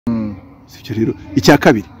sicyo rero icya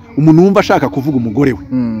kabiri umuntu wumva ashaka kuvuga umugore we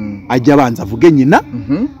ajya abanza avuge nyina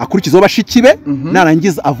akurikizaho bashiki be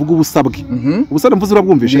narangiza avuga ubusabwe ubusabwe mvuze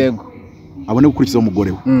urabwumvishe yego abone gukurikizaho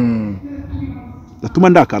umugore we datuma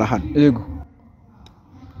ndakara hano yego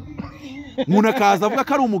umuntu akaza avuga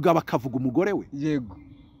ko ari umugabo akavuga umugore we yego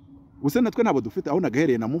ubuse natwe ntabwo dufite aho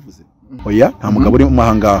nagahereye namuvuze oya nta mugabo uri mu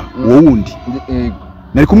mahanga wowe wundi yego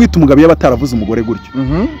nari kumwita umugabo yaba ataravuze umugore gutyo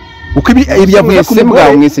uko ibi yavuze ko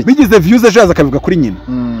umugore bigize views ejo akavuga kuri nyina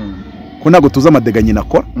ko ntabwo tuzi amadega nyina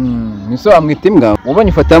akora niso wamwita imbwa ubonye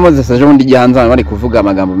ifoto ya Moses ejo bundi igihe hanze bari kuvuga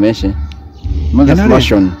amagambo menshi Moses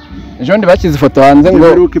motion ejo bundi bakize ifoto hanze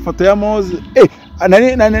ngo uko ifoto ya Moses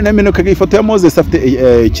namenuka ifoto ya Moses afite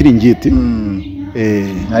ikiringiti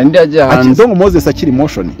hari ndi ajya hanze akizongo Moses akiri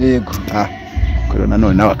motion yego kora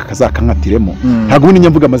nanone nawe akazakankatiremo ntabwo ubundi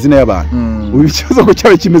nyamvuga amazina y'abantu ubu ikibazo ko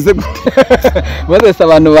cyawe kimeze gute Moses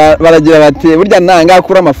abantu baragira bati burya nanga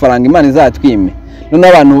akura amafaranga Imana izatwime none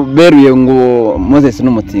abantu beruye ngo Moses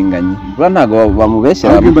n'umutinganyi bura ntago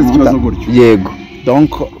bamubeshyira yego donc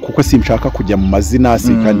kuko simshaka kujya mu mazina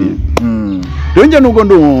si kandi rero njye nubwo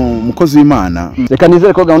ndi umukozi w'Imana reka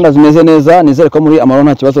nizere ko gahunda zimeze neza nizere ko muri amahoro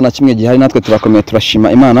nta kibazo na kimwe gihari natwe turakomeye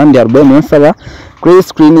turashima Imana ndi album nsaba kuri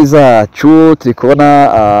screen zacu turi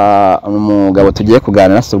kubona umugabo tugiye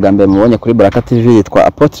kuganira na bwa mbere mubonye kuri Baraka TV yitwa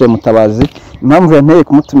Apotre Mutabazi impamvu yanteye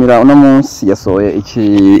kumutumira uno munsi yasohoye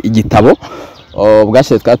igitabo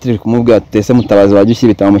bwashyire twatiri kumubwira tutese Mutabazi wajye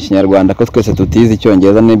ibitabo mu Kinyarwanda ko twese tutize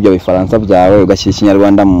icyongereza n'ibyo bifaransa byawe ugashyira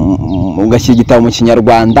Ikinyarwanda ugashyira igitabo mu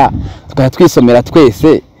Kinyarwanda tukaba twisomera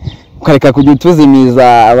twese ukareka kujya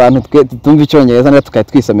utuzimiza abantu twe tutumva icyongereza natwe tukaba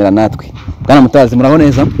twisomera natwe bwana Mutabazi muraho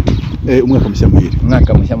neza umwaka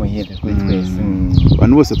mushya muhire kuri twese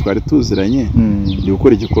abantu bose twari tuziranye ndi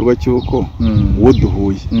gukora igikorwa cyuko uwo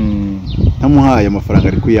duhuye ntamuhaye amafaranga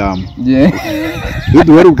ari kuyama iyo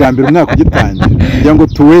duhera ubwa mbere umwaka ugitangira kugira ngo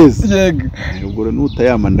tuweze ubwo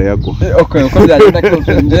nutayama ndayago uko byagenda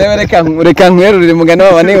kose njewe reka nkwerurire mugana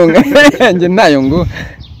w'abanenga nge ntayo ngo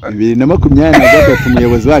 2023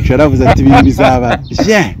 umuyobozi wacu yaravuze ati ibintu bizaba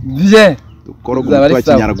bien dukora umutwa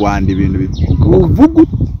Kinyarwanda ibintu bivuga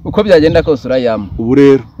uko byagenda kose urayama ubu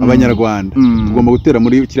rero abanyarwanda tugomba gutera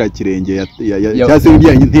muri kiriya kirenge cyase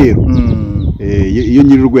ibijyanye intero iyo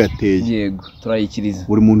nyirurwo yateye yego turayikiriza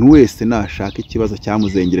buri muntu wese nashaka ikibazo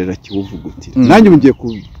cyamuzengerera kiwuvugutira nanjye ngiye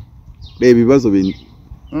kureba ibibazo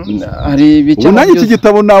hari ibice nanjye iki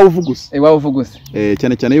gitabo nawe uvuguse wawe uvuguse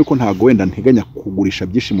cyane cyane yuko ntago wenda nteganya kugurisha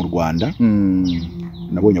byinshi mu Rwanda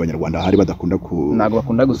nabonye abanyarwanda hari badakunda ntago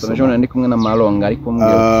bakunda gusoma ejo ndi kumwe na Malonga ariko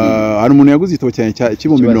hari umuntu yaguze igitabo cyane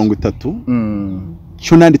cy'ibihumbi 30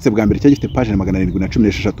 cyo nanditse bwa mbere cyagifite page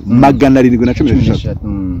 716 716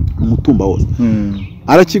 umutumba wose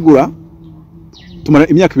arakigura tumara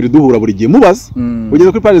imyaka 2 duhura buri gihe mubaza ugeze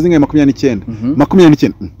kuri page zingaye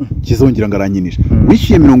 29 kizongera ngaranyinisha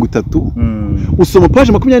wishyuye 30 usoma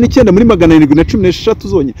page 29 muri 716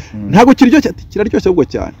 zonye ntago kiryoshye kiraryoshye ahubwo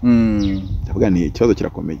cyane ndavuga ni ikibazo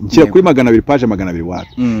kirakomeye nkira kuri 200 page 200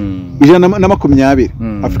 wapi 120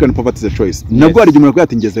 African Poverty is a Choice nabwo hari igihe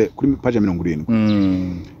umuntu ngeze kuri page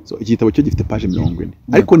 70 so igitabo cyo gifite page 40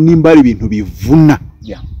 ariko nimba ari ibintu bivuna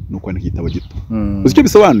nuko ndiki igitabo gito uzi icyo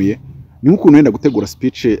bisobanuye ni nk'ukuntu wenda gutegura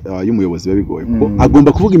speech y'umuyobozi babigoye kuko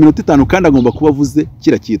agomba kuvuga iminota 5 kandi agomba kuba avuze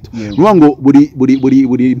kira kito nuvuga ngo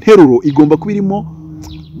buri nteruro igomba kuba irimo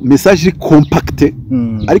message compact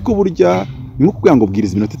ariko burya ni nko kugira ngo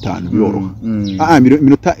bwiriza iminota 5 biroroha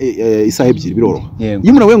minota isaha 2 biroroha iyo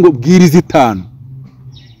umuntu avuga ngo bwiriza 5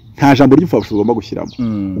 nta jambo ry'imfasha ugomba gushyiramo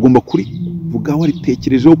ugomba kuri vuga aho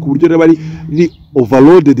ritekerejeho ku buryo reba ari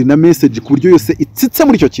overloaded na message ku buryo yose itsitse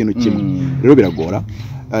muri icyo kintu kimwe rero biragora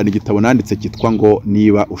ni igitabo nanditse kitwa ngo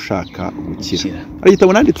niba ushaka gukira ari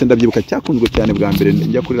igitabo nanditse ndabyibuka cyakunzwe cyane bwa mbere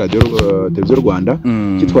njya kuri radio televiziyo Rwanda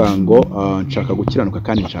kitwa ngo nshaka gukiranuka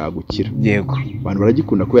kandi nshaka gukira yego abantu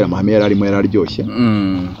baragikunda kubera amahame yararimo yararyoshye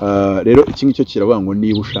rero iki ngicyo kiravuga ngo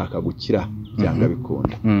niba ushaka gukira byanga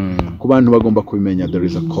bikunda ku bantu bagomba kubimenya there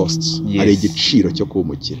is a cost ari igiciro cyo kuba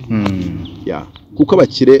umukire kuko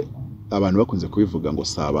abakire abantu bakunze kubivuga ngo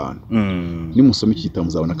si abantu nimusoma iki gitabo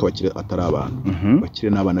muzabona ko abakire atari abantu bakire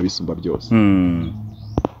n'abana bisumba byose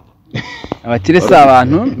abakire si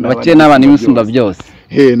abantu abakire n'abana bisumba byose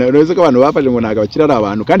neza ko abantu bafashe ngo ntago abakire ari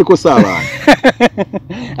abantu kandi ko si abantu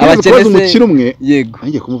abakire umukire umwe yego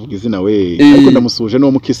nanjye kumuvuga izina we ariko ndamusuje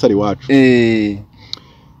no mukisari wacu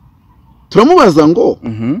turamubaza ngo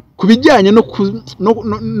kubijyanye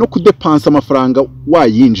no kudepansa amafaranga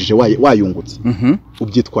wayinjije wayungutse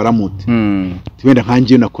ubyitwara mute tibenda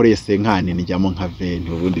nkangiye nakoreye senkane nijyamo nka veni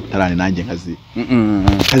ubundi tarane nanjye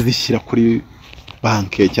nkazishyira kuri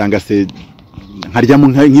banke cyangwa se nkaryamo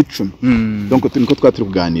nk'icumi donc niko twaturi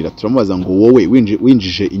kuganira turamubaza ngo wowe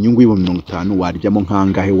winjije inyungu y'ibihumbi 50 waryamo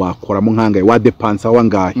nkangahe wakoramo nkangahe wadepansa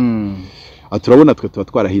wangahe turabona twe tuba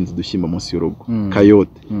twarahinze dushyimba munsi y'urugo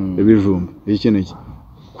kayote ibijumba ikintu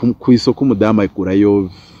ku isoko umudamu ayikurayo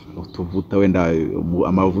utuvuta wenda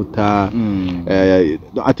amavuta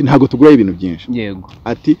ati ntago tugura ibintu byinshi yego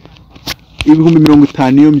ati ibihumbi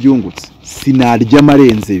 50 iyo mbyungutse sinarya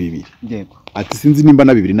amarenze 2 yego ati sinzi nimba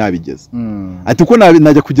na 2 nabigeze ati uko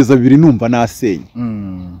najya kugeza 2 numva nasenye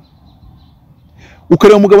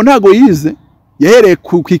ukareba umugabo ntago yize yahereye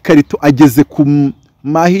ku ikarito ageze ku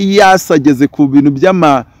mahiyasa ageze ku bintu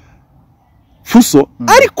by'ama fuso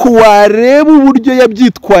ariko wareba uburyo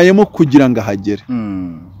yabyitwayemo kugira ngo ahagere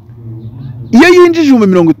iyo yinjije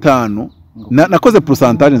 50 nakoze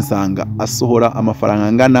pourcentage nsanga asohora amafaranga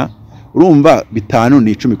angana urumva 5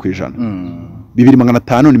 ni 10%.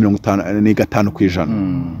 2500 ni 50 ni 5%.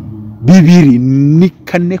 2 ni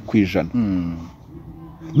 4%.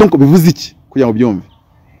 Donc bivuze iki kugira ngo byumve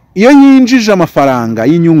iyo yinjije amafaranga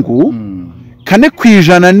y'inyungu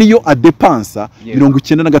 4% niyo adepansa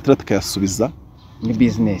 96 kayasubiza muri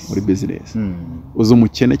business uzo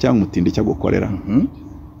umukene cyangwa umutindi cyagukorera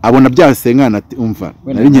abona byasengana ati umva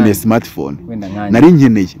nari nkeneye smartphone nari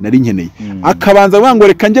nkeneye akabanza bwango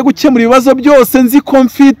reka njye gukemura ibibazo byose nzi ko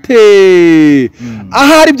mfite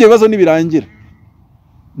ahari ibyo bibazo nibirangira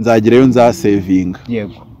nzagireyo nzasavinga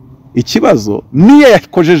yego ikibazo niye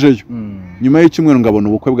yakojejeyo nyuma y'icyumweru ngabona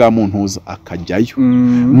ubukwe bwa muntuza akajyayo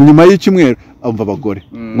nyuma y'icyumweru amva abagore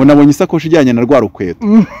ngo nabonye isakoshi ijyanye na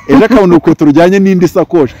rwarukweto ejo akabona urukweto rujyanye n'indi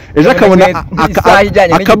sakoshi ejo akabona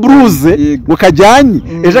akabruze ngo kajyanye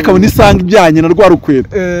ejo akabona isanga ijyanye na rwarukweto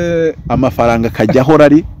amafaranga akajya ahora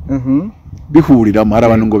ari bihuriramo hari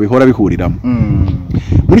abantu ngo bihora bihuriramo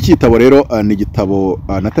muri iki gitabo rero ni igitabo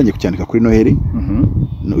natangiye kucyandika kuri Noheli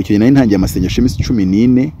icyo nari ntangiye amasengesho iminsi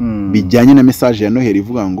 14 bijyanye na message ya Noheli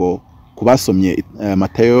ivuga ngo kubasomye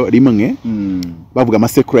Matayo 1 bavuga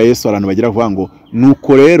amasekuru ya Yesu abantu bagira kuvuga ngo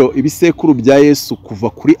nuko rero ibisekuru bya Yesu kuva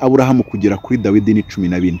kuri Aburahamu kugera kuri Dawidi ni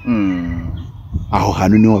 14 aho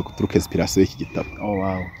hantu niho haturuka inspiration y'iki gitabo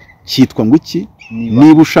cyitwa ngo iki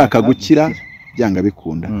niba ushaka gukira byanga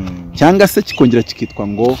bikunda cyangwa se kikongera kikitwa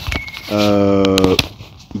ngo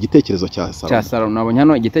igitekerezo cya Salomo nabonye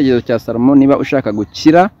hano igitekerezo cya Salomo niba ushaka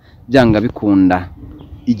gukira byanga bikunda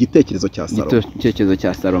igitekerezo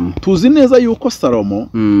cya Salomo tuzi neza yuko Salomo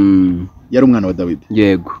yari umwana wa Dawidi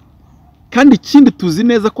yego kandi ikindi tuzi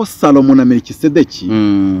neza ko Salomo na Melikisedeki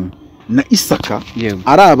na Isaka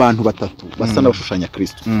ari abantu batatu basa n'abashushanya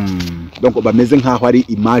Kristo donc bameze nkaho ari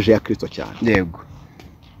image ya Kristo cyane yego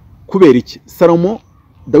kubera iki Salomo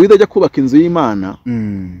Dawidi ajya kubaka inzu y'Imana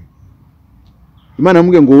Imana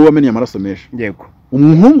yamubwiye ngo wowe wamenye amaraso menshi yego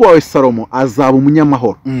umuhungu wawe Salomo azaba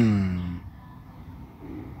umunyamahoro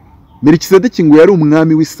Melikisedeki ngo yari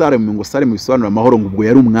umwami w'Isalemu ngo Salemu bisobanura amahoro ngo ubwo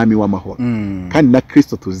yari umwami w'amahoro kandi na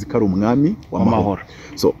Kristo tuzi ko ari umwami w'amahoro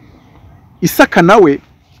so Isaka nawe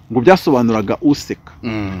ngo byasobanuraga useka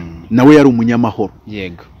nawe yari umunyamahoro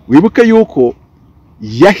yego wibuke yuko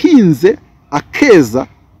yahinze akeza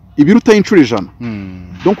ibiruta inshuro 100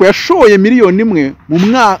 donc yashoye miliyoni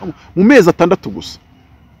 1 mu mezi 6 gusa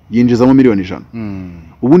yinjizamo miliyoni 100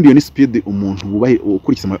 ubundi iyo ni speed umuntu wubahe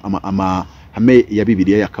ukurikiza amahame ya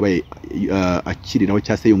Bibiliya yakabaye akiriraho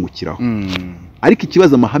cyase yungukiraho ariko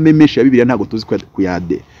ikibazo amahame menshi ya Bibiliya ntago tuzi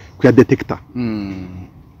kuyadetecta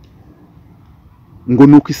ngo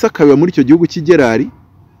nuko Isaka biba muri icyo gihugu cy'Igerari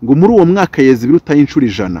ngo muri uwo mwaka yeze ibiruta inshuro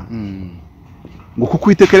 100 ngo kuko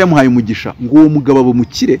Uwiteka yamuhaye umugisha ngo uwo mugabo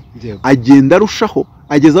abumukire agenda arushaho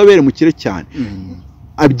ageza abere mukire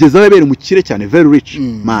cyane very rich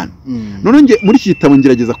man none nge muri iki gitabo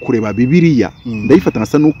ngerageza kureba Bibiliya ndayifata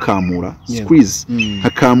nasa n'ukamura squeeze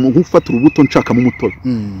nkufata urubuto nshaka mu mutobe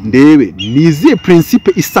ndebe niziye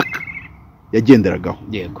principe Isaka yagenderagaho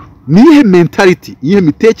yego nihe mentality yihe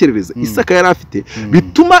mitekerereze Isaka yari afite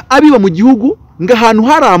bituma abiba mu gihugu ngahantu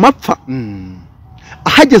hari amapfa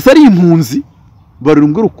ahageze ari impunzi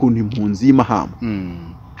barumbwira ukuntu impunzi y'imahamba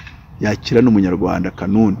yakira n'umunyarwanda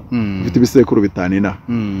kanuni ufite ibisekuru bitanina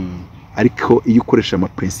ariko iyo ukoresha ama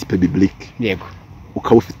principe biblique yego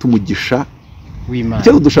ukaba ufite umugisha w'Imana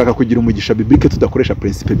cyo dushaka kugira umugisha biblique tudakoresha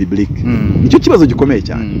principe biblique nicyo kibazo gikomeye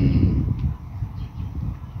cyane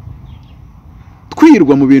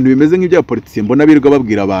twirwa mu bintu bimeze nk'ibya politiciens mbona birirwa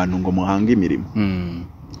babwira abantu ngo muhange imirimo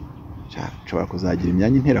nshobora kuzagira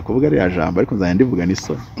imyanya intera kuvuga ari jambo ariko nzajya ndivuga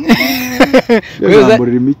n'isoni jambo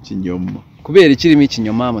ririmo ikinyoma kubera ikirimo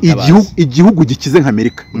ikinyoma Mutabazi igihugu gikize nka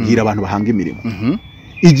Amerika bwira abantu bahanga imirimo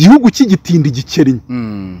igihugu cy'igitindi gikennye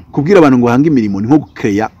kubwira abantu ngo bahanga imirimo ni nko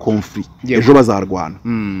gucreate conflict ejo bazarwana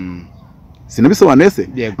sinabisobanuye se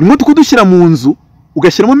nimwe tukudushyira mu nzu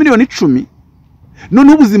ugashyiramo miliyoni 10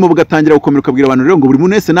 noneho ubuzima bugatangira gukomera ukabwira abantu rero ngo buri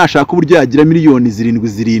muntu wese nashaka uburyo yagira miliyoni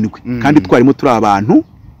 7 kandi twarimo turi abantu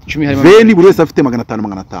 10 buri wese afite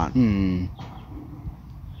 500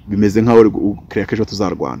 bimeze nkaho ukreya kejo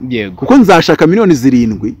tuzarwana kuko nzashaka miliyoni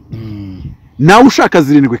 7 nawe ushaka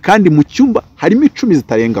 7 kandi mu cyumba harimo 10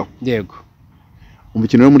 zitarengaho yego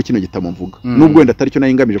umukino rero muri kino gitabo mvuga nubwo wenda atari cyo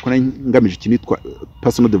nayingamije ko nayingamije ikinitwa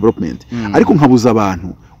personal development ariko nkabuza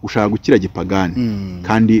abantu ushaka gukira gipagani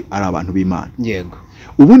kandi ari abantu b'Imana yego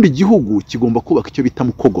ubundi igihugu kigomba kubaka icyo bita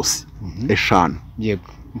mukogosi eshanu yego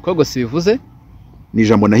mukogosi bivuze ni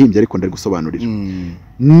ijambo nahimbye ariko ndari gusobanurira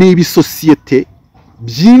ni ibisosiyete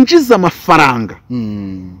byinjiza amafaranga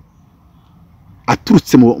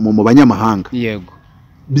aturutse mu banyamahanga yego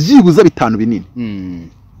byibuza bitanu binini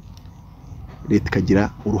leta ikagira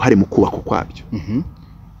uruhare mu kubaka kwabyo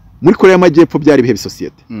muri Korea y'Amajyepfo byari bihe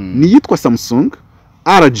bisosiyete ni yitwa Samsung,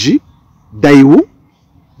 RG, Daewoo,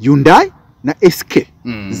 Hyundai na SK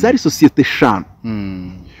zari sosiyete 5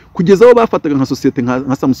 kugeza aho bafataga nka sosiyete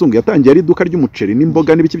nka Samsung yatangiye ari iduka ry'umuceri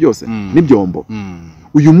n'imboga n'ibiki byose n'ibyombo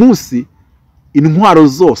uyu munsi intwaro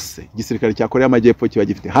zose igisirikare cya Korea y'Amajyepfo kiba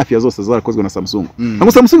gifite hafi ya zose zarakozwe na Samsung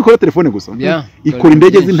ntabwo Samsung ikora telefone gusa ikora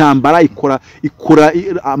indege z'intambara ikora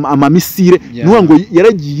amamisire n'uwa ngo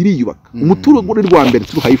yaragiye iriyubaka umuturage uri rwa mbere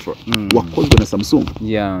turi haifa wakozwe na Samsung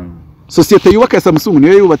sosiyete yubaka ya Samsung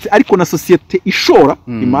niyo yubatse ariko na sosiyete ishora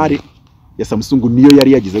imari ya Samsung niyo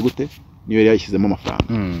yari yagize gute niyo yari yashyizemo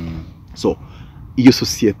amafaranga so iyo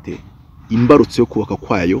sosiyete imbarutse yo kubaka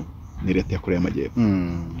kwayo ni leta ya Korea y'Amajyepfo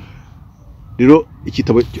rero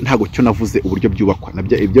ikitabo ntago cyo navuze uburyo byubakwa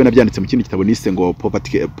ibyo nabyanditse mu kindi gitabo nise ngo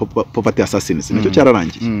poverty assassins nicyo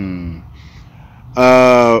cyararangiye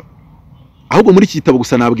ahubwo muri iki gitabo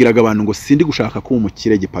gusa nabwiraga abantu ngo sindi gushaka ko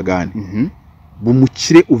umukire gipagani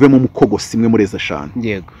bumukire uve mu mukogosi imwe muri 5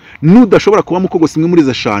 yego nudashobora kuba mukogosi imwe muri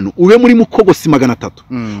 5 ube muri mukogosi 300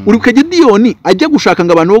 uri kugediyoni ajya gushaka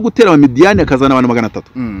ngo abantu bo gutera abamidiyani akazana abantu 300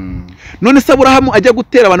 none se Aburahamu ajya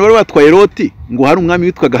gutera abantu bari batwaye Loti ngo hari umwami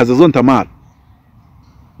witwaga Hazazon Tamar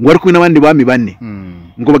ngo ari kumwe n'abandi bami 4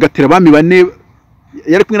 ngo bagatera bami 4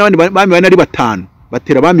 yari kumwe n'abandi bami 4 ari 5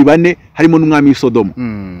 batera bami 4 harimo n'umwami w'Isodomu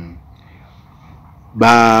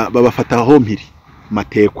babafata aho mpiri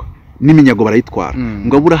matekwa n'iminyago barayitwara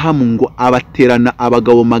ngo Aburahamu ngo abaterana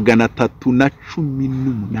abagabo 318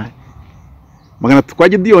 300 kwa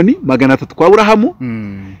Gideyoni 300 kwa Aburahamu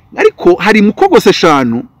ariko hari mukogose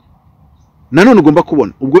 5 nanone ugomba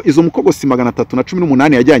kubona ubwo izo mukogose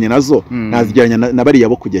 318 yajyanye nazo nazijyanye na bari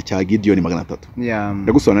yabo kujya cya Gideyoni 300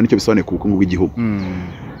 ndagusobanura nicyo bisobanuye ku bukungu bw'igihugu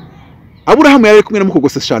Aburahamu yari kumwe na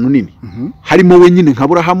mukogose 5 nini harimo we nyine nka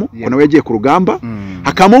Aburahamu ko nawe yagiye ku rugamba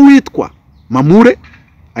hakamo witwa Mamure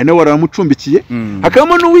ari nawe waramucumbikiye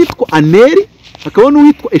hakamo n'uwitwa Aneri hakamo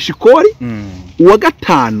n'uwitwa Eshikori uwa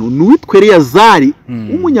gatanu n'uwitwa Eleyazari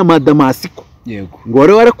w'umunyamadamasiko yego ngo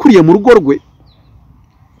wari warakuriye mu rugo rwe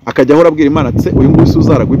akajya ahora abwira Imana ati uyu nguyu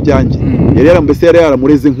uzaragwa ibyanjye yari yarambese yari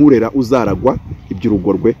yaramureze nkurera uzaragwa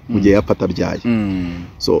iby'urugo rwe mu gihe yapata byaye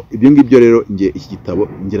so ibyo ngibyo rero nge iki gitabo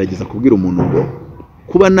ngerageza kubwira umuntu ngo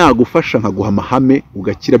kuba nagufasha nkaguha amahame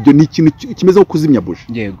ugakira byo ni ikintu kimeze nko kuzimya buji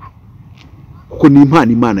yego kuko ni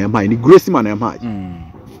impano Imana yampaye ni grace Imana yampaye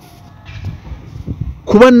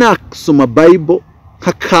kuba nasoma Bible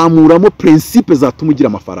nkakamuramo principe zatuma ugira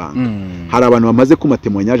amafaranga hari abantu bamaze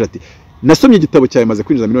kumatemonyage ati nasomye igitabo cyawe maze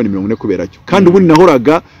kwinjiza miliyoni 40 kubera cyo kandi ubundi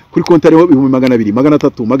nahoraga kuri konti ariho 200 200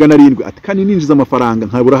 300 700 ati kandi ninjiza amafaranga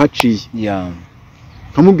nkabura haciye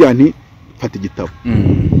nkamubwira nti fata igitabo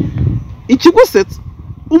ikigusetsa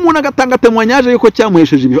umuntu agatanga temonyage yuko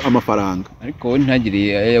cyamuhesheje amafaranga ariko wowe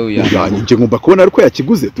ntagiriye nje ngomba kubona ariko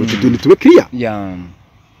yakiguze tube clear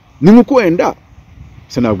ni nkuko wenda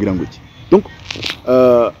se nabwira ngo iki donc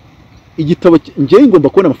igitabo nje ngomba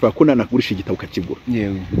kubona amafaranga ko nagurisha igitabo kakigura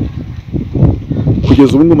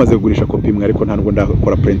kugeza ubu ngumaze kugurisha kopi imwe ariko nta nubwo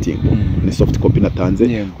ndakora printing ni soft copy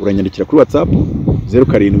natanze uranyandikira kuri WhatsApp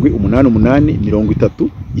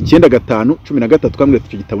 0788309513 twambwira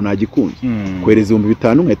icyo gitabo nagikunze kohereza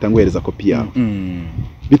 5000 nkahita ngohereza kopi yawe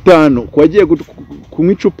 5 kwagiye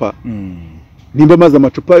kunywa icupa nimba maze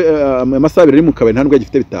amacupa amasabire ari mu kabari nta nubwo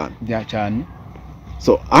gifite 5 bya cyane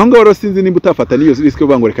so aho ngaho rero sinzi nimba utafata niyo risk yo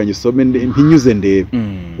bangorekanye some ntinyuze ndebe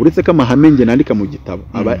uretse ko amahame nge nandika mu gitabo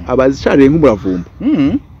abazishariye nk'umuravumba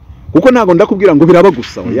kuko ntago ndakubwira ngo biraba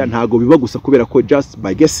gusa ya ntago biba gusa kubera ko just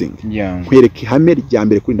by guessing kwereka ihame rya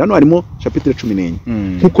mbere kuri ndano harimo chapitre 14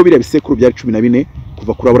 nkuko bira bisekuru byari 14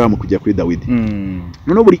 kuva kuri Aburahamu kujya kuri Dawidi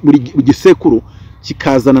none buri gisekuru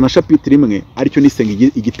kikazana na chapitre imwe aricyo nisenga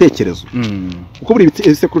igitekerezo kuko buri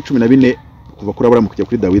bisekuru 14 kuva kuri Aburahamu kujya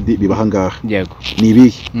kuri Dawidi bibaha ngaha yego ni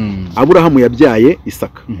ibihe Aburahamu yabyaye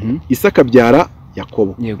Isaka Isaka abyara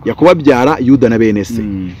Yakobo Yakobo abyara Yuda na bene se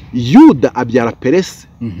Yuda abyara Peresi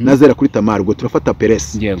na Zera kuri Tamari ubwo turafata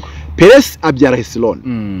Peresi yego Peresi abyara Hesironi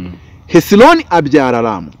Hesironi abyara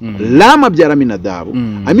Ramu Ramu abyara Aminadabu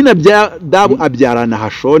Aminadabu abyara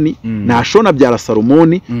Nahashoni Nahashoni abyara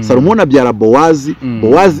Salomoni Salomoni abyara Bowazi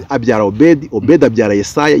Bowazi abyara Obedi Obedi abyara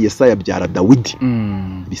Yesaya Yesaya abyara Dawidi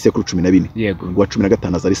bisekuru 14 yego ngo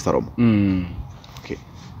 15 azari Salomo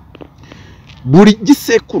buri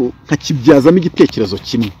gisekuru nkakibyazamo igitekerezo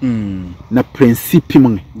kimwe na principe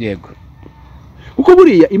imwe yego kuko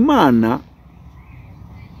buriya Imana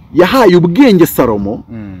yahaye ubwenge Salomo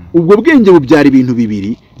ubwo bwenge bubyara ibintu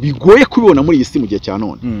bibiri bigoye kubibona muri iyi si mu gihe cya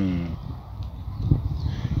none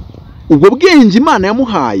ubwo bwenge Imana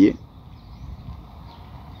yamuhaye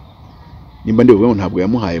nimba ndivuga ntabwo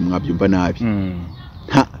yamuhaye mwabyumva nabi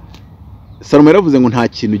Salomo yaravuze ngo nta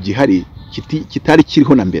kintu gihari kitari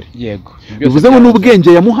kiriho na mbere yego bivuze ngo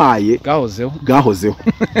n'ubwenge yamuhaye gahozeho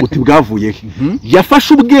uti bwavuye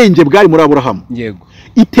yafashe ubwenge bwari muri Aburahamu yego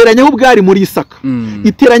iteranyaho bwari muri Isaka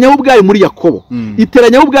iteranyaho bwari muri Yakobo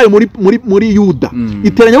iteranyaho bwari muri Yuda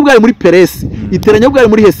iteranyaho bwari muri Peresi iteranyaho bwari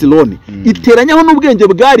muri Hesironi iteranyaho n'ubwenge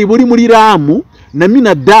bwari buri muri Ramu na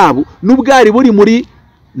Aminadabu n'ubwari buri muri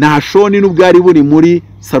Nahashoni n'ubwari buri muri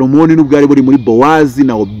Salomoni n'ubwari buri muri Bowazi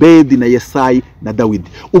na Obedi na Yesayi na Dawidi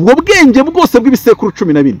ubwo bwenge bwose bw'ibisekuru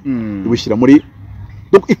 14 ibushyira muri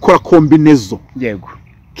ikora kombinezo yego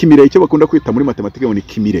kimire icyo bakunda kwita muri matematike ngo ni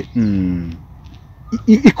kimire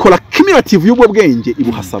ikora cumulative y'ubwo bwenge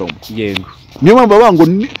ibuha Salomo yego niyo mpamvu bavuga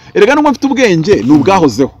ngo erega n'umwe mfite ubwenge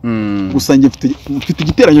n'ubwahozeho gusa nge mfite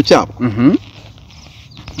igiteranyo cyabo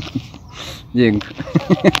yego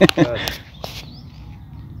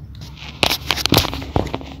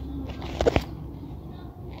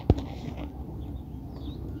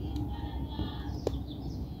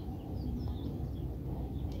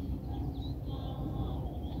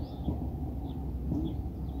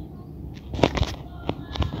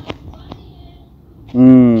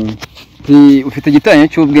ufite igiteranyo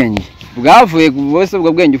cy'ubwenge bwavuye bose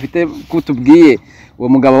ubwo bwenge ufite kutubwiye uwo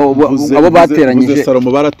mugabo abo bateranyije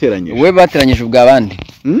Salomo barateranyije we bateranyije ubwabandi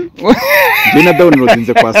je na download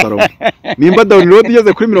nze kwa Salomo nimba download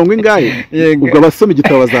igeze kuri 70 ingahe ubwo abasoma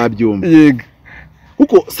igitabo bazabyumva yego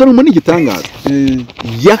kuko Salomo ni igitangaza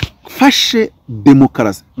yafashe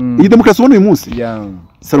demokarasi iyi demokarasi ubona uyu munsi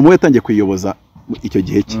Salomo yatangiye kuyiyoboza icyo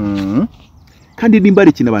gihe cye kandi nimba ari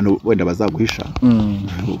ikintu abantu wenda bazaguhisha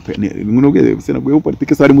n'ubwo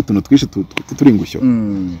politike sari mutuntu twishi turi ngushyo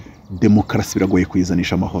demokarasi biragoye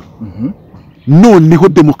kuyizanisha amahoro noneho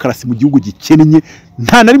demokarasi mu gihugu gikennye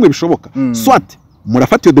nta na rimwe bishoboka swat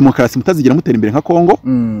murafata iyo demokarasi mutazigira mutera imbere nka Kongo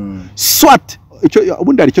swat icyo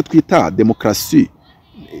ubundi ari cyo twita demokarasi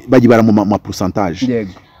bagibara mu pourcentage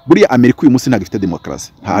buriya Amerika uyu munsi ntabwo ifite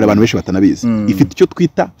demokarasi hari abantu benshi batanabizi ifite icyo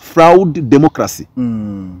twita fraud democracy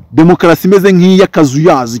demokarasi imeze nk'iy'akazu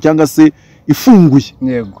yazi cyangwa se ifunguye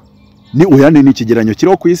yego ni uyane ni ikigeranyo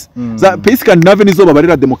kiriho ku isi za pays Scandinave nizo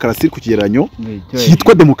babarira demokarasi ku kigeranyo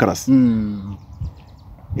cyitwa demokarasi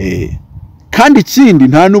kandi ikindi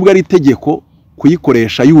nta nubwo ari itegeko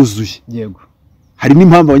kuyikoresha yuzuye yego hari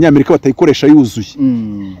n'impamvu abanyamerika batayikoresha yuzuye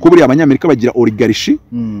ko buriya abanyamerika bagira oligarchy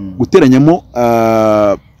guteranyamo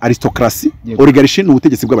aristocracy oligarchy ni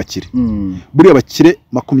ubutegetsi bw'abakire buriya abakire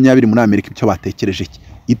 20 muri Amerika icyo batekereje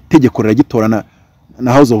itegeko riragitorana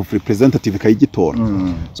na House of Representative kayigitora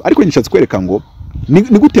ariko nishatse kwereka ngo ni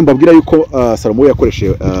gute mbabwira yuko Salomo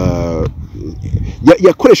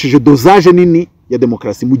yakoresheje dosage nini ya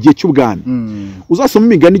demokarasi mu gihe cy'ubwami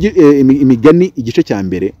uzasoma imigani igice cya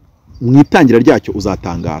mbere mwitangira ryacyo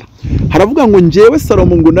uzatangara haravuga ngo njewe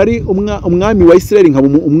Salomo ngo nari umwami wa Israeli nkaba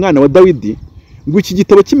umwana wa Dawidi ngo iki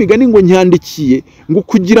gitabo cy'imigani ngo nyandikiye ngo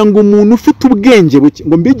kugira ngo umuntu ufite ubwenge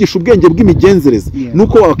ngo mbigishe ubwenge bw'imigenzereze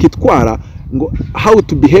nuko wakitwara ngo how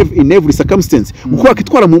to behave in every circumstance uko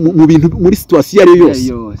wakitwara mu bintu muri situation ari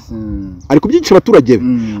yose ariko byigisha abaturage be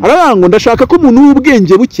aravuga ngo ndashaka ko umuntu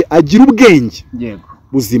w'ubwenge buke agira ubwenge yego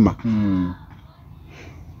buzima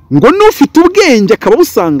ngo n'ufite ubwenge akaba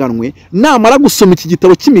busanganwe namara gusoma iki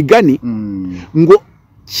gitabo cy'imigani ngo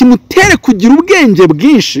kimutere kugira ubwenge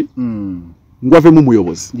bwinshi ngo avemo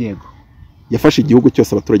umuyobozi yego yafashe igihugu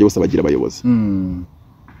cyose abaturage bose bagira abayobozi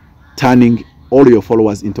turning all your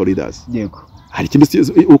followers into leaders yego hari ikindi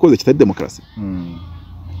ukoze kitari demokarasi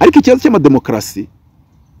ariko ikibazo cy'amademokarasi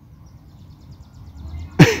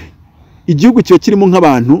igihugu cyo kirimo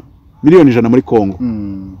nk'abantu miliyoni 100 muri Kongo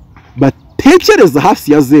tekereza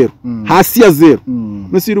hasi ya zero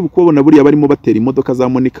nese uri kubona buriya barimo batera imodoka za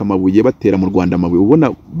Monika amabuye batera mu Rwanda amabuye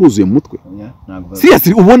ubona buzuye mu mutwe serious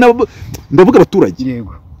ubona ndavuga abaturage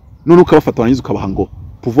yego none ukabafata wanyiza ukabaha ngo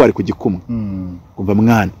pouvoir ku gikumwe kumva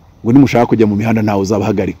mwana ngo nimushaka kujya mu mihanda ntawe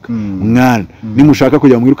uzabahagarika mwana nimushaka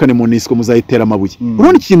kujya mu mwirukane mu nisiko muzayitera amabuye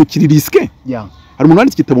urabona ikintu kiri riske hari umuntu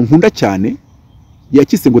wanditse igitabo nkunda cyane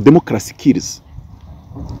yakise ngo democracy kills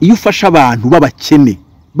iyo ufasha abantu babakene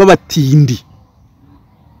babatindi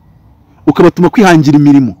ukabatuma kwihangira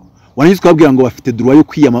imirimo wanyiza ukabwira ngo bafite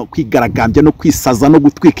droit yo kwigaragambya no kwisaza no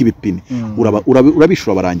gutwika ibipine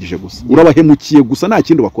urabishura barangije gusa urabahemukiye gusa nta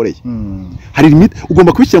kindi bakoreye hari limite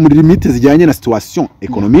ugomba kubishyira muri limite zijyanye na situation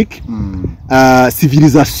économique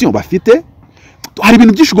civilisation bafite hari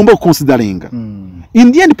ibintu byinshi ugomba consideringa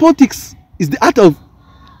Indian politics is the art of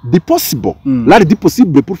the possible l'art du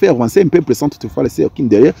possible pour faire avancer un peuple sans toutefois laisser aucun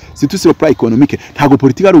derrière surtout sur le plan économique ntago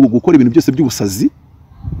politique ari gukora ibintu byose by'ubusazi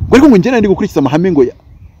ariko ngo ngene ndi gukurikiza amahame ngo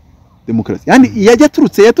demokarasi yani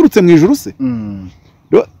yaturutse mu ijuru se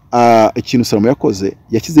ikintu Salomo yakoze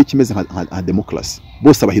yakize kimeze nka demokarasi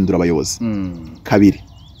bose abahindura abayobozi kabiri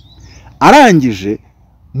arangije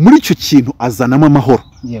muri icyo kintu azanamo amahoro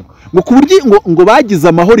ngo ku buryo ngo bagize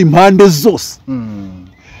amahoro impande zose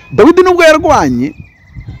Dawidi nubwo yarwanye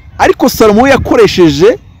ariko Salomo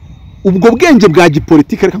yakoresheje ubwo bwenge bwa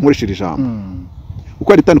gipolitike ariko nkoresheje ijambo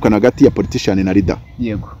uko ari tandukana hagati ya politician na leader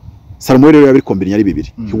yego Salomo rero yabiri kombinye ari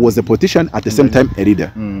bibiri he was a politician at the same time a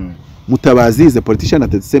leader Mutabazi is a politician at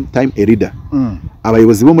the same time a leader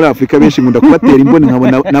abayobozi bo muri Afrika benshi ngunda kubatera imboni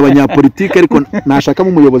nkabona n'abanyapolitike ariko nashakamo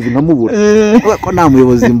umuyobozi nkamubura ko nta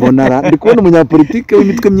muyobozi mbonara ndi kubona umunyapolitike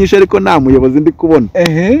w'imitwe myinshi ariko nta muyobozi ndi kubona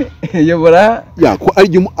yobora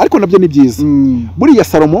ariko nabyo ni byiza buriya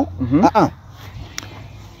Salomo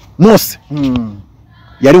Mose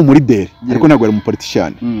yari umurideri ariko ntabwo yari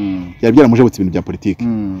umupolitician yari byaramujabutse ibintu bya politike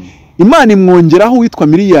Imana imwongeraho witwa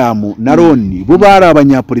Miriyamu na Roni bo bari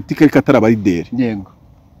abanyapolitike ariko atari abarideri yego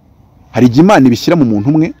hari igihe Imana ibishyira mu muntu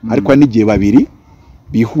umwe ariko hari n'igihe babiri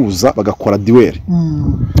bihuza bagakora duel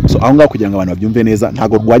so aho ngaho kugira ngo abantu babyumve neza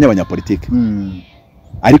ntago rwanya abanyapolitike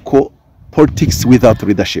ariko politics without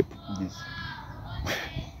leadership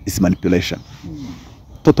is manipulation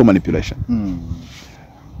total manipulation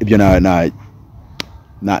ibyo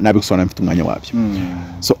nabikosora mfite umwanya wabyo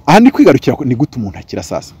so aha ni kwigarukira ni gute umuntu akira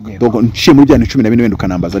sasa dogo nciye muri byane 14 wenda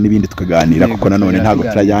ukanambaza n'ibindi tukaganira kuko nanone ntago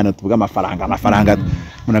turajyana tuvuga amafaranga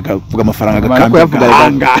munavuga amafaranga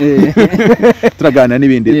gakambye turaganira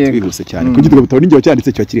n'ibindi twihuse cyane kugira ngo n'ingiye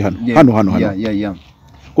cyanditse cyo kiri hano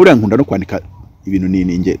kuriya nkunda no kwandika ibintu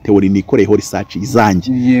ninge theory nikoreho research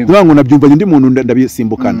izange kugira ngo nabyumvanye ndi muntu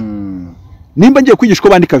ndabisimbukana nimba ngiye kwigishwa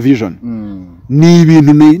bandika vision ni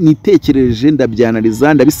ibintu nitekereje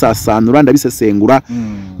ndabyanaliza ndabisasanura ndabisesengura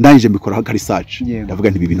ndangije mbikora research ndavuga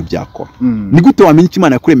nti ibi bintu byakora ni gute wamenye iki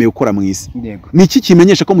Imana yakuremeye gukora mu isi ni iki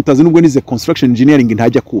kimenyesha ko mutazi nubwo nize construction engineering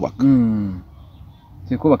ntajya kubaka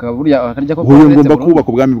kubaka burya akarya ko ngomba kubaka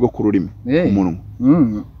ubwami bwo ku rurimi umuntu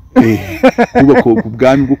kubaka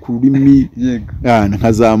ubwami bwo ku rurimi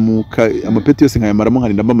nkazamuka amapeti yose nkayamaramo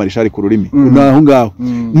nkarindamo marishari ku rurimi naho ngaho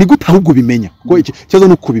ni gute ahubwo bimenya ko ikibazo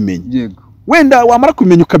no kubimenya wenda wamara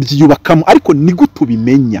kumenya ukabyiyubakamo ariko ni gute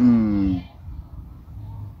ubimenya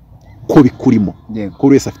ko bikurimo ko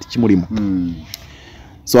wese afite ikimurimo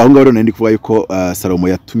so aho ngaho rero ndi kuvuga yuko Salomo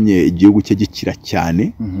yatumye igihugu cye gikira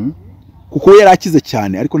cyane kuko yari akize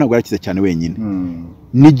cyane ariko ntabwo yari akize cyane wenyine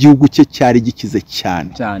n'igihugu cye cyari gikize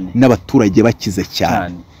cyane n'abaturage bakize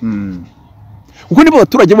cyane kuko nibo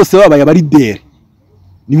abaturage bose babaye abarideri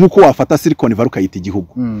ni nkuko wafata Silicon Valley ukayita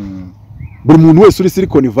igihugu buri muntu wese uri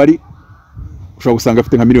Silicon Valley ushobora gusanga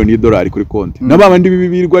afite nka miliyoni $1 kuri konti n'abandi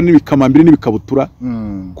bibirwa n'ibikamambiri n'ibikabutura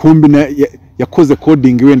kumbi yakoze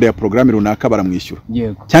coding wenda ya programme runaka baramwishyura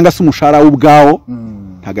cyangwa se umushahara w'ubwawo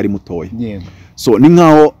ntago ari mutoya so ni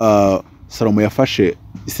nkaho Salomo yafashe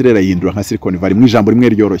Israel yindura nka Silicon Valley mu ijambo rimwe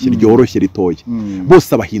ryoroshye ritoye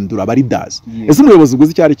bose abahindura bari dazi ese umuyobozi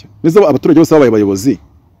uguzi cyari cyo neza abaturage bose babaye abayobozi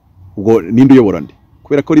ubwo ninde uyobora ndi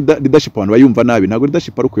kubera ko leadership abantu bayumva nabi ntago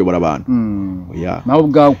leadership ari ukuyobora abantu oya nawe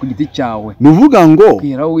ubwawe ku giti cyawe nuvuga ngo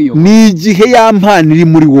ni igihe yampana iri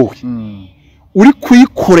muri wowe uri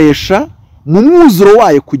kuyikoresha mu mwuzuro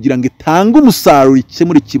wayo kugira ngo itange umusaruro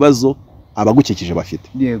ikemura ikibazo abagukikije bafite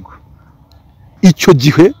yego icyo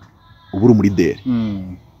gihe ubura muri dere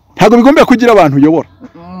ntago bigombye kugira abantu uyobora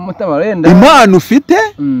impano ufite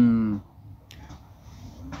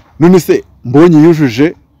none se mbonye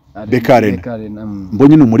yujuje Bekarena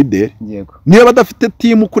mbonye ni muri dere niba badafite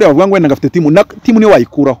team kuri bavuga ngo wenda ngafite team niyo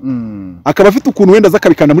wayikuraho akaba afite ukuntu wenda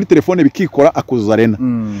zakabikanda muri telefone bikikora akuzuza arena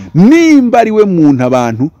nimba ari we muntu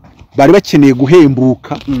abantu bari bakeneye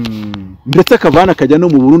guhembuka ndetse akavana akajya no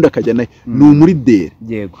mu Burundi akajya nayo ni umurideri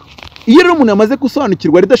yego iyo rero umuntu yamaze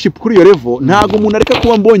gusobanukirwa leadership kuri iyo level ntago umuntu areka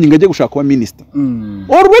kuba mbonye ngo ajye gushaka kuba minister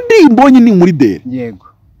already mbonye ni umurideri yego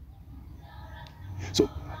so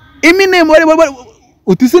Eminem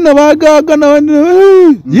utise nabagaga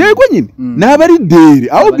yego nyine n'abarideri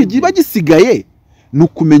aho bagisigaye no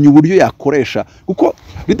kumenya uburyo yakoresha kuko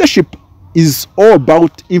leadership is all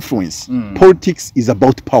about influence politics is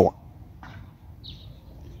about power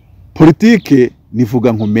politike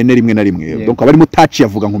nivuga nkumene rimwe na rimwe donc abari mutaci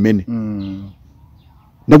yavuga nkumene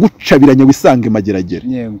ndagucabiranya wisange mageragere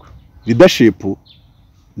yego leadership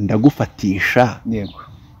ndagufatisha yego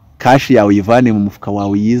kashi yawe yivane mu mufuka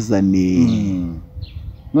wawe yizane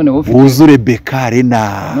none ufite uzure bekare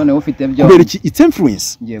na none ufite byombi kubera iki it's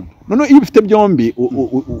influence yego none iyo ufite byombi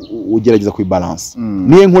ugerageza ku balance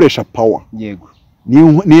niye nkoresha power yego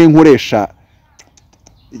niye nkoresha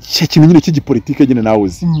kintu nyine cy'igipolitike nyine nawe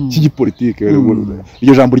uzi cy'igipolitike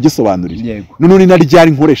iryo jambo rigisobanurira none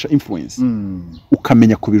naryari nkoresha influence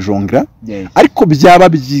ukamenya kubijongera ariko byaba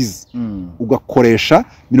byiza ugakoresha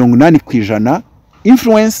 80%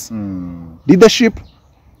 influence leadership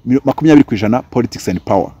 20% politics and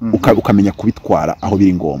power ukamenya kubitwara aho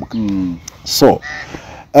biri ngombwa so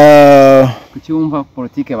kucyumva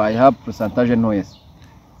politike bayiha percentage noise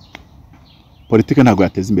politike ntago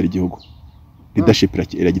yateza imbere igihugu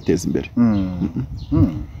leadership iragiteza imbere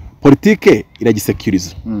politike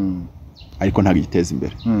iragisecuriza ariko ntago igiteza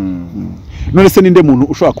imbere none se ninde muntu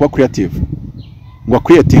ushobora kuba creative ngo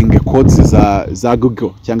creating codes za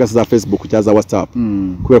Google cyangwa za Facebook cyangwa za WhatsApp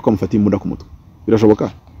kubera ko amufatiye imbunda ku mutwe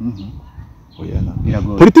birashoboka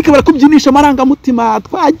politike barakubyinisha amaranga mutima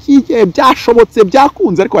twagiye byashobotse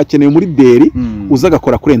byakunze ariko bakeneye muri deri uza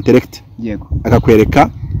gakora kuri intellect yego akakwereka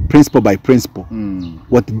principle by principle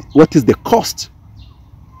what is the cost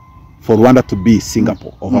for Rwanda to be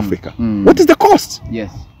Singapore of Africa what is the cost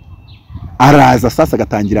yes araza sasa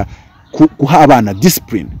gatangira guha abana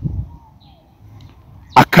discipline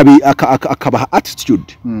akabaha attitude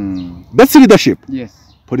that's leadership yes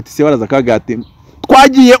politician baraza kagate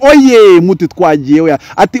twagiye oye muti twagiye oya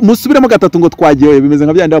ati musubiremo gatatu ngo twagiye oye bimeze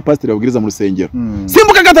nka byandi aba pastor babwiriza mu rusengero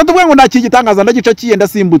simbuka gatatu bwo ngo ndakigitangaza ndagica kiye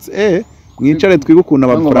ndasimbutse mwicare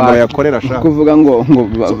twigukuna amafaranga yakorera shaka kuvuga ngo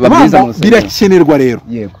babwiriza mu rusengero birakenerwa rero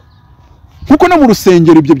yego kuko no mu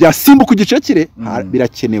rusengero ibyo byasimbuka igice kire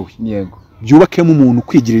birakenewe yego byubakemo umuntu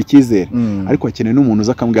kwigirira ikizere ariko hakeneye n'umuntu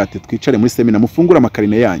uza akambwira ati twicare muri semina mufungura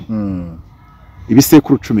amakarine yanyu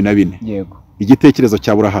ibisekuru 14 yego igitekerezo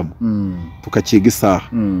cya Aburahamu tukakiga isaha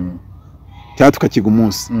cyangwa tukakiga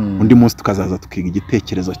umunsi undi munsi tukazaza tukiga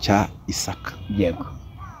igitekerezo cya Isaka yego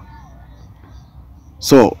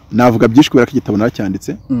so navuga byinshi kubera ko igitabo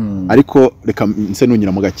naracyanditse ariko reka nse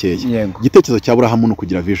nunyura mu gakeya igitekerezo cya Aburahamu no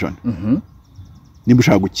kugira vision nimba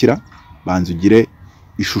ushaka gukira banza ugire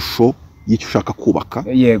ishusho y'icyo ushaka kubaka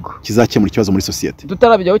yego kizakemura ikibazo muri society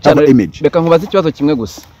tutarabijyaho cyane reka nkubaze ikibazo kimwe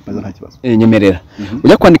gusa baza nta kibazo nyemerera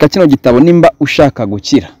ujya kwandika kino gitabo nimba ushaka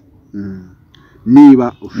gukira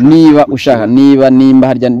niba ushaka nimba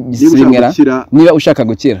harya gisimwera niba ushaka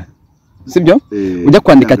gukira sibyo ujya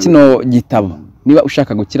kwandika kino gitabo niba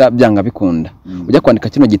ushaka gukira byanga bikunda ujya kwandika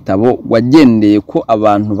kino gitabo wagendeye ko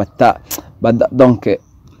abantu donc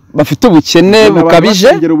bafite ubukene bukabije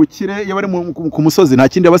basengera ubukire iyo bari ku musozi nta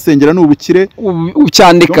kindi abasengera n'ubukire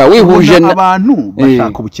ucyandika wihuje abantu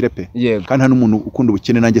bashaka ubukire pe kandi nta n'umuntu ukunda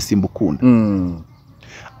ubukene nanjye simbukunda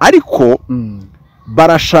ariko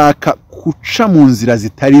barashaka guca mu nzira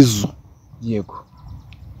zitari zo yego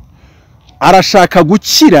arashaka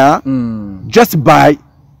gukira just by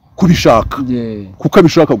kubishaka kuko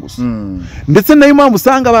abishaka gusa ndetse nayo mpamvu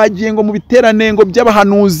usanga bagiye ngo mu biterane ngo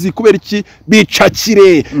by'abahanuzi kubera iki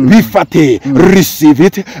bicakire bifate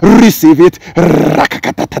receive it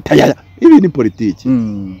rakakatataya ibi ni politiki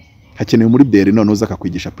hakenewe muri dere none uza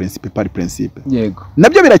akakwigisha principe par principe yego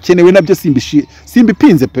nabyo birakenewe nabyo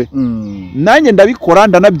simbipinze pe nanjye ndabikora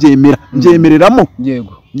ndanabyemera mbyemereramo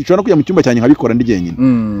yego nshobora no kujya mu cyumba cyanjye nkabikora ndi jyenyine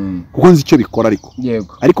kuko nzi icyo bikora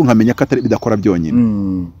ariko nkamenya ko atari bidakora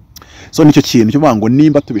byonyine so nicyo kintu cyo ngo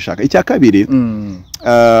nimba tubishaka icya kabiri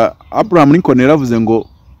Abraham Lincoln yaravuze ngo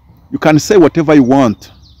you can say whatever you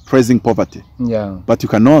want praising poverty but you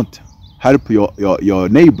cannot help your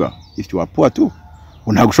neighbor if you are poor too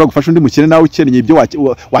ntabwo ushobora gufasha undi mukene nawe ukeneye ibyo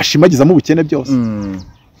washimagizamo ubukene byose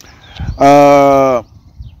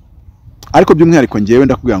ariko by'umwihariko ngewe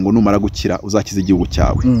ndakubwira ngo numara gukira uzakiza igihugu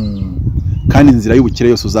cyawe kandi inzira y'ubukire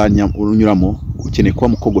yose uzanyuramo ukeneye kuba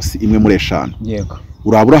mukogosi imwe muri 5 yego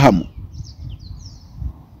uri Aburahamu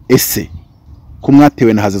ese ko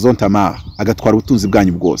mwatewe na Hazezon Tamar agatwara ubutunzi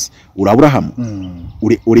bwanyu bwose uraburahamu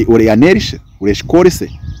uri Yanerishe uri Eshkole se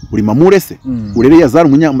uri Mamure se uri Yazar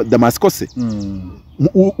umunya Damasco se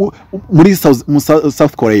muri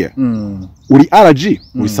South Korea uri RG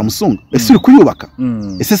uri Samsung ese uri kuyubaka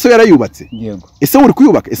ese so yarayubatse ese uri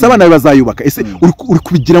kuyubaka ese abana bazayubaka ese uri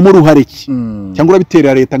kubigiramo uruhare ki cyangwa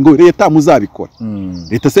urabiterera leta ngo leta muzabikora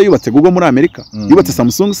leta se yubatse Google muri Amerika yubatse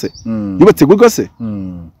Samsung se yubatse Google se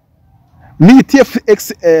ni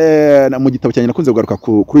TFX mu gitabo cyane nakunze kugaruka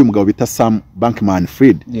kuri uyu mugabo bita Sam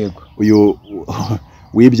Bankman-Fried uyu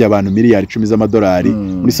wibye abantu miliyari 10 z'amadolari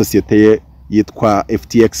muri societe ye yitwa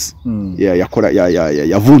FTX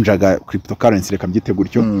yavunjaga cryptocurrency reka mbyite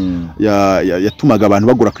gutyo yatumaga abantu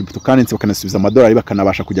bagura cryptocurrency bakanasubiza amadolari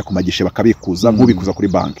bakanabasha kujya kumagishe bakabikuza nk'ubikuza kuri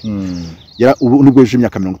banki ubu nubwo ejo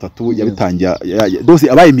imyaka 30 yabitangiye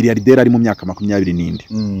dose abaye miliyarderi ari mu myaka 24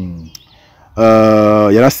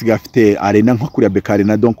 yarasiga afite arena nko kuri Beka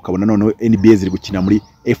Arena donc ukabona noneho NBA ziri gukina muri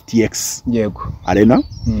FTX arena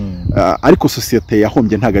ariko societe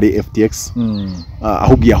yahombye ntago ari FTX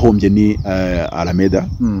ahubwo yahombye ni Alameda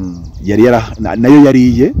yari nayo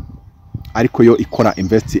yariye ariko yo ikora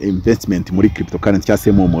investment muri cryptocurrency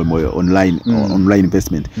cyase mu online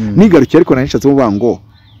investment nigarukiye ariko nanishatse mu bango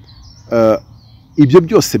ibyo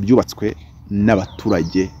byose byubatswe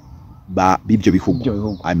n'abaturage b'ibyo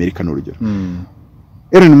bihugu Amerika n'urugero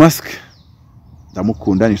Elon Musk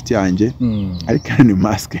ndamukunda nishiti yanjye ariko Elon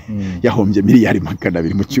Musk yahombye miliyari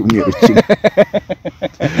 200 mu cyumweru kimwe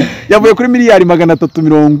yavuye kuri miliyari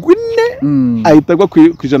 340 ahitagwa ku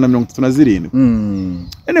 137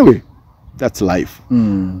 anyway that's life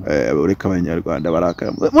ureka abanyarwanda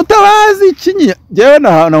baraka Mutabazi kinyi jewe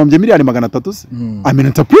nahombye miliyari 300 se I'm an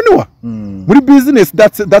entrepreneur muri business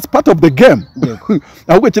that's part of the game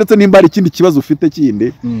ahubwo kiretse nimba ari ikindi kibazo ufite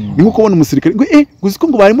kindi ni nko kubona umusirikare ngo guziko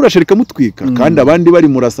ngo bari murashereka mutwika kandi abandi bari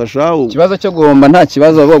murasasha kibazo cyo guhomba nta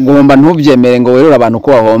kibazo guhomba ntubyemere ngo werura abantu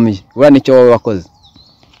ko wahombye ura nicyo wowe wakoze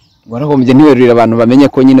warahombye ntiwerurira abantu bamenye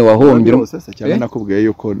ko nyine wahombye cyane nakubwiye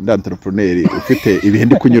yuko ndi entrepreneur ufite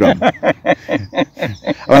ibihindi kunyuramo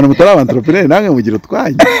abantu mutari entrepreneur nange mugira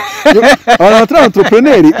utwanye abantu mutari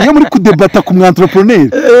entrepreneur iyo muri kudebata ku entrepreneur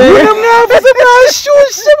mwavuze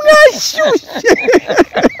mwashyushye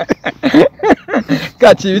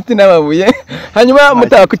kaci ibiti n'ababuye hanyuma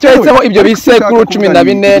mutaka kucyohetsemo ibyo bisekuru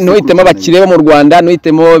 14 ntuhitemo abakire bo mu Rwanda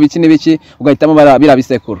ntuhitemo biki n'ibiki ugahitamo bira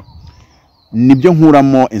bisekuru nibyo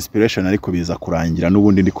nkuramo inspiration ariko biza kurangira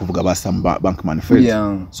nubundi ndi kuvuga basamba Bankman-Fried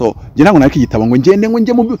so nge nango nako igitabo ngo ngende ngo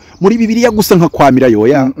nge muri Bibiliya gusa nka kwamira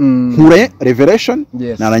yoya nkuraye revelation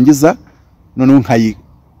narangiza none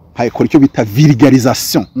nkayikora icyo bita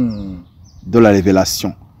vulgarisation de la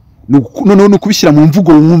révélation no kubishyira mu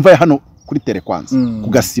mvugo wumva hano kuri tele kwanza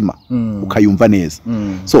kugasima ukayumva neza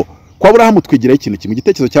so kwa Abrahamu twigira ikintu kimwe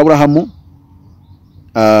gitekerezo cya Abrahamu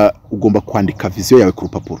ugomba kwandika vision yawe ku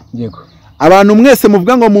rupapuro abantu mwese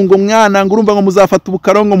muvuga ngo mungo mwana ngo urumva ngo muzafata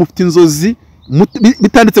ubukarongo mufite inzozi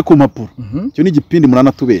bitanditse ku mpapuro cyo ni gipindi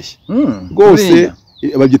murana tubeshye gose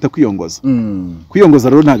babyita kwiyongoza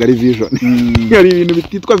rero ntago ari vision yari ibintu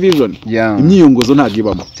bititwa vision imyiyongozo ntago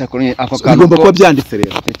ibamo ugomba kuba byanditse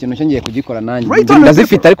rero ikintu cyo ngiye kugikora nanjye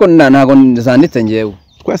ndazifite ariko ntago zanditse ngewe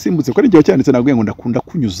twasimbutse ko ari igihe cyanditse naguye ngo ndakunda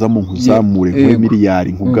kunyuzamo nkuzamure muri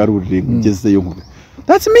miliyari nkugarurire nkugezeyo nkuve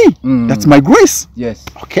that's me that's my grace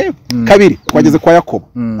okay kabiri twageze kwa Yakobo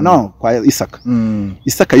no kwa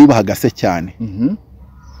Isaka yubahaga se cyane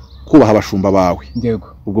kubaha abashumba bawe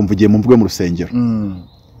ubwo mvugiye mu mvugo mu rusengero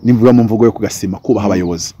nimvuga mu mvugo yo kugasima kubaha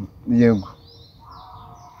abayobozi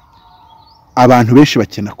abantu benshi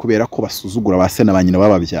bakena kubera ko basuzugura base na banyina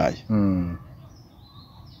bababyaye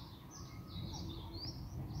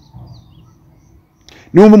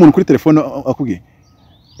niwumva umuntu kuri telefone akubwiye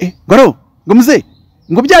ngaro ngo muze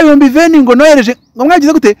ngo byabihombi veni ngo nohereje ngo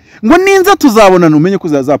mwagize gute ngo ninza tuzabonana umenye ko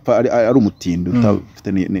uzazapfa ari umutindo utafite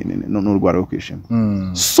n'urwara rwo kwishima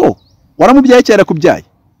so waramubyaye cyera kubyaye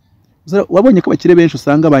wabonye ko bakire benshi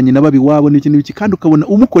usanga abanyina babiwabo n'ikintu biki kandi ukabona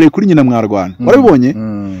umukoreye kuri nyina mwarwana warabibonye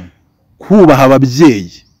kubaha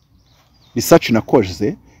ababyeyi research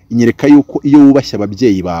nakoze inyereka yuko iyo wubashye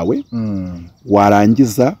ababyeyi bawe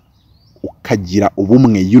warangiza ukagira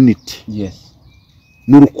ubumwe unity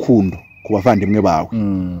n'urukundo ku bavandimwe bawe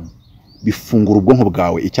bifungura ubwonko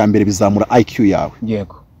bwawe icyambere bizamura IQ yawe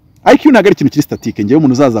IQ ntago ari ikintu kiri statique ngewe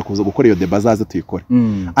umuntu uzaza kuza gukora iyo deba zaze tuyikore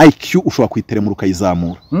IQ ushobora kwiteremura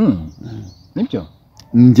ukayizamura nibyo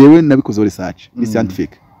ngewe nabikoze research ni scientific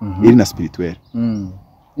iri na spirituel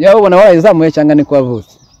yawe ubona warayizamuye cyangwa ni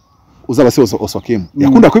kwavutse uzaba se Osokim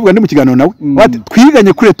yakunda kubivuga ndi mu kiganiro nawe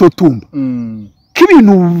twiganye kuri Totumba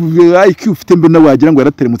ibintu IQ ufite mbe nawe wagira ngo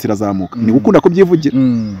yarateremutse irazamuka ni gukunda ko byivugira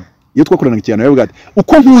iyo twakorana ikintu yavuga ati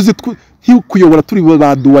uko nkuzi kuyobora turi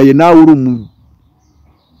baduwaye nawe uri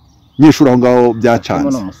umunyeshuri aho ngaho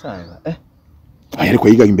byacanze ariko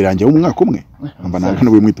yigaga imbere yanjye mu mwaka umwe mba nanga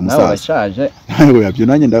no wimwita umusaza nawe yabyo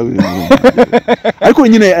nanjye ariko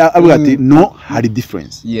nyine avuga ati no hari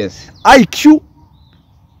difference IQ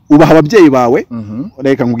ubaha ababyeyi bawe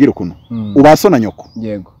reka nkubwire ukuntu ubaha so na nyoko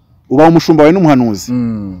yego ubaha umushumba wawe n'umuhanuzi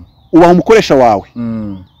ubaha umukoresha wawe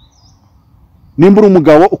nimba uri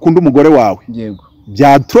umugabo ukunda umugore wawe yego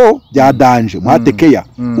bya tro bya danje muhatekeya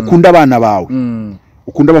ukunda abana bawe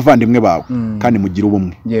ukunda abavandimwe bawe kandi mugira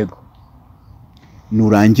ubumwe yego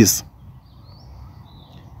nurangiza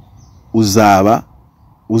uzaba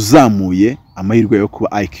uzamuye amahirwe yo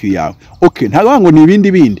kuba IQ yawe okay ntago ngo ni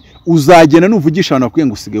ibindi bindi uzagena nuvugisha abantu bakwiye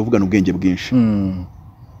ngo usigaye uvugana ubwenge bwinshi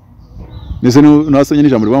nese nasonye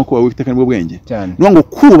n'ijambo rivuga ko wifite kandi ubwenge ngo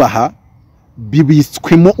kubaha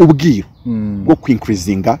bibitswemo ubwiro bwo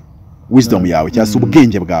kwincreasinga wisdom yawe cyangwa se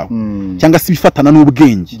ubwenge bwawe cyangwa se bifatana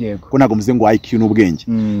n'ubwenge ko ntago muze ngo IQ n'ubwenge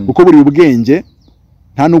kuko buri ubwenge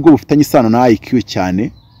nta nubwo bufitanye isano na IQ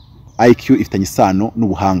cyane IQ ifitanye isano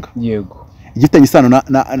n'ubuhanga yego igitanye isano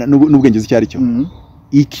n'ubwenge z'icyari cyo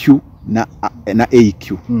EQ na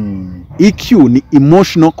AQ EQ ni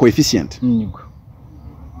emotional coefficient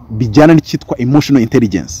bijyana n'icyitwa emotional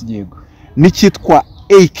intelligence yego n'icyitwa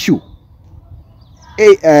AQ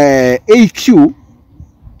AQ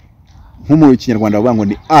mu Kinyarwanda bavuga ngo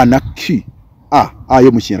ni A na Q A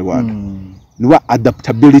yo mu Kinyarwanda nuba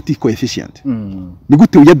adaptability coefficient ni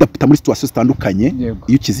gute uyadapta muri situation zitandukanye iyo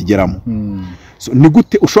ukizigeramo so ni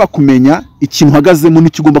gute ushobora kumenya ikintu uhagazemo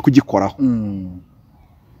n'icyo ugomba kugikoraho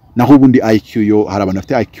naho ubundi IQ yo hari abantu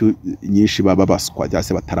bafite IQ nyinshi baba baswa cyangwa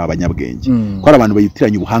se batari abanyabwenge ko hari abantu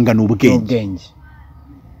bayitiranya ubuhanga n'ubwenge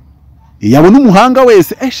yabona umuhanga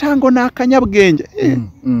wese shango nakanyabwenge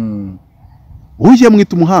uje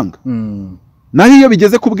mwita umuhanga naho iyo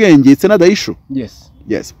bigeze ku bwenge it's another issue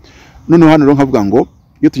yes none hano rero nkavuga ngo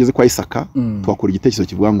iyo tugeze kwa Isaka twakora igitekerezo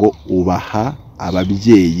kivuga ngo ubaha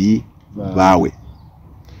ababyeyi bawe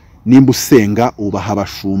nimba usenga ubaha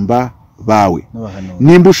abashumba bawe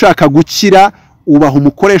nimba ushaka gukira ubaha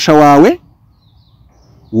umukoresha wawe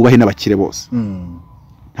ubahe n'abakire bose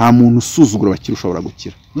nta muntu usuzugura abakire ushobora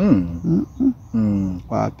gukira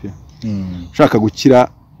wapi ushaka gukira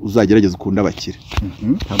uzagerageza ukunda abakire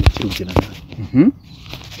nta mukire ugena nawe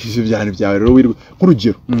ivyo byane byawe rero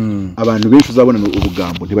nk'urugero abantu benshi uzabona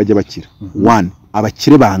ubugambo ntibajya bakira one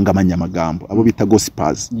abakire banga amanyamagambo abo bita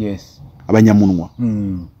gossipers abanyamunwa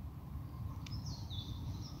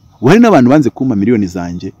wari n'abantu banze kumpa miliyoni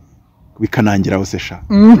zanjye bikanangira hose sha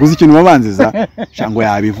uzi ikintu babanziza shango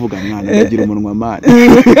yabivuga mwana ndagira umunwa mane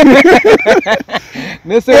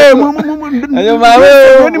nese ayo mawe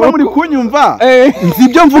niba muri kunyumva nzi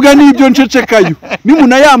ibyo mvuga n'ibyo ncecekayo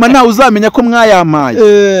nimuna yama nawe uzamenya ko mwayamaye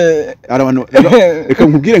arabantu reka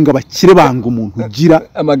nkubwire ngo abakire banga umuntu ugira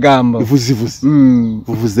amagambo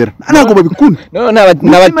vuvuzera ntago babikunda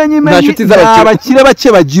nta nshuti z'abakire abakire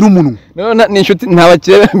bake bagira umunwa ni inshuti nta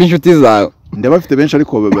bakire b'inshuti zawe ndabafite benshi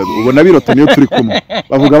ariko ubona birota niyo turi kumwe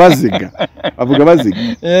bavuga baziga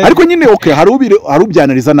ariko nyine okay hari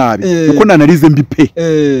ubyanariza nabi uko nanarize mbi pe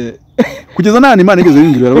kugeza nani Imana igeze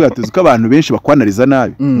yingira baravuga ati uko abantu benshi bakwanariza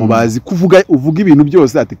nabi mubazi kuvuga uvuga ibintu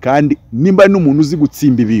byose ati kandi nimba n'umuntu uzi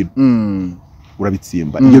gutsimba ibintu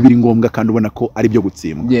urabitsimba iyo biri ngombwa kandi ubona ko ari byo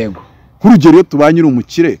gutsimba yego nk'urugero iyo tubanyira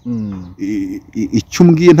umukire icyo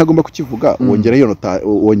umbwiye ntagomba kukivuga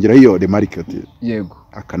wongeraho iyo remarque yego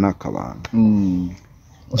aka nakabanga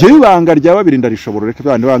jewe ibanga rya babiri ndarishobora reka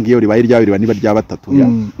bandi banga iyo ribaye rya babiri niba rya batatu ya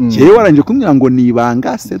jewe waranje kumwira ngo ni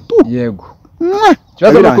ibanga se tu yego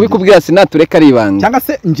cyazo no kubikubwira sinatureka ari ibanga cyangwa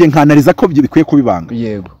se nje nkanariza ko bikwiye kubibanga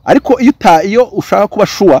yego ariko iyo ushaka kuba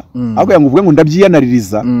shuwa ahubwo ngo uvuge ngo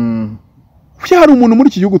ndabyiyanaririza kuko hari umuntu muri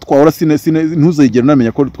iki gihugu twahora ntuzigera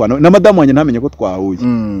namenya ko twana na madamu wanjye ntamenye ko twahuye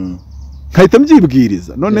nkahita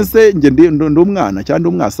mbyibwiriza none se nge ndi umwana cyangwa ndi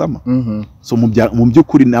umwasama so mu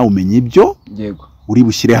by'ukuri nawe umenye ibyo yego uri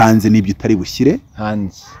bushyire hanze n'ibyo utari bushyire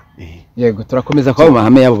hanze yego turakomeza kwa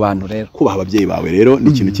mahame y'abo bantu rero kubaha ababyeyi bawe rero ni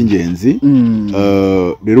ikintu cy'ingenzi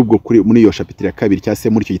rero ubwo kuri muri iyo chapitre ya kabiri cyase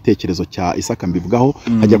muri icyo gitekerezo cya Isaka mbivugaho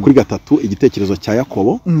hajya kuri gatatu igitekerezo cya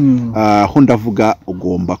Yakobo aho ndavuga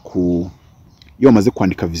ugomba iyo wamaze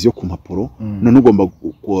kwandika vision ku mpapuro none ugomba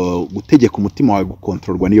gutegeka umutima wawe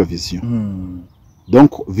gukontrolwa n'iyo vision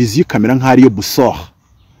donc vision kamera nk'ari yo busor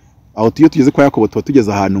aho tugeze kwa Yakobo tuba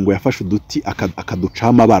tugeze ahantu ngo yafashe uduti akaduca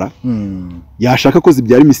amabara yashaka ko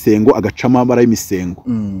zibyara imisengo agaca amabara y'imisengo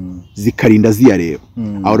zikarinda ziyareba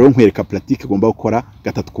aho rero nkwereka pratique igomba gukora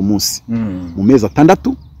 3 ku munsi mu mezi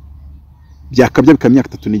 6 byakabya bikamya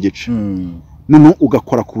 3 n'igice none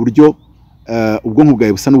ugakora ku buryo ubwonko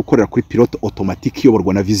bwawe busa n'ubukorera kuri pilote automatique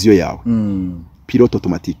iyoborwa na vision yawe pilote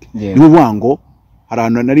automatique ni ubuvango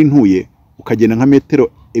harana nari ntuye ukagenda nka metero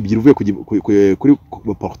ebyiri uvuye kuri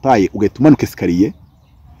portail ugahita umanuka escalier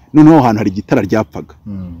noneho ahantu hari igitara ryapfaga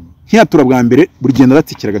nkiyatura bwa mbere buri genda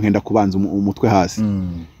ratsikiraga nkenda kubanza umutwe hasi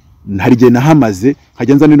hari gihe nahamaze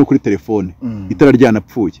nkajya nzana no kuri telefone itara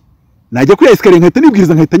ryanapfuye najya kuri escalier nkahita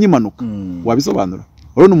nibwiriza nkahita nyimanuka wabisobanura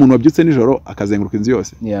urabona umuntu wabyutse nijoro akazenguruka inzu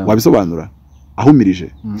yose wabisobanura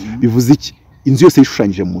ahumirije bivuze iki inzu yose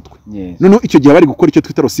yishushanyije mu mutwe noneho icyo gihe bari gukora icyo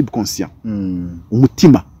twita subconscient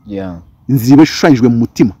umutima inzu ibishushanyijwe mu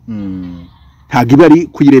mutima ntago iba ari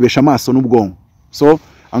kuyirebesha amaso n'ubwonko so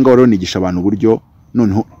angaho rero nigisha abantu uburyo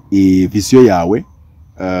noneho vision yawe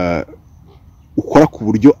ukora ku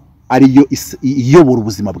buryo ariyo iyobora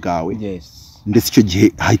ubuzima bwawe ndetse icyo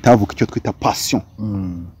gihe hahita havuka icyo twita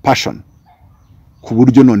passion ku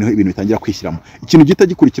buryo noneho ibintu bitangira kwishyiramo ikintu gita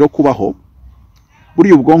gikurikiraho kubaho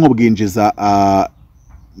buriya ubwonko bwinjiza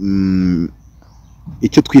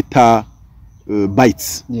icyo twita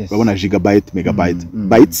bytes babona gigabyte megabyte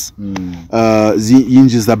bytes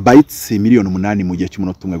yinjiza bytes 8,000,000 mu gihe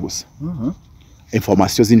cy'umunota umwe gusa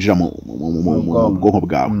information zinjira mu bwonko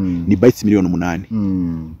bwawe ni bytes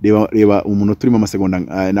 8,000,000 reba umuntu turimo amasegonda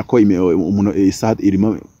nako umuntu isaha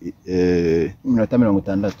irimo iminota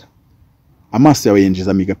 60 amaso yawe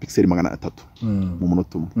yinjiza megapixel 300 mu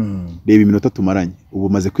munota umwe reba iminota tumaranye ubu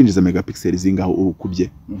maze kwinjiza megapixel zingaho ukubye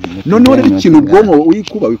noneho rero ikintu ubwonko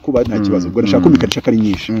wikuba nta kibazo ubwo nashaka kumikanisha kari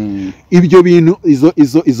nyinshi ibyo bintu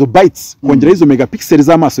izo bytes kongera izo megapixel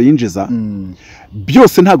z'amaso yinjiza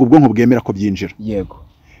byose ntago ubwonko bwemera ko byinjira yego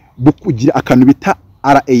bukugira akantu bita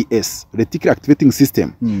RAS reticular activating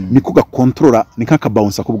system niko gakontrola nikaka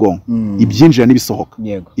bounce ku bwonko ibyinjira nibisohoka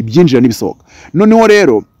ibyinjira nibisohoka noneho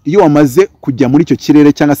rero iyo wamaze kujya muri icyo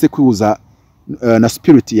kirere cyangwa se kwihuza na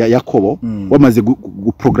spirit ya Yakobo wamaze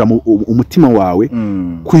guprogram umutima wawe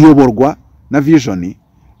kuyoborwa na vision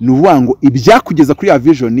ni uvango ibyakugeza kuri ya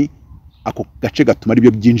vision ako gace gatuma ari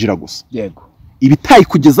byo byinjira gusa yego ibitayi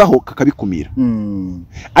kugezaho kakabikumira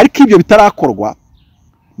ariko ibyo bitarakorwa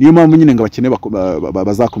niyo mpamvu nyine ngo abakene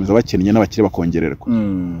bazakomeza bakenye n'abakire bakongererwa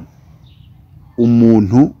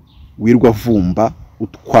umuntu wirwa vumba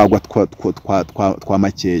utwagwa twa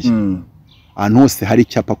makeya ahantu hose hari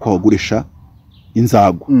icyapa ko wagurisha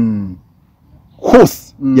inzago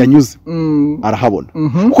hose yanyuze arahabona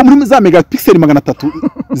kuko muri za megapixel 300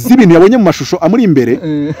 z'ibintu yabonye mu mashusho amuri imbere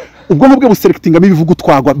ubwonko bwe buselectingamo ibivuga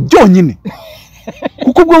utwagwa byonyine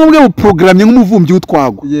kuko ubwonko bwe buprogramye nk'umuvumbyi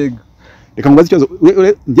w'utwagwa yego reka mubaze ikibazo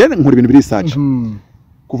ngene nkora ibintu biri research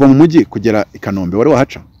kuva mu mujyi kugera i Kanombe wari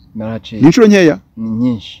wahaca naraciye n'inshuro nkeya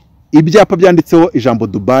nyinshi ibyapa byanditseho ijambo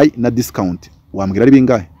Dubai na discount wambwira ari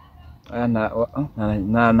bingahe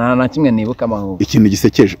na kimwe nibuka amaho ikintu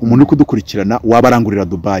gisekeje umuntu kudukurikirana wabarangurira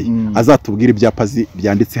Dubai azatubwira ibyapa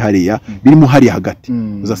byanditse hariya birimo hari hagati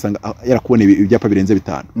uzasanga yarakubona ibyapa birenze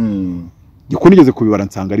 5 giko nigeze kubibara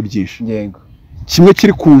nsanga ari byinshi yego kimwe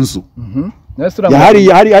kiri ku nzu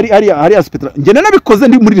hari aspect ngene nabikoze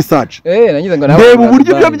ndi muri research nagize ngo ndeba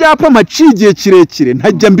uburyo byo byapa macigiye kirekire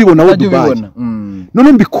ntajya mbibona wo Dubai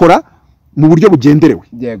none mbikora mu buryo bugenderewe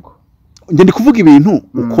yego nge ndi kuvuga ibintu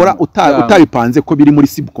ukora utabipanze ko biri muri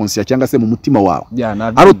subconscious cyangwa se mu mutima wawe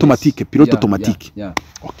ari automatique pilote automatique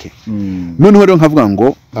okay noneho rero nkavuga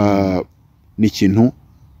ngo ni ikintu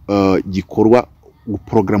gikorwa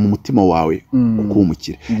guprogram umutima wawe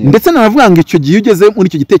ukumukire ndetse nanavuga ngo icyo gihe ugeze muri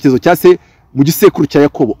icyo gitekerezo cyase mu gisekuru cya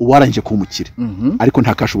Yakobo uwaranje kumukire ariko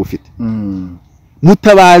nta kasho bufite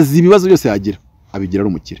Mutabazi ibibazo byose yagira abigira ari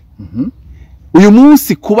umukire uyu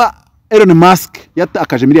munsi kuba Elon Musk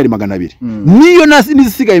yatakaje miliyari 200 niyo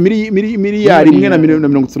nizisigaye miliyari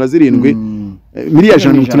 137 miliyari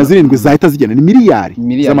 137 zahita zigena ni miliyari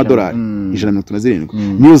z'amadolari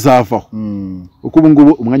 137 niyo zavaho uko ubu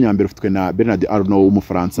ngubu umwanya wa mbere ufitwe na Bernard Arnault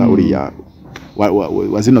w'umufaransa uriya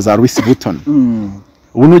wa zino za Louis Vuitton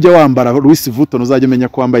ubu nujya wambara Louis Vuitton uzajya umenya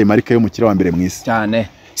ko wambaye marika y'umukire wa mbere mwisi cyane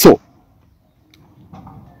so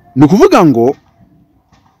ni kuvuga ngo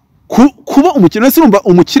kuba umukire nese urumva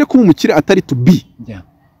umukire kuba umukire atari to be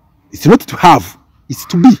it's not to have it's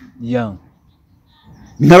to be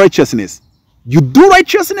na righteousness you do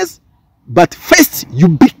righteousness but first you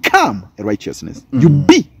become a righteousness you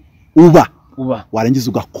be uba warangiza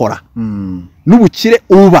ugakora n'ubukire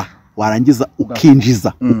uba warangiza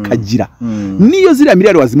ukinjiza ukagira niyo ziriya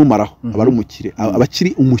miliyari wazimumaraho aba ari umukire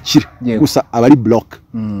abakiri umukire gusa aba ari block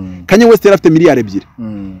Kanye West yari afite miliyari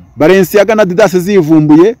 2 Balenciaga na Adidas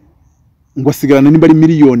zivumbuye ngo asigarana nimba ari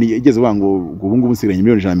miliyoni igeze bango ubu ngubu nsigaranye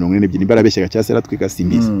miliyoni 142 nimba arabeshyaga cyase ratwika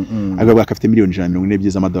simbizi agabwa afite miliyoni 142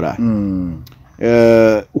 z'amadolari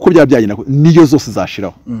uko byabyagenda niyo zose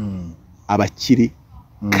zashiraho abakiri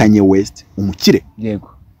Kanye West umukire yego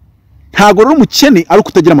ntago rero umukene ari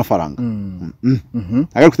kutagira amafaranga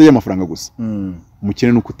ari kutagira amafaranga gusa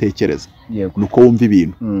umukene nuko utekereza nuko wumva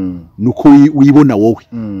ibintu nuko wibona wowe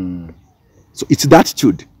so it's the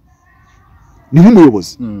attitude ni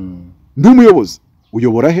nk'umuyobozi ndi umuyobozi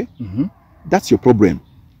uyobora he that's your problem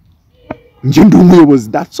nje ndi umuyobozi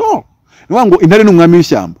that's all ngo intare n'umwami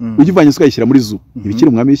w'ishyamba ugivanye ukayishyira muri zoo ibikiri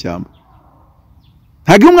umwami w'ishyamba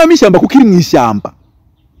ntago umwami w'ishyamba kuko iri mu ishyamba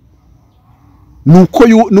nuko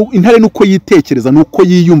intare nuko yitekereza nuko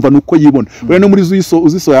yiyumva nuko yibona rero no muri zoo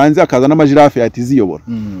uziso yanze akaza n'amajirafe yati ziyobora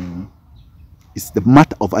it's the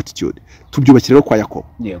matter of attitude tubyubakira rero kwa Yakobo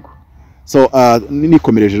yego so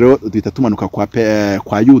nikomereje rero duhita tumanuka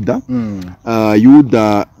kwa Yuda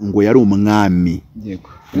Yuda ngo yari umwami yego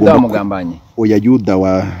Yuda mugambanye oya Yuda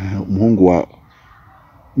wa umuhungu wa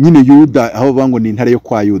nyine Yuda aho bango ni intare yo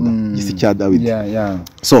kwa Yuda gisi cya David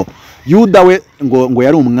so Yuda we ngo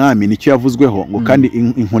yari umwami nicyo yavuzweho ngo kandi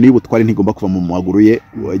inkoni y'ubutware ntigomba kuva mu maguru ye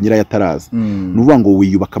nyira yataraza nuvuga ngo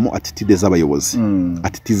wiyubakamo attitude z'abayobozi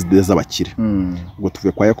attitude z'abakire ngo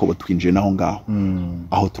tuvuye kwa Yakobo twinjiye naho ngaho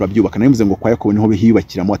aho turabyubaka nabivuze ngo kwa Yakobo niho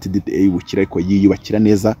bihiyubakiramo attitude y'ubukire ariko yiyubakira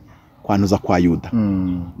neza kwanuza kwa Yuda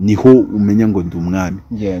niho umenya ngo ndi umwami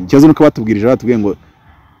cyazo nuko batubwirije batubwiye ngo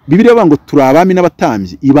Bibiliya bavuga ngo turi abami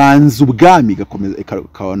n'abatambyi ibanza ubwami gakomeza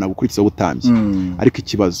ikabona gukurikiza ubutambyi ariko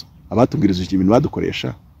ikibazo abatubwirije ibintu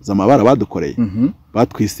badukoresha zamabara badukoreye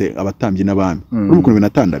batwise abatambyi n'abami n'ukuntu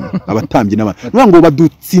binatandamye abatambyi n'abami nuvuga ngo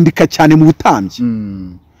badutsindika cyane mu butambyi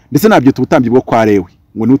ndetse nabyo tubutambyi bwo kwa Lewi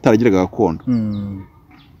ngo ni utaragiraga gakondo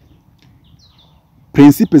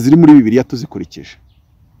principe ziri muri Bibiliya tuzikurikije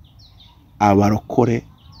abarokore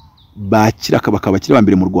bakira bakabakira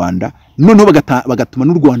bambere mu Rwanda noneho bagatuma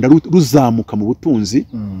n'u Rwanda ruzamuka mu butunzi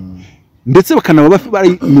ndetse bakanaba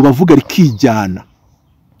bari mu bavuga rikijyana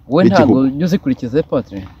we ntago uzikurikize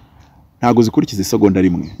Patrick ntago zikurikize segonda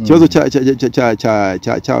rimwe ikibazo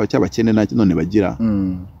cy'abakene none bagira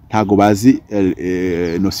ntago bazi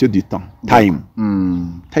notion du temps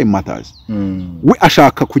time matters we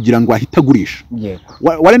ashaka kugira ngo ahitagurisha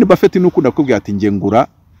Warren Buffett n'ukunda kubwira ati nge ngura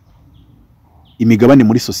imigabane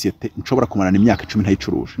muri societe nshobora kumarana imyaka 10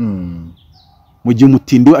 ntayicuruje mu gihe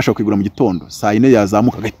umutindi we ashaka kwigura mu gitondo saa 4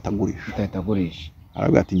 yazamuka agahitagurisha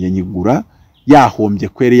aravuga ati nge nyigura yahombye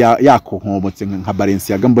kwere yakonkobotse nka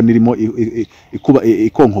Balenciaga mbona irimo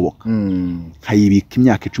ikonkoboka nkayibika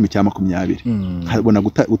imyaka 10 cyangwa 20 nkabona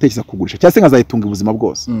gutekereza kugurisha cyase nkazayitunga ubuzima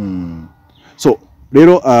bwose so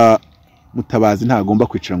rero Mutabazi ntagomba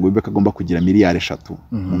kwicira ngo Bibeka agomba kugira miliyari 3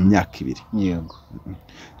 mu myaka 2 yego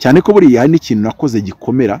cyane ko buri hari n'ikintu nakoze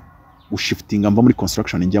gikomera ushiftinga mva muri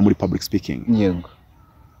construction njya muri public speaking yego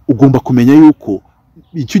ugomba kumenya yuko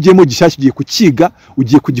icyo ugiyemo gishyashya ugiye kukiga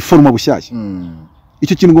ugiye kugiforma bushyashya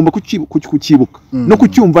icyo kintu ugomba kukibuka no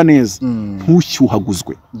kucyumva neza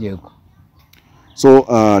ntushyuhaguzwe yego so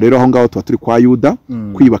rero aho ngaho tuba turi kwa Yuda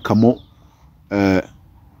kwibakamo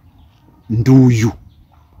nduyu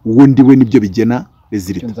ubundi we nibyo bigena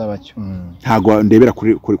rezilita ntago ndebera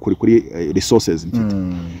kuri resources mfite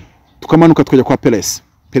tukamanuka twajya kwa Perez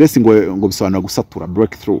ngo bisobanura gusatura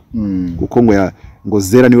breakthrough kuko ngo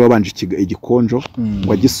zera niwe wabanje igikonjo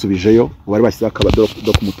ngo agisubijeyo bari bashyize akabado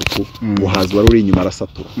ku mutuku uhaza wari uri inyuma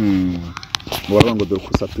arasatura ngo baravuga ngo dore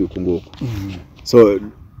kusatuye uko nguko so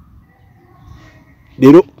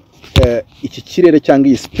rero iki kirere cyangwa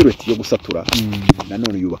iyi spirit yo gusatura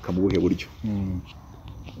nanone yubaka mu buhe buryo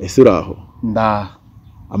ese uraho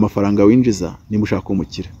amafaranga winjiza nimba ushaka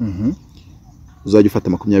umukira uzajya ufata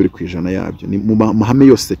 20% yabyo ni mu mahame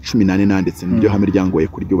yose 18 nanditse nibyo hame ryangoye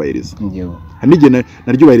kuryubahiriza hanige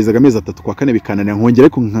naryubahirizaga amezi 3 kwa 4 bikananira nkongera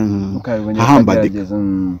ariko nkahambadika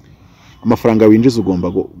amafaranga winjiza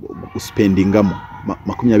ugomba guspendingamo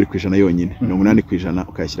 20% yonyine 80%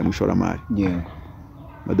 ukayashyira mu ishoramari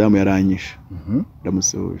madamu yaranyisha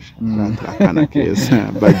ndamusoje akana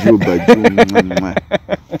keza baju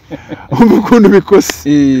umukundu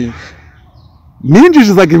bikose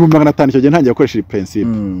ninjije zaga 500 cyo gihe ntangiye gukoresha iyi principe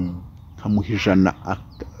nkamuhijana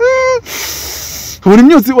buri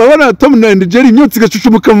myotsi wabona Tom and Jerry imyotsi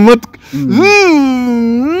gacucumuka mu matwe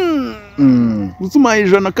uzuma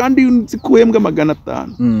ijana kandi nzikuhembwa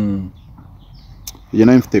 500 iyo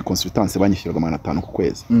nayo mfite consultance banyishyuraga 500 ku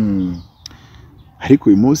kwezi ariko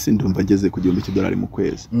uyu munsi ndumva ageze ku $1,000 mu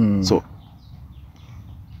kwezi. So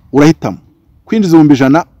urahitamo kwinjiza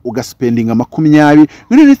 $100 ugaspendinga 20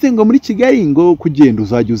 none se ngo muri Kigali ngo kugenda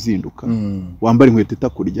uzajya uzinduka wambara inkweto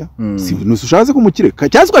itakurya si nushaze kumukire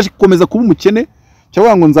cyangwa ugakomeza kuba umukene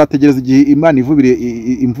cyangwa ngo nzategereza igihe Imana ivubire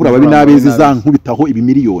imvura babi nabezi zankubitaho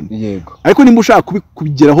ibimiliyoni. Yego. Ariko nimba ushaka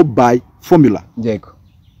kubigeraho by formula. Yego.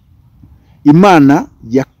 Imana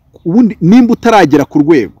ubundi nimba utaragera ku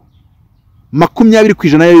rwego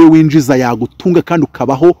 20% yayo winjiza yagutunga kandi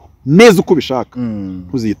ukabaho neza uko bishaka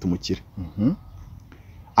ntuziyita umukire.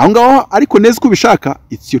 Aho ngaho ariko neza uko bishaka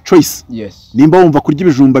it's your choice. Yes. Nimba wumva kurya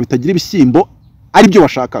ibijumba bitagira ibishyimbo ari byo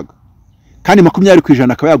washakaga kandi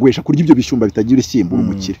 20% akaba yaguhesha kurya ibyo bishyumba bitagira ibishyimbo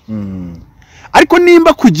umukire. Ariko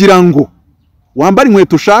nimba kugira ngo wambare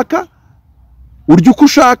inkweto ushaka urya uko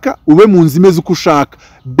ushaka ube mu nzu imeze uko ushaka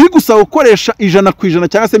bigusaba gukoresha 100%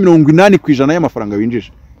 cyangwa se 80% y'amafaranga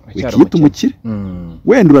winjije wikiyita umukire.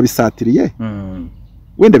 Wenda urabisatiriye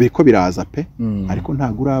wenda biko biraza pe ariko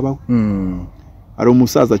ntago urabaho. Ari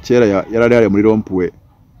umusaza kera yarari muri rompuwe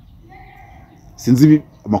sinzi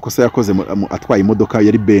amakosa yakoze atwaye imodoka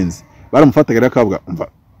yari Benz baramufataga rero akavuga umva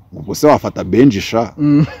ubwo se wafata Benjisha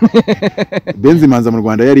Benz imanza mu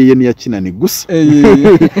Rwanda yariye niya kinani gusa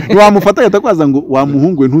wamufata yatakwaza ngo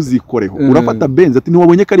wamuhunguwe ntuzikoreho urafata Benz ati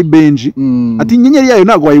ntiwabonye ko ari Benji ati inyenyeri yayo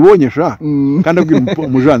ntago wayibonye sha kandi abwira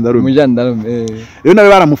umujandarume rero nawe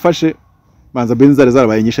baramufashe manza Benz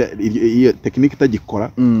zarabayanyisha iyo technique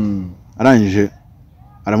itagikora arangije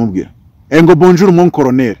aramubwira ngo bonjour mon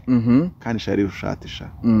colonel kandi shari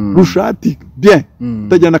rushati bien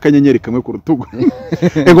utajyana akanyenyeri kamwe ku rutugu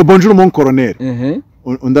ngo bonjour mon colonel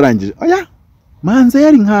undarangije oya manza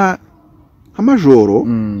yari nka majoro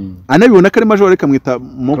anabibona ko ari majoro reka mwita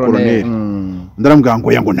mon colonel ndaramubwira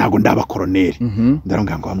ngo yango ntago ndaba colonel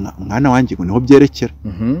ndaramubwira ngo mwana wanjye ngo niho byerekera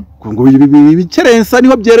ngo bikerensa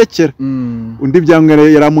niho byerekera undi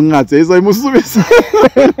byamwere yaramumwatse yeza imusubiza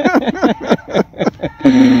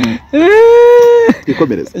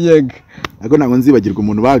ikomereza. Yego. Ago ntago nzibagirwa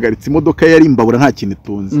umuntu bahagaritse imodoka yari imbabura nta kintu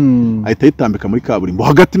itunze ahita yitambika muri kaburimbo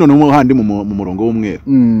hagati none mu handi mu murongo w'umweru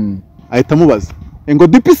ahita mubaza ngo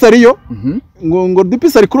dipisi ariyo ngo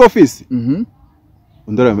dipisi ari kuri office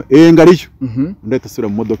undarama ngariyo ndahita asubira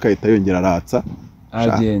mu modoka ahita yongera aratsa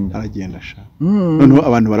aragenda sha noneho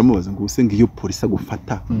abantu baramubaza ngo use ngiyo polisi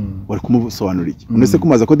agufata wari kumusobanura iki unese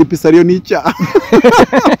kumaza ko dipisi ariyo nicya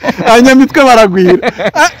anyamitwe baragwira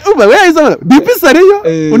uba weza dipisi ariyo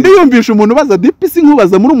undi yumvisha umuntu baza dipisi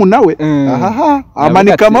nkubaza muri umunawe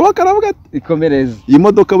amanika amaboko aravuga ati ikomereze iyi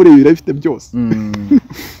modoka buri bira bifite byose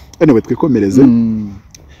anyway twikomereze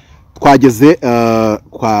twageze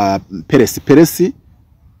kwa Peresi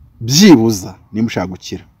byibuza nimushaka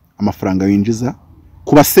gukira amafaranga winjiza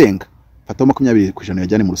kubasenga fata 20%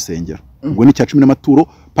 yajyane mu rusengero ubwo ni cya 10 n'amaturo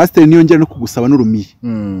pastor niyongera no kugusaba n'urumiye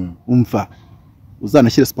umva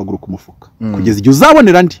uzanashyira spaguru ku mufuka kugeza igihe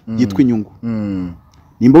uzabonera andi yitwa inyungu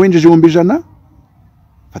nimba winjije 100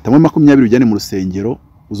 fatamo 20 ujyane mu rusengero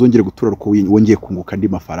uzongere gutura ruko wongeye kunguka andi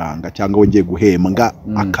mafaranga cyangwa wongeye guhembwa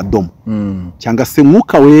akadomo cyangwa se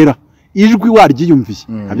mwuka wera ijwi waryiyumviye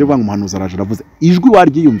nabyo banga umuhanuzi araje aravuze ijwi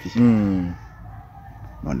waryiyumviye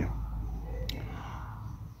noneho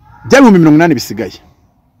byari 80 bisigaye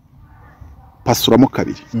pasuramo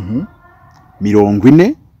kabiri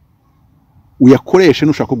 40 uyakoreshe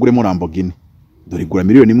nushaka kuguremo Lamborghini dore igura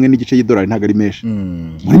 $1,000,000 n'igice y'idolari ntago ari menshi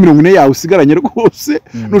muri 40 yawe usigaranye rwose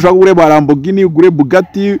nushaka kugure Lamborghini ugure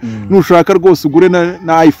Bugatti nushaka rwose ugure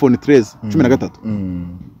na iPhone 13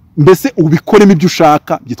 mbese ubikoremo ibyo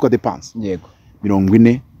ushaka byitwa dépense. Yego.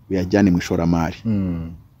 40 uyajyane mu ishoramari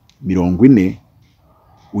 40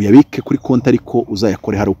 uyabike kuri konti ariko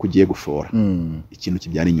uzayakore hari uko ugiye gushora ikintu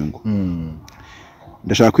kibyara inyungu.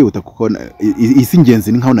 Ndashaka kwihuta kuko isi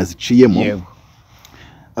ingenzi ni nkaho naziciyemo. Yego.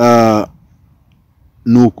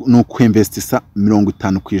 No kwinvestisa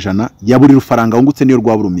 50% ya buri rufaranga wungutse niyo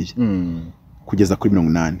rwaburumiye kugeza kuri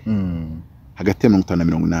 80 hagati ya 50 na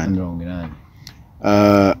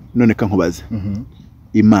 80. None ka nkubaze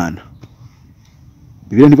Imana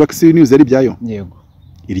Bibiliya ntivuga ko isi news ari byayo. Yego.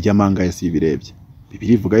 Irya manga yasi birebye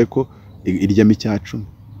Bibiliya ivuga ko irya mi cyacumi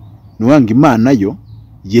nuwanga Imana yo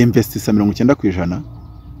yinvestisa 90%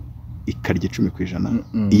 ikarya 10%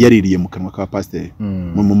 iyaririye mu kanwa ka pasteur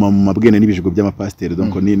mu mabwene n'ibijigo by'amapasteur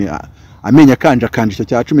donc nini amenya kanja icyo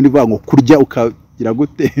cya 10 nivuga ngo kurya ukagira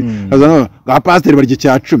gute azana ga pasteur barya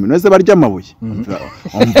cya 10 nose barya amabuye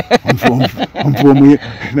umvuye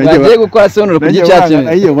nagiye gukora sono kurya cya 10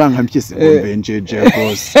 ayiye wanga mpyese benjeje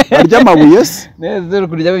rwose barya amabuye neze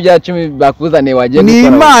kurya bya 10 bakuzane wagiye gukora ni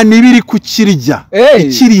Imana ibiri kukirya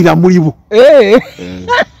ikirira muri bo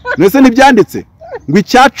nose nibyanditse ngo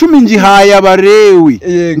icya 10 ngihaye abarewi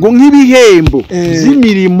ngo nk'ibihembo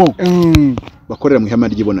by'imirimo bakorera mu ihema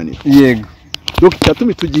ry'ibonaniro yego donc icya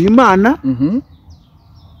 10 tugiye Imana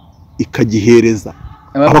ikagihereza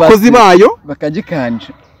abakozi bayo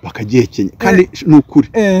bakagikanje bakagihekenya kandi nukuri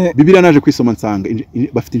Bibiliya naje kwisoma nsanga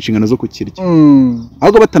bafite inshingano zo kukirya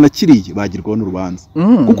ahubwo batanakiriye bagirwaho n'urubanza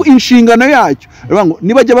kuko inshingano yacyo ngo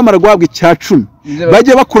nibajya bamara guhabwa icya 10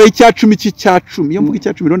 bajya bakora icya 10 cy'icya 10 iyo mvuga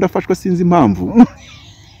icya 10 rero ndafashwa sinzi impamvu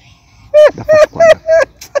ndafashwa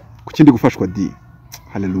kukindi gufashwa di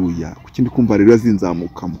haleluya kukindi kumva rero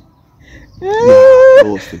yazinzamukamo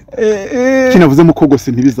bose kinavuze mu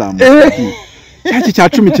kogose ntibizamuka Iki cya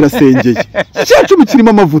 10 kirasengeye. Cya 10 kirimo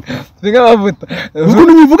amavuta. Biga amavuta.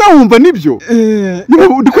 Ubwo nivuga wumva nibyo.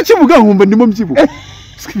 Ndi kukivuga wumva ndimo mbyibuka.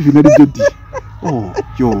 Siki ibintu ari byo di.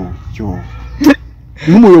 Yo.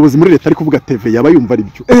 N'umuyobozi muri leta ari kuvuga TV yaba yumva ari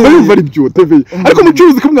byo. Yumva ari byo TV. Ariko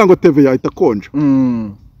mucuruzi kumubwira ngo TV yahita konje.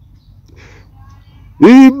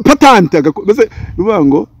 Patante agakomeze bivuga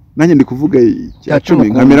ngo nanjye ndi kuvuga cya 10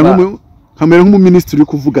 nkamera nk'umuminisitiri uri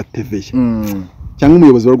kuvuga TV. Cyangwa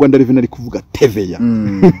umuyobozi wa Rwanda Revenue ari kuvuga TVA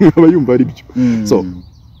aba yumva ari byo so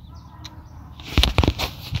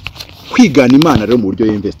kwigana Imana rero mu buryo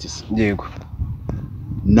y'investisi yego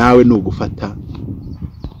nawe no gufata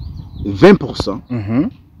 20%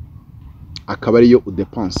 akaba ariyo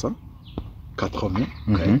udepensa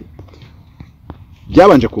 80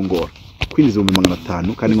 byabanje kungora kwinjiza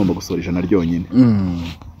 500 kandi ngomba gusora ijana ryonyine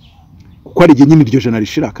kuko ari igihe nyine iryo jana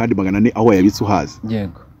rishira kandi 400 aho yabitse uhazi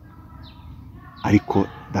yego ariko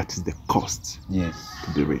that is the cost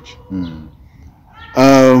to be rich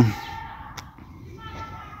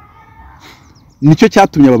nicyo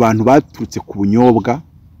cyatumye aba bantu baturutse ku bunyobwa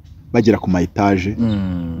bagera ku mayitaje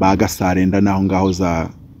bagasarenda naho ngaho za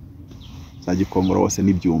Gikongoro hose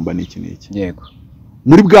n'ibyumba n'iki yego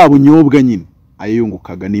muri bwa bunyobwa nyine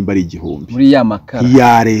ayungukaga nimba ari 1000 muri ya makara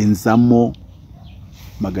yarenzamo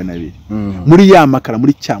 200 muri ya makara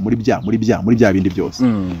muri bya bindi byose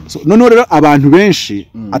so none rero abantu benshi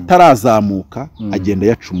atarazamuka agenda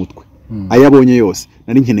yaca umutwe ayabonye yose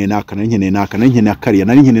nari nkeneye naka nari nkeneye akariya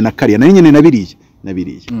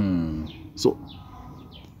nabiriye so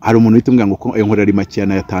hari umuntu witubwira ngo ayo nkorera ari make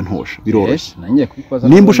na yatantosha biroroshye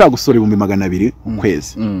nimba ushaka gusora 200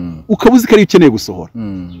 ukwezi ukabuzi kari ukeneye gusohora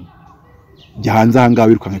jyahanze ahangaha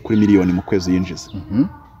wirukanka kuri miliyoni mu kwezi yinjiza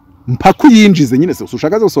mpaka uyinjize nyine se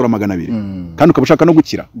ushaka gusora 200 kandi ukabashaka no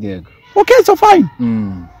gukira yego okay so fine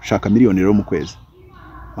shaka miliyoni rero mu kwezi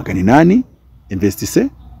 800 investise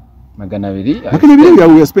 200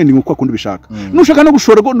 yawe spending uko akunda bishaka nushaka no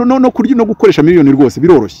gushora no kurya no gukoresha miliyoni rwose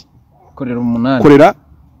biroroshye korera 8 korera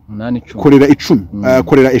 10 korera 10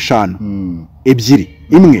 korera 5 ebyiri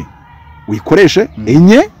imwe uyikoreshe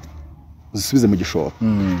enye uzisubize mu gishoro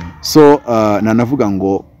so nanavuga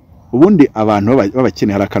ngo ubundi abantu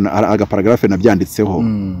babakene hari agaparagrafe nabyanditseho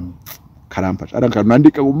karampaje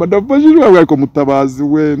aranandika ngo ndafashijwe ariko mutabazi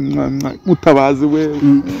we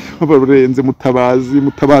barenze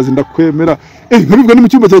mutabazi ndakwemera nkabivuga ni mu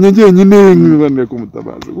cyumba cyanjye ngenyine nkibane ko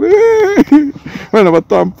mutabazi we bana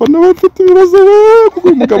batampa n'abafite ibibazo we kuko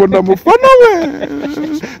umugabo ndamufana we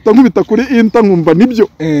tankubita kuri nkumva nibyo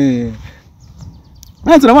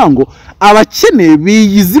Nanzira bango abakene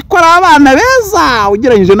biyizi ko ari abana beza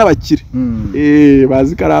ugeranyije n'abakire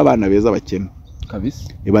bazi ko ari abana beza abakene kabisa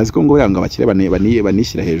bazi ko ngo biranga abakire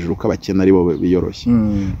banishyira hejuru ko abakene ari bo biyoroshye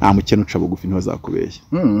nta mukene uca bugufi ntibazakubeshya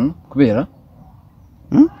kubera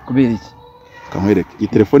iki kamwereke iyi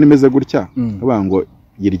telefone imeze gutya bango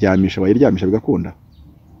yiryamisha bigakunda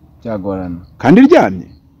byagorana kandi iryamye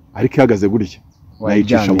ariko ihagaze gutya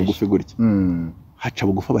nayicisha bugufi gutya haca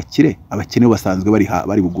bugufi abakene basanzwe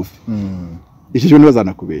bari bugufi iki cyo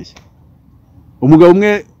ntibazanakubeshya umugabo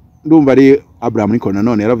umwe ndumva ari Abraham Lincoln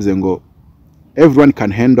nanone yaravuze ngo everyone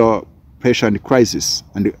can handle pressure and crisis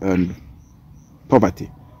and poverty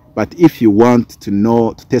but if you want to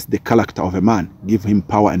test the character of a man give him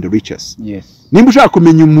power and riches nimba ushaka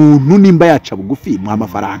kumenya umuntu nimba yaca bugufi mu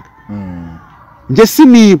amafaranga nge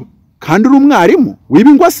siniba kandi uri umwarimu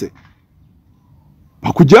wibingwa se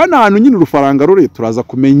bakujyana ahantu nyine urufaranga rure turaza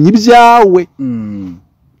kumenya ibyawe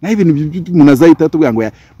naho ibintu umuntu azahita atubwira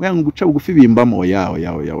ngo guca bugufi bimbamo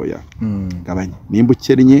oya gabanya nimba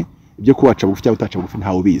ukennye ibyo kuwaca bugufi cyangwa utaca bugufi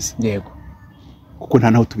ntawe ubizi yego kuko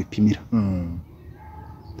nta naho tubipimira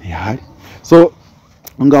ntihari so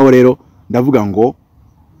ngaho rero ndavuga ngo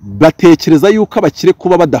batekereza yuko abakire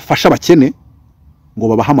kuba badafasha abakene ngo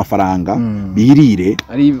babaha amafaranga birire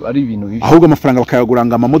ari ibintu bibi ahubwo amafaranga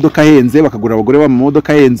bakayaguranga amamodoka ahenze bakagura abagore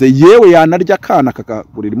b'amamodoka ahenze yewe yanarya kana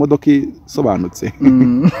kakagurira imodoka isobanutse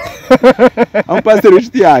aho pastor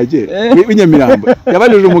w'ishiti yaje w'inyamirambo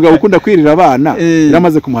yabajije umugabo ukunda kwirira abana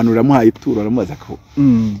yaramaze kumuhanurira amuhaye ituro aramubaza ko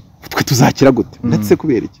twe tuzakira gute ndetse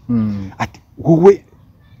kubera iki ati wowe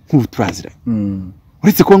nk'ubu turazira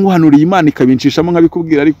uretse kuba nguhanuriye Imana ikabinshishamo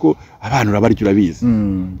nkabikubwira ariko abantu urabarya urabizi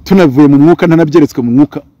tunavuye mu mwuka ntanabyeretswe mu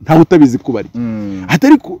mwuka ntawe utabizi kubarya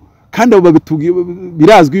atari kandi abo babitubwiye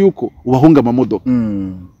birazwi yuko ubahunga amamodoka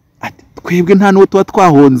ati twebwe nta n'uwo tuba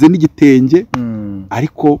twahonze n'igitenge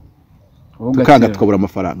ariko tukanga tukabura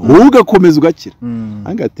amafaranga wowe ugakomeza ugakira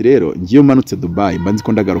anga ati rero ngiye manutse Dubai mba nzi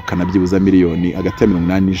ko ndagarukana byibuza miliyoni hagati ya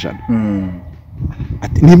 80 n'ijana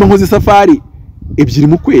ati nimba nkoze safari ebyiri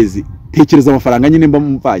mu kwezi tekereza amafaranga nyine mba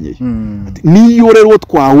mumvanye niyo rero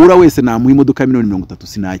twahura wese namuha imodoka ya 30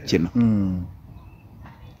 sinakena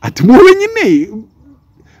ati muwe nyine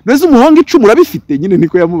neze umuhanga icumi urabifite nyine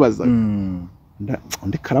niko yamubaza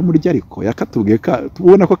nde karamurya ariko yakatubwiye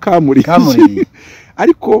tubona ko kamuri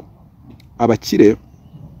ariko abakire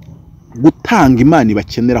gutanga Imana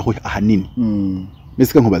ibakeneraho ahanini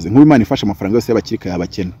mbese nkubaze nk'ubu Imana ifasha amafaranga yose y'abakirika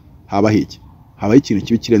yabakena haba hiki haba ikintu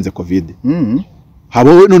kibi kirenze covid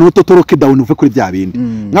haba none totoroke down uve kuri bya bindi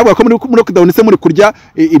mwabwa ko muri lockdown se muri kurya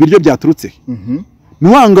ibiryo byaturutse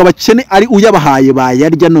nuwanga abakene ari uyabahaye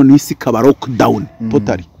bayarya none isi kaba lockdown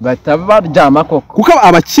totally batabaryama koko kuko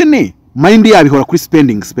abakene mind yabihora kuri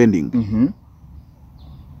spending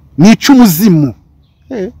nica umuzimu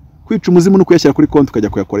kwica umuzimu no kuyashyira kuri konti ukajya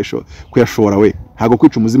kuyakoresha kuyashora we ntago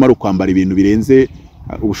kwica umuzimu ari ukwambara ibintu birenze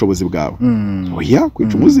ubushobozi bwawe oya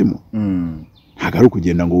kwica umuzimu ntago ari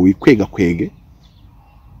ukugenda ngo wikwege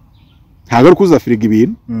ntago ari kuza firiga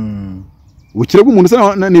ibintu ubukire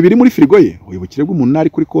bw'umuntu ni biri muri firigo ye ubukire bw'umuntu ari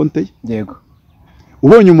kuri konti ye yego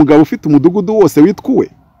ubonye umugabo ufite umudugudu wose witkuwe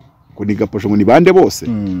ngo ni gaposho ngo ni bande bose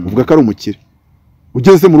uvuga ko ari umukire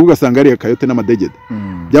ugeze mu rugo ugasanga ari akayote n'amadegede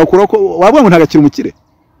byakora ko wabwa ngo ntagakira umukire.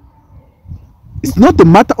 It's not the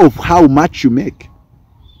matter of how much you make,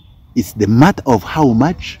 it's the matter of how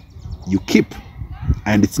much you keep,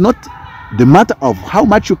 and it's not the matter of how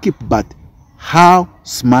much you keep but how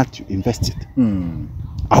smart you invest it.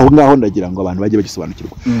 Aho ngaho ndagira ngo abantu bajye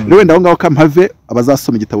bagisobanukirwa. Rero wenda aho ngaho kampave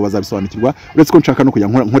abazasoma igitabo bazabisobanukirwa, uretse ko nshaka no kujya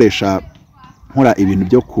nkora ibintu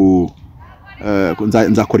byo ku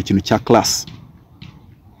nzakora ikintu cya class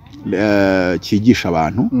cyigisha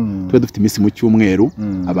abantu twe dufite iminsi mu cyumweru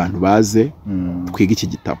abantu baze twiga iki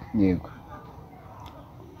gitabo. Yego.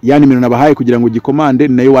 Ya nimero nabahaye kugira ngo gikomande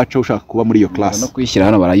nayo waca ushaka kuba muri iyo class. No kwishyira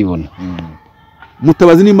hano barayibona.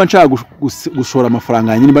 Mutabazi nimba nshaka gushora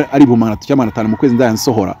amafaranga nyine ari 500 mu kwezi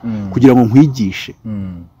ndayansohora kugira ngo nkwigishe.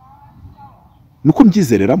 Nuko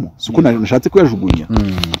mbyizereramo suko nashatse kuyajugunya.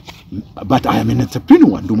 But I am an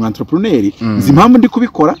entrepreneur, ndi entrepreneur. Nzi impamvu ndi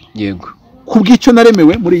kubikora. Yego. Kubw'icyo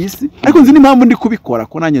naremewe muri iyi si ariko nzi n'impamvu ndi kubikora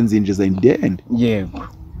ko nanjye nzinjiza in the end. Yego.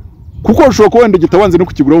 Kuko ushobora kuwenda gitawanze no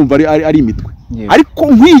kukigura wumva ari imitwe.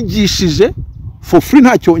 Ariko nkwigishije for free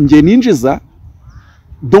ntacyo ngiye ninjiza,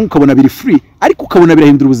 donc ukabona biri free ariko ukabona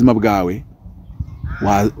birahindura ubuzima bwawe.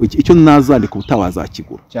 Icyo nazandika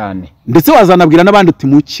ubutawazakigura cyane, ndetse wazanabwira n'abandi uti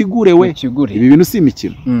mukigure we, ibi bintu si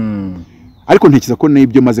imikino. Ariko ntekiza ko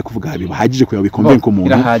n'ibyo maze kuvuga bihagije kuya bikombe ko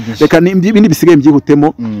umuntu reka n'ibindi bisigaye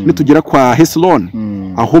mbyihutemo nitugera kwa Heslon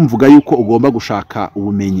aho mvuga yuko ugomba gushaka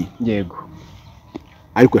ubumenyi. Yego.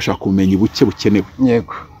 Ariko yashaka ubumenyi buke bukenewe.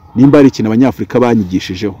 Yego. Nimba ari ikintu abanyafrika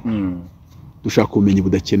banyigishijeho dushaka ubumenyi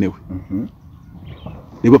budakenewe.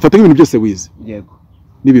 Reba fata nk'ibintu byose wize. Yego.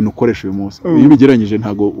 N'ibintu ukoresha uyu munsi iyo bigeranyije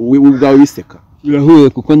ntago ubwawe wiseka birahuye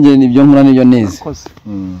kuko nge nibyo nkura nibyo neza.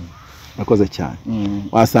 Nakoze cyane.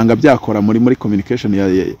 Wasanga byakora muri communication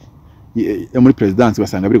ya muri presidence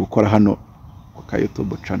wasanga biri gukora hano ku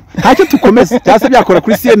YouTube channel. Ntacyo tukomeze cyase byakora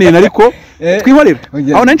kuri CNN ariko twihorera.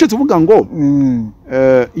 Aho nanco tuvuga ngo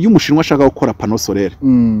iyo umushinwa ashaka gukora panneau solaire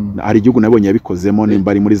ari igihugu nabonye yabikozemo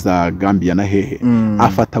nimba ari muri za Gambia na hehe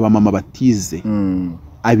afata abamama batize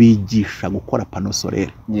abigisha gukora panneau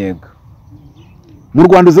solaire. Yego. Mu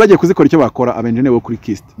Rwanda zagiye kuzikora icyo bakora abenjeneye bo kuri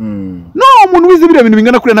Kist. No umuntu wize bire bintu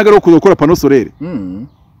bingana kuri nagaro kuzokora panneau solaire.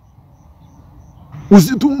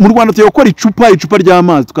 Mu Rwanda tuyo gukora icupa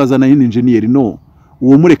ry'amazi tukazana engineer no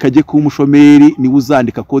uwo mureka aje ku mushomeri ni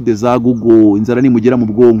uzandika code za Google inzara nimugera mu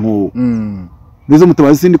bwonko. Nizo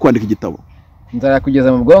Mutabazi sindi kwandika igitabo. nzara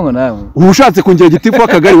kugeza mu bwonko nawe ushatse kongera gitifu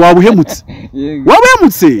w'akagari wabuhemutse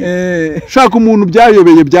shaka umuntu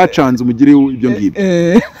byayobeye byacanze umugire ibyo ngibyo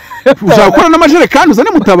ushaka gukora n'amajerekani uzane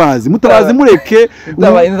mutabazi mureke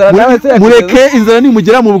inzara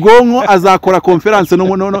nimugera mu bwonko azakora conference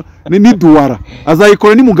ni duwara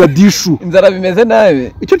azayikora ni mugadishu inzara bimeze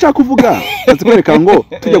nabi icyo nshaka kuvuga kwereka ngo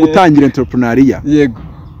tujya gutangira entrepreneuria yego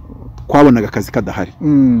kwabonaga akazi kadahari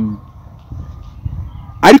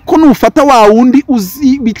ariko nufata wa wundi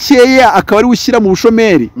uzi bikeya akaba ari ushyira mu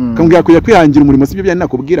bushomeri kamubwira kujya kwihangira umurimo sibyo byane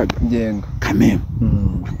nakubwiraga yego kameme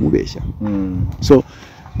kumubeshya so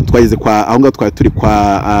twageze kwa aho ngaho twari turi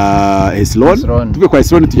kwa Eslon tuvuye kwa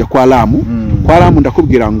Eslon tujya kwa Lamu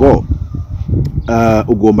ndakubwira ngo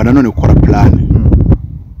ugomba nanone gukora plan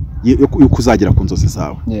yo kuzagera ku nzozi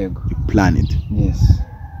zawe yego plan it yes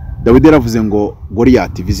Dawidi yaravuze ngo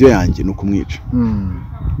Goliath vision yanjye no kumwica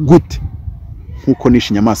gute nkuko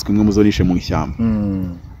nishe inyamaswa imwe muzo nishe mu ishyamba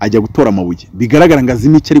ajya gutora amabuye bigaragara ngo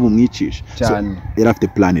azimi icyo ari bumwicisha cyane yari afite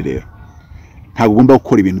plan rero ntabwo ugomba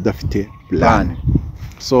gukora ibintu udafite plan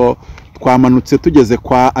so twamanutse tugeze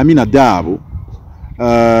kwa Aminadabu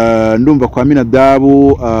ndumva kwa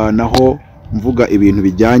Aminadabu naho mvuga ibintu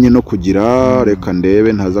bijyanye no kugira reka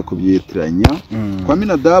ndebe ntaza kubyitiranya kwa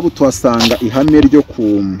Aminadabu tuhasanga ihame ryo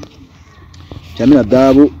ku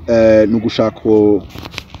Aminadabu no gushaka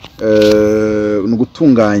no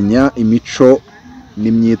gutunganya imico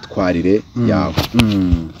n'imyitwarire yawe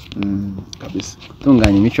kabisa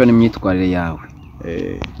gutunganya imico n'imyitwarire yawe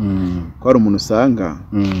ko hari umuntu usanga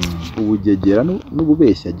ubugegera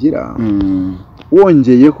n'ububeshya agira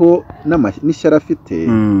wongeyeho n'ishyara afite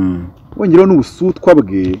wongereho n'ubusutwa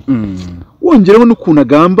bwe wongereho n'ukuntu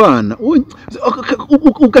agambana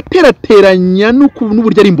ugaterateranya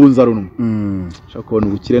n'uburyo ari imbunzarunwe ushaka kubona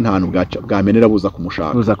ubukire nta hantu bwamenera buza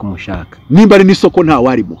kumushaka nimba ari n'isoko nta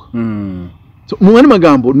warimuha mu yandi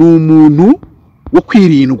magambo ni umuntu wo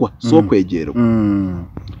kwirindwa si wo kwegerwa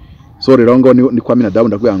so rero ngo ni kwa Aminadabu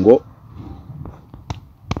ndavuga ngo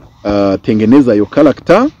tengeneza yo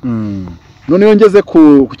character none yongeze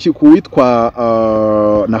ku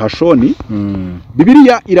witwa Nahashoni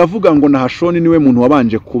Bibiliya iravuga ngo Nahashoni niwe muntu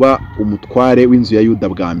wabanje kuba umutware w'inzu ya Yuda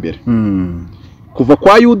bwa mbere kuva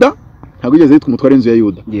kwa Yuda ntabwo yigeze yitwa umutware w'inzu ya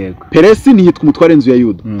Yuda Peresi ntiyitwa umutware w'inzu ya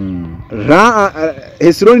Yuda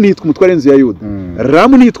Hesironi ntiyitwa umutware w'inzu ya Yuda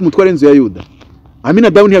Ramu ntiyitwa umutware w'inzu ya Yuda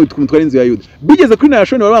Aminadabu ntiyitwa umutware w'inzu ya Yuda bigeze kuri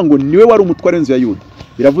Nahashoni baravuga ngo niwe wari umutware w'inzu ya Yuda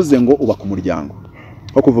biravuze ngo ubaka umuryango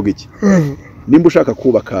aho kuvuga iki nimba ushaka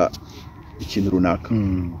kubaka ikintu runaka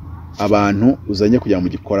abantu uzanye kujya mu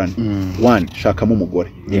gikorane one shakamo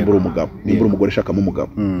umugore nimbura umugabo nimbura umugore shakamo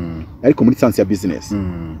umugabo ariko muri sense ya business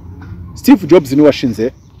Steve Jobs ni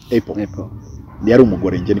washinze Apple yari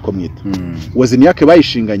umugore nge niko mwita Wozniak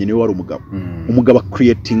bayishinganye niwe wari umugabo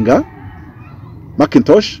creatinga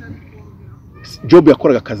Macintosh Job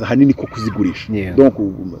yakoraga akazi hanini ko kuzigurisha donc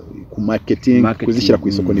ku marketing kuzishyira ku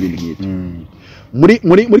isoko n'ibindi nk'ibyo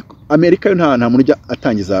muri Amerika yo nta muntu ujya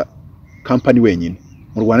atangiza company wenyine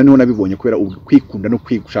mu Rwanda niho nabibonye kubera kwikunda no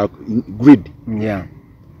kwigushaka greed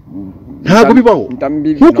ntabwo bibaho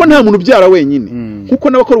kuko nta muntu ubyara wenyine kuko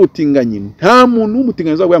n'abakora ubutinganyi nta muntu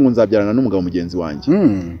w'umutinganyi uzavuga ngo nzabyarana n'umugabo mugenzi wanjye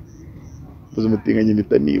uzi umutinganyi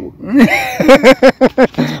nitaniwe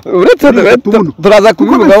turaza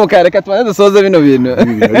kubivugaho reka tubanze dusoze bino bintu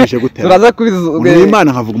turaza kubivuga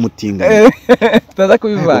Imana nkavuga umutinganyi turaza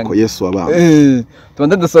kubivanga kuko Yesu wabamba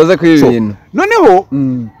tubanze dusoze kuri ibi bintu noneho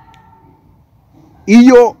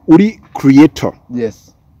iyo uri creator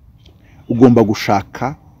ugomba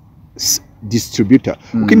gushaka distributor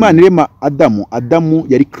uko Imana irema Adamu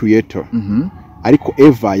yari creator ariko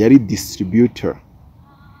Eva yari distributor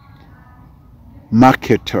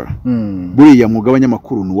marketer buriya mwuga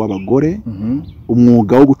w'abanyamakuru ni uw'abagore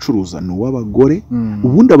umwuga wo gucuruza ni uw'abagore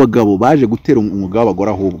ubundi abagabo baje gutera umwuga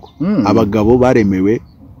w'abagore ahubwo abagabo baremewe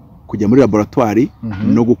kujya muri laboratoire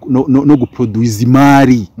no guproduce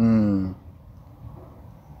imari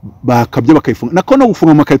bakabyo bakayifunga nako no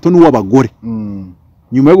gufunga amakarito n'uw'abagore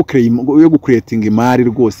nyuma yo gucreating imari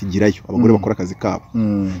rwose igirayo abagore bakora akazi kabo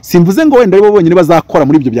simvuze ngo wenda aribo bonyine bazakora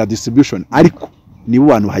muri ibyo bya distribution ariko nibo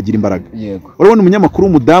bantu hagira imbaraga urabona umunyamakuru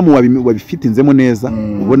w'umudamu wabifitinzemo neza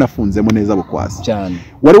ubona afunzemo neza bukwasi cyane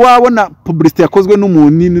wari wabona publicity yakozwe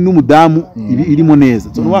n'umunini n'umudamu irimo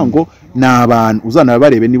neza so nuvuga ngo nabantu uzana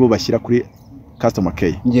barebe nibo bashyira kuri customer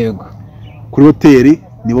care kuri hoteli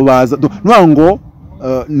nibo baza nuvuga ngo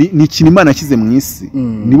ni ikintu Imana yashyize mu isi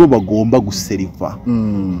nibo bagomba guseriva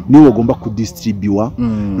nibo bagomba kudistribua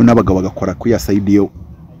none abagabo bagakora kuri ya side yo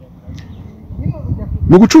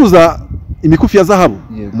mu gucuruza imikufi ya zahabu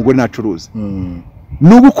umugore nacuruza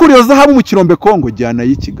nugukura iyo zahabu mu kirombe Kongo jyana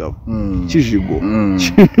y'ikigabo kijigo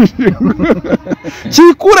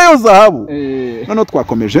kikura yo zahabu none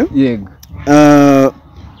twakomeje yego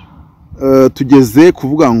tugeze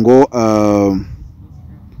kuvuga ngo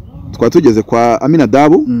tugeze kwa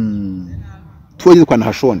Aminadabu tugeze kwa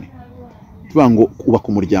Nahashoni tuvuga ngo ubaka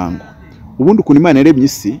umuryango ubundi ukuntu Imana yarebye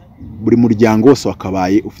isi buri muryango wose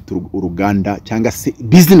wakabaye ufite uruganda cyangwa se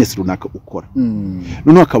business runaka ukora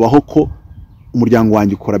none hakabaho ko umuryango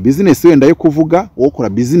wanjye ukora business wenda yo kuvuga wo ukora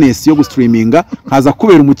business yo gustreaminga nkaza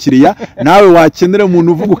kubera umukiriya nawe wakenera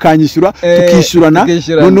umuntu uvuga ukanyishyura tukishyurana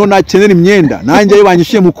none nakenera imyenda nanjye ayo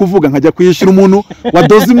banyishyuye mu kuvuga nkajya kuyishyura umuntu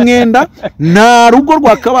wadoze imyenda nta rugo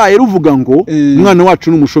rwakabaye ruvuga ngo umwana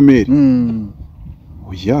wacu n'umushomeri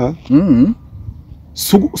oya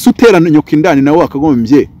suterana nyoka indani nawe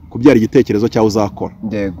akagombye kubyara igitekerezo cyawe uzakora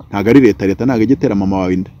ntago ari leta ntago igitera mama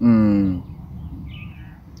wawe inda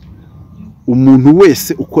umuntu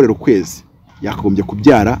wese ukorera ukwezi yakagombye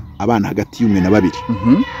kubyara abana hagati y'umwe na babiri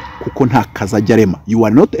kuko nta kazi ajya arema you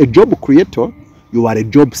are not a job creator you are a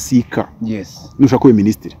job seeker nushaka kuba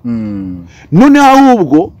ministry none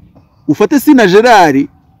ahubwo ufate Sina Gerard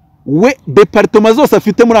we departement zose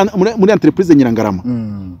afite muri entreprise Nyirangarama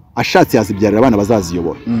ashatse yazibyarira abana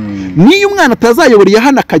bazaziyobora niyo umwana atazayobora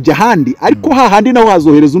yahana akajya handi ariko hahandi naho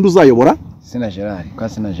hazohereza undi uzayobora Sina Gerard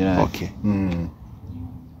okay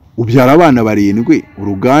ubyara abana barindwi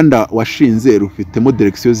uruganda washinze rufitemo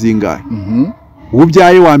direction zingahe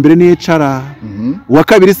ubyaye wa mbere ni HR uwa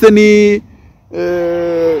kabiri se ni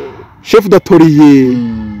chef d'atelier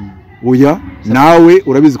oya nawe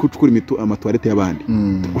urabizi ko ucukura amatoilette y'abandi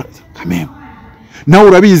kamera nawe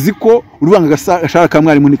urabizi ko urubanga gashara ka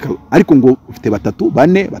mwarimu nikaro ariko ngo ufite 3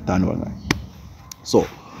 4 5 bangahe so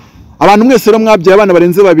abantu mwese rero mwabyaye abana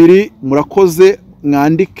barenze babiri murakoze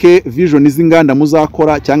mwandike vision z'inganda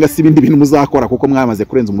muzakora cyangwa se ibindi bintu muzakora kuko mwamaze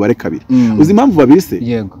kurenza umubare kabiri uzi impamvu babiri se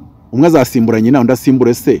yego umwe azasimburanye nawe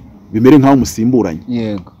ndasimbure se bimere nkaho musimburanye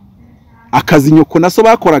yego akazi nyoko naso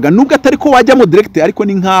bakoraga nubwo atari ko wajyamo direct ariko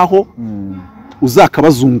ni nkaho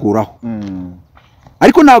uzakabazunguraho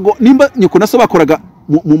ariko nago nimba nyoko naso bakoraga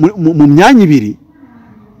mu myanya ibiri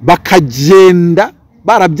bakagenda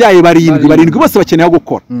barabyaye barindwi bose bakeneye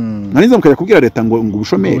gukora nanize mukajya kubwira leta ngo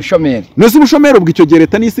ubushomeri nese ubushomeri ubwo icyo gihe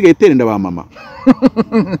leta nisigaye terenda ba mama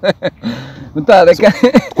mutareka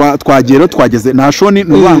twageze Nahashoni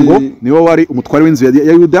nubango niwo wari umutware w'inzu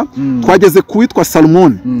ya Yuda twageze kuwitwa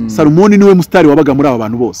Salomoni niwe mustari wabaga muri aba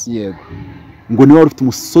bantu bose yego ngo niwe wari ufite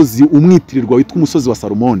umusozi umwitirirwa witwa umusozi wa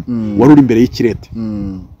Salomoni wari uri imbere y'ikirete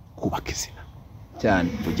kubaka izina cyane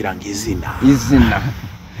kugira ngo izina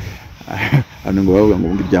hano ngo bavuga ngo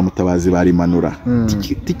ibya Mutabazi barimanura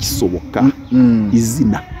tikisoboka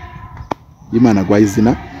izina Imana gwa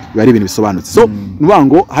izina bari ibintu bisobanutse so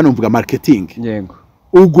nubango hano mvuga marketing yego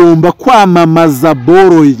ugomba kwamamaza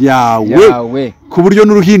boro yawe ku buryo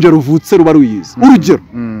n'uruhinja ruvutse ruba ruyizi urugero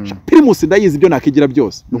Primus ndayizi ibyo nakigira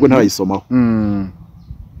byose nubwo ntarayisomaho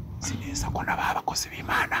sineza ko nababakoze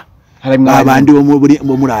b'Imana abandi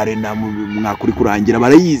bo muri arena mwakuri kurangira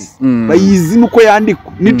bayizi nuko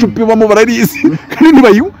yandikwa n'icupi bamo bararizi kandi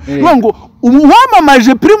nibayu ngo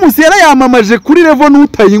uwamamaje Primus yarayamamaje kuri level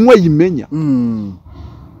n'utayinywa yimenya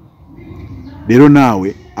rero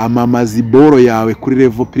nawe amamaza iboro yawe kuri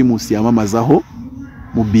level Primus yamamazaho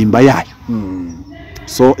mu bimba yayo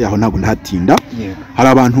so yaho ntago ntatinda hari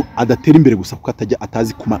abantu adatera imbere gusa kuko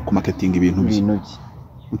atazi ku marketing ibintu bye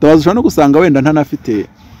Mutabazi no gusanga wenda ntanafite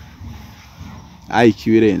IQ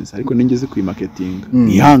irenze ariko ningeze ku marketing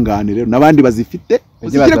ihangane rero nabandi bazifite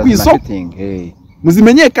uzigire ku isoko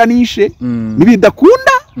muzimenyekanishe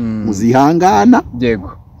nibidakunda muzihangana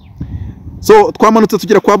yego so twamanutse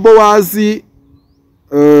tugera kwa Bowazi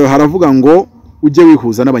haravuga ngo ujye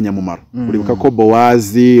wihuza n'abanyamumaro uribuka ko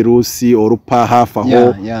Bowazi Rusi Orupa hafi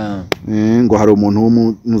aho ngo hari umuntu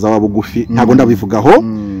w'umuzaba bugufi ntago ndabivugaho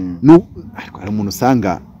ariko hari umuntu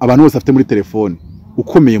usanga abantu bose afite muri telefone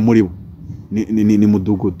ukomeye muri bo ni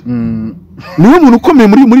mudugudu niwe muntu ukomeye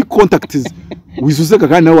muri contacts wizuzeka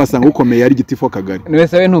kandi nawe wasanga ukomeye ari Gitifu Kagari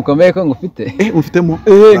wese we ntukomeye ko ngufite ufitemo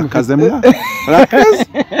akaze mwa akaze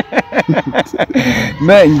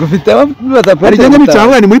ngufitemo arigende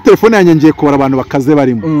bicangwa ni muri telefone yanjye ngiye kubara abantu bakaze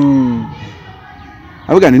barimo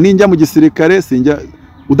abagane ninjya mu gisirikare sinjya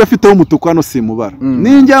udafiteho umutuku hano simubara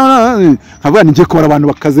ninjya nkavuga ngiye kubara abantu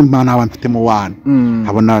bakaze Imana abamfitemo wana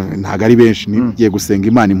habona ntago ari benshi nigiye gusenga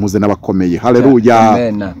Imana impuze n'abakomeye haleluya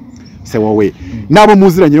amen se wowe nabo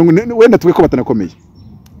muziranye wenda tuwe ko batanakomeye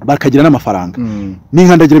bakagira n'amafaranga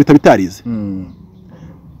n'inkandagira bitabitarize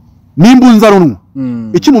nimbunza runwa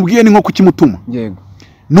iki mubwiye ni nko kukimutuma yego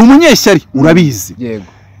ni umunyeshyari urabizi yego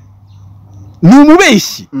ni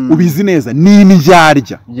umubeshyi ubizi neza ni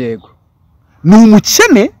indyarya yego ni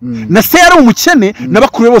umukene na se yari umukene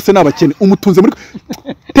n'abakuru be bose n'abakene umutunze muri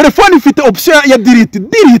telefone ifite option ya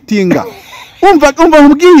deletinga umva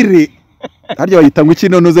mubwire harya bayita ngo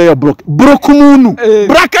ikinonoza ya block umuntu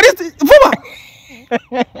blacklist vuba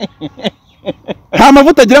nta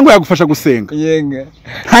mavuta agira ngo yagufasha gusenga yenga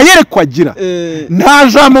ntayerekwa agira nta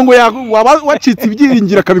jambo ngo wacitse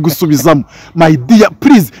ibyiringira akabigusubizamo my dear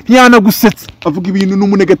please ntiyanagusetsa avuga ibintu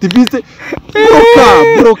n'umunegativiste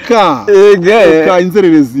bloka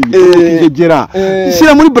inzererezi ingegera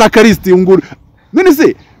ishyira muri blacklist nguru none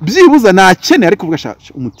se byibuza nakene ariko uvuga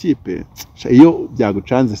umutipe iyo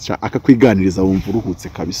byagucanze akakwiganiriza wumva uruhutse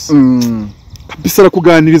kabisa kabisa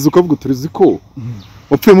arakuganiriza ukavuga turizi ko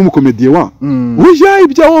wapfuyemo umukomediye wa uya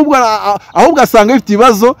ibyo ahubwo asanga bifite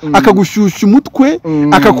ibibazo akagushyushya umutwe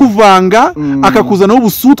akakuvanga akakuzanaho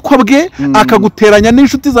ubusutwa bwe akaguteranya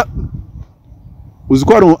n'inshuti za uzi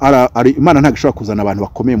ko ari Imana ntabwo ishobora kuzana abantu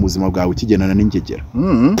bakomeye mu buzima bwawe ukigendana n'ingegera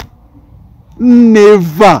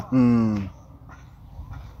never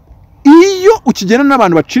iyo ukigendana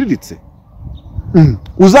n'abantu baciriritse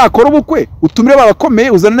uzakora ubukwe utumire babakomeye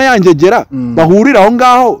uzana n'ayangegera bahurira aho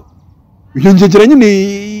ngaho iyo ngegera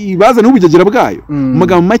nyine bazana ubugegera bwayo mu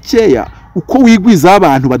magambo makeya uko wigwiza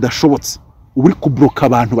abantu badashobotse uri kubloka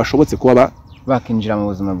abantu bashobotse kuba bakinjira mu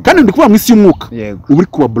buzima bwawe kandi ndi kuba mu isi y'umwuka uri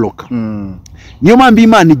kuba bloka niyo mpamvu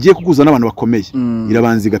Imana igiye kuguza n'abantu bakomeye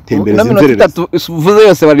irabanza igatembereza inzererezi uvuze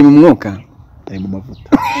yose bari mu mwuka ari mu mavuta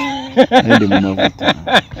ndi mu mavuta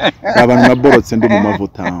abantu naborotse ndi mu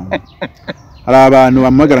mavuta hari abantu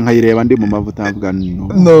bamagara nkayireba ndi mu mavuta avuga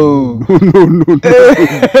no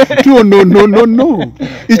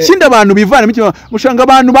ikindi abantu bivana mu mushanga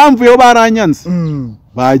abantu bamvuyeho baranyanze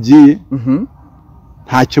bagiye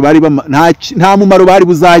ntacyo bari nta mumaro bari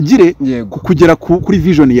buzagire kugera kuri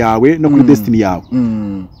vision yawe no kuri destiny yawe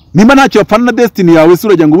nimba ntacyo bapfana na destiny yawe se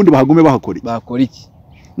uragira ngo ubundi bahagume bahakora iki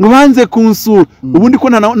ngo banze kunsura ubundi ko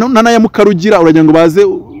nanayamukarugira uragira ngo baze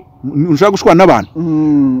ushaka gushwana n'abantu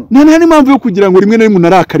nta n'impamvu yo kugira ngo rimwe na rimwe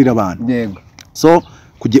unarakarira abantu so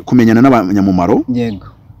kumenyana n'abanyamumaro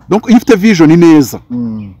donc iyo ufite vision neza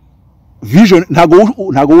vision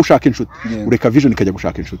ntago ushaka inshuti ureka vision ikajya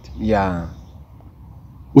gushaka inshuti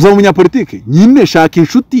uzaba umunyapolitike nyine shaka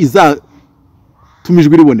inshuti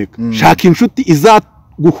izatumijwe riboneka shaka inshuti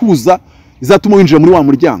izaguhuza izatuma winjira muri wa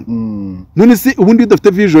muryango none se ubundi udafite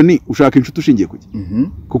vision ushaka inshuti ushingiye kuki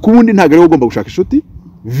kuko ubundi ntago ari ugomba gushaka inshuti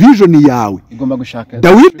vision yawe igomba gushaka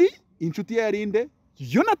Dawidi inshuti ye yarinde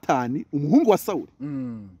Yonatani umuhungu wa Sawuli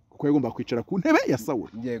kuko yagomba kwicara ku ntebe ya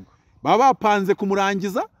Sawuli baba bapanze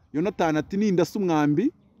kumurangiza Yonatani ati nindasa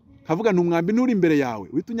umwambi kavuga ntumwambi nuri imbere yawe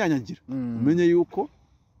uhita unyanyagira umenye yuko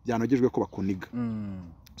byanogejwe ko bakuniga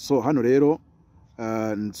so hano rero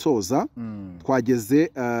nsoza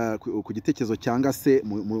twageze ku gitekerezo cyangwa se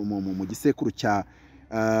mu gisekuru cya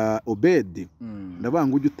Obedi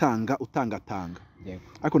ndabanga ujye utangatanga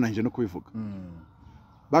ariko nanjye no kubivuga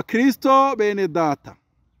bakristo bene data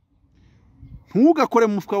ntugakore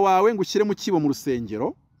mu mufuka wawe ngo ushyire mu kibo mu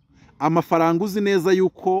rusengero amafaranga uzi neza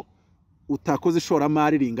yuko utakoze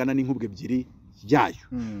ishoramari ringana n'inkubwe ebyiri yayo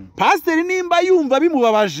pasiteri nimba yumva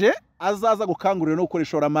bimubabaje azaza gukangurira no gukora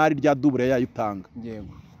ishoramari rya double yayo utanga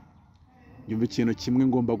yumva ikintu kimwe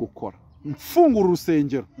ngomba gukora mfungura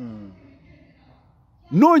urusengero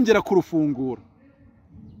nongera kurufungura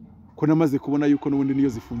ko namaze kubona yuko n'ubundi niyo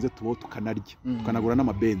zifunze tubo tukanarya tukanagura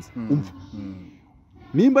n'amabenzi umva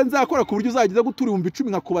nimba nzakora ku buryo uzagiza gutura 10,000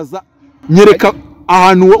 nkakubaza nyereka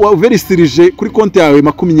ahantu very serije kuri konti yawe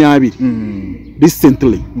 20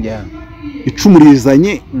 recently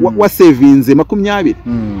icumurizanye wa savinze 20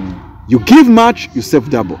 you give much you save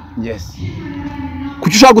double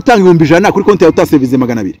kuki ushaka gutanga 100,000 kuri konti yawe utasavinze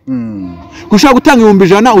 200 kuki ushaka gutanga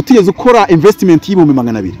 100,000 utigeze ukora investment y'ibihumbi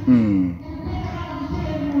 200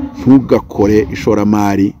 ntugakore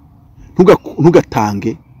ishoramari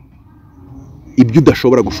ntugatange ibyo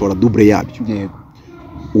udashobora gushora double yabyo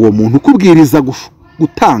uwo muntu ukubwiriza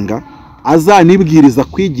gutanga azanibwiriza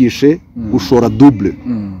kwigishe gushora double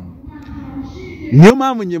niyo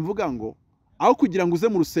mpamvu nge mvuga ngo aho kugira ngo uze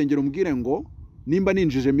mu rusengero mbwire ngo nimba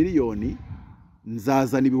ninjije miliyoni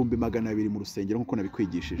nzazana 200,000 mu rusengero nkuko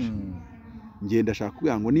nabikwigishije ngenda shaka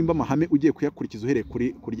kugira ngo nimba amahame ugiye kuyakurikiza uhereye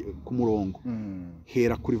ku murongo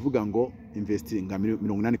hera kuri vuga ngo investinga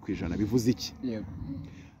 80% bivuze iki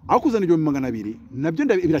aho kuzana 200,000 nabyo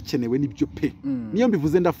birakenewe nibyo pe niyo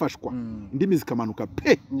mbivuze ndafashwa indimi zikamanuka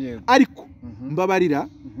pe ariko mbabarira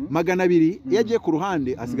 200 yagiye ku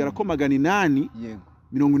ruhande asigara ko 800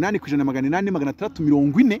 80% 800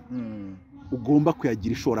 340 ugomba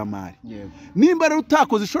kuyagira ishoramari nimba rero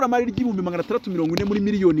utakoze ishoramari ry'ibihumbi 640 muri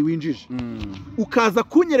miliyoni winjije ukaza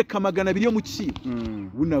kunyereka 200 yo mu kiyo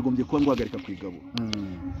ubu nagombye kuba ngwagarika kwigabo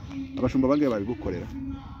abashumba bangaye babigukorera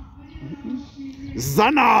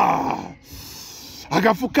zana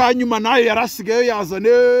agafuka nyuma nayo yarasigaye yazane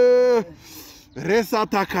resa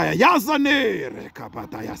takaya yazane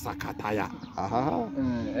rekabata yasakataya aha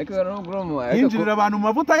injirira abantu mu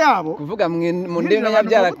mavuta yabo kuvuga mu ndimi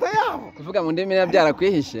yabyara kuvuga mu ndimi yabyara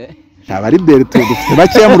kwihishe abarideri dufite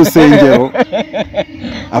bakeya mu rusengero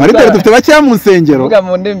abarideri dufite bakeya mu nsengero kuvuga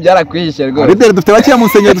mu ndimi byara kwihishe rwose abarideri dufite bakeya mu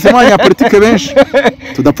nsengero dufite abanyapolitike benshi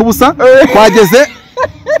tudapfa ubusa twageze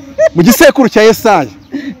mu gisekuru cya Yesaya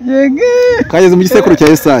kageze mu gisekuru cya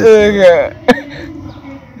Yesaya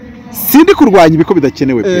sindi kurwanya ibiko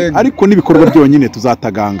bidakenewe pe ariko nibikorwa byonyine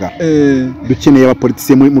tuzataganga dukeneye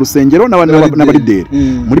abapoliticiye mu rusengero n'abarideri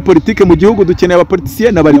muri politike mu gihugu dukeneye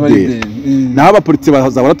abapoliticiye n'abarideri naho abapoliticiye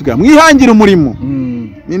bazabara tugira mwihangira umurimo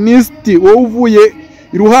minisitiri wowe uvuye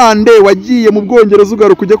iruhande wagiye mu Bwongereza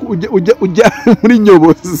ugaruka ujya muri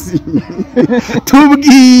Nyobozi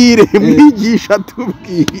tubwire mwigisha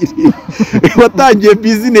tubwire watangiye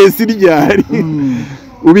business ryari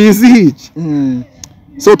ubizi iki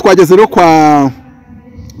so twageze rero kwa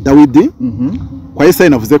Dawidi kwa Yesaya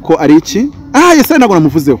navuze ko ari iki Yesaya ntabwo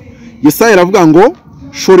namuvuzeho Yesaya aravuga ngo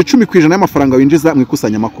shora 10% y'amafaranga winjiza mu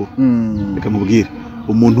ikusanya makuru reka mubwire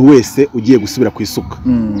umuntu wese ugiye gusubira ku isuka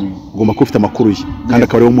ugomba kuba ufite amakuru ye kandi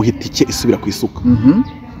akaba ariwo muhitike isubira ku isuka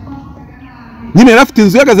nyine yarafite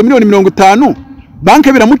inzu yagaze miliyoni 50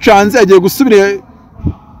 banke biramucanze agiye gusubira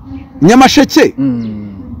Nyamasheke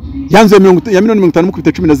yanze ya miliyoni 50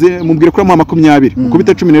 mukubita 10 mubwire ko mu 20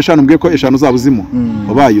 mukubita 15 mubwire ko eshanu zabuzimo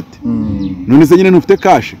wabaye ute none se nyine ntufite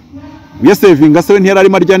cash uya saving ase ntiyari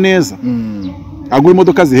arimo arya neza agura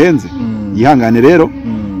imodoka zihenze yihangane rero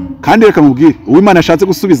kandi reka mubwire uw'Imana yashatse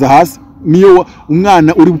gusubiza hasi niyo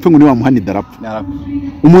umwana uri bupfe ngo ni wamuhani darapfa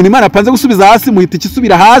umuntu Imana apanze gusubiza hasi muhita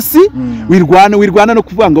ikisubira hasi wirwana no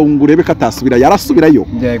kuvuga ngo ngurebe katasubira yarasubirayo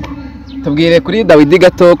yego tubwire kuri Dawidi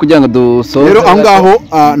gato kugira ngo dusoze rero aho ngaho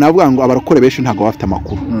navuga ngo abarokore benshi ntago bafite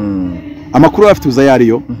amakuru bafite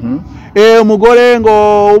uzayariyo umugore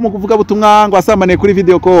ngo umuvuga butumwa ngo asambane kuri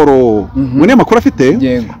video call mune makuru afite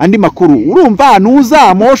andi makuru urumva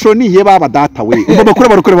nuza motion ye baba data we ngo makuru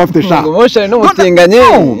abarokore bafite sha motion n'umutinganye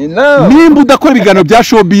nimba udakora ibiganiro bya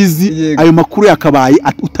showbiz ayo makuru yakabaye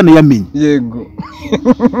utanayamenye yego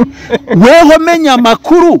weho menya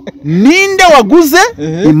makuru ninde waguze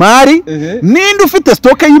imari ninde ufite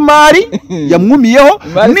stock y'imari yamwumiyeho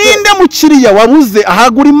ninde mukiriya wabuze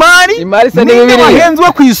ahagura imari ninde wahenzwe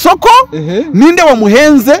ku isoko ninde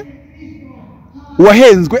wamuhenze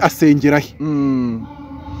wahenzwe asengerahe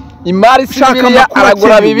imari Bibiliya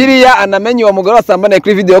aragura Bibiliya anamenye uwo mugore asambana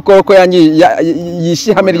kuri video call ko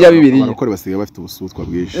yishihame rya Bibiliya abarokore basigaye bafite ubusutwa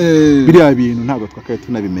bwinshi biriya bintu ntabwo twakaye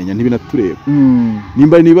tunabimenya ntibinatureba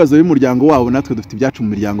nimba nibazo y'umuryango wabo natwe dufite ibyacu mu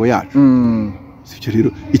miryango yacu sicyo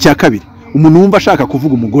rero icya kabiri umuntu wumva ashaka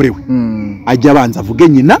kuvuga umugore we ajya abanza avuge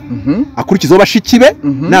nyina akurikizaho bashiki be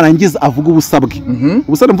narangiza avuga ubusabwe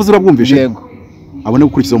ubusabwe mvuze urabwumvishe yego abone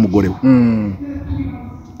gukurikizaho umugore we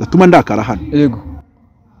datuma ndakara hano yego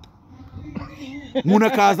umuntu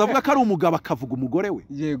akaza avuga ko ari umugabo akavuga umugore we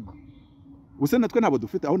yego ubuse natwe ntabwo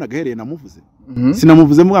dufite aho nagahereye namuvuze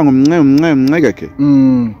sinamuvuze mvuga ngo mwegake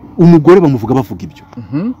umugore bamuvuga bavuga ibyo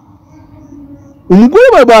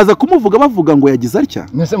umugore baza kumuvuga bavuga ngo yagize atya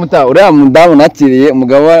nese muta uriya mudamu nakiriye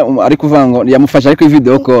umugabo ari kuvuga ngo yamufasha ari kuri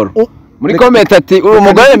video call muri comment ati uri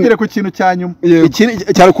umugore ngire ku kintu cyanyuma ikindi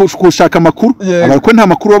cyari kushaka amakuru abariko nta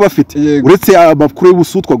makuru baba bafite uretse amakuru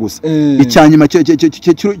y'ubusutwa gusa icyanyuma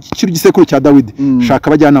cy'igisekuru cya Dawidi shaka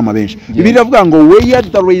abajyanama benshi Bibiliya iravuga ngo where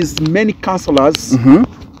there is many counselors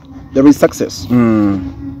there is success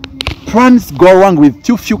plans go wrong with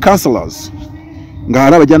too few counselors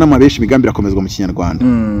ngahara abajyanama benshi imigambi irakomezwa mu Kinyarwanda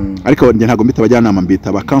ariko njye ntago mbita abajyanama mbita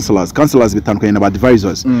aba counselors bitandukanye na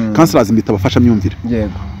advisors counselors mbita abafasha myumvire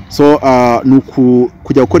yego so nuku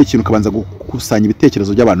kujya gukora ikintu kabanza gukusanya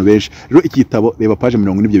ibitekerezo by'abantu benshi rero ikitabo reba page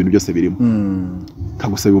 40 n'ibyo bintu byose birimo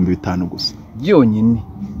kagusaba 5,000 gusa byonyine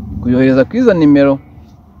kuyohereza kwiza nimero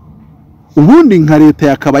ubundi nka leta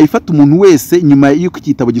yakabaye ifata umuntu wese nyuma y'uko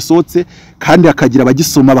ikitabo gisohotse kandi akagira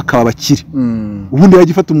abagisoma bakaba bakire ubundi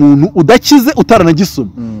yagifata umuntu udakize utaranagisoma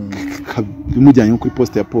bimujyanye kuri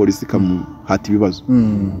poste ya polisi kamuhata ibibazo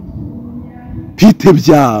pite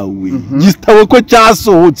byawe gitabo ko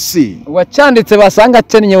cyasohotse wacyanditse basanga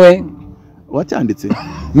akennye we wacyanditse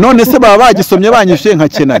none se baba bagisomye banyishe nka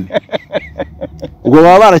kenane ubwo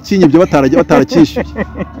baba barakinye ibyo batarakishyuye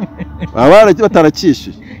baba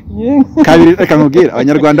batarakishyuye kabiri reka nkubwire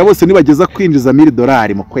abanyarwanda bose nibageza kwinjiza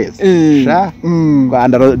 $1000 mu kwezi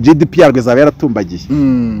Rwanda GDP yarwe zaba yaratumbagiye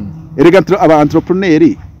erega aba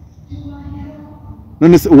entrepreneur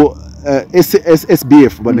none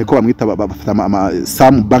SBF baneko bamwita bafata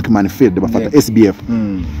some bank manfield bafata SBF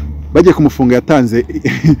bagiye kumufunga yatanze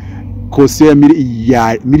kosiyo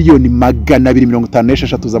ya miliyoni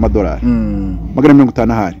 $256 z'amadolari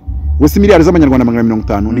 $250 ahari wese miliyari z'amanyarwanda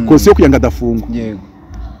 $250 ni kosiyo kugira ngo adafungwa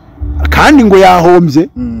kandi ngo yahombye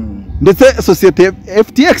ndetse societe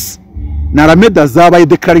FTX na Alameda zabaye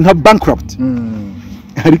declare nka bankrupt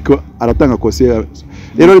ariko aratanga kosiyo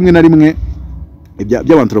rero rimwe na rimwe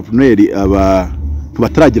by'abantrepreneur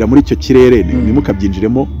bataragira muri icyo kirere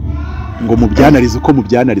nimukabyinjiremo ngo mubyanarize uko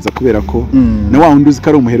mubyanariza kubera ko na wa wundi uzi ko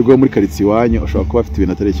ari umuherwe wo muri quartier wanyu ushobora kuba afite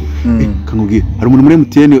ibintu atari cyo kanubwira hari umuntu muri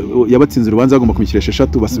MTN yabatsinze urubanza agomba kumikira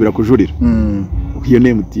 6 basubira kujurira iyo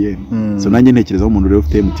ni MTN so nanjye ntekereza umuntu rero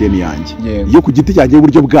ufite MTN yanjye iyo ku giti cyanjye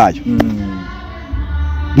uburyo bwayo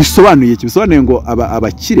bisobanuye iki bisobanuye ngo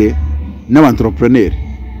abakire n'abantrepreneur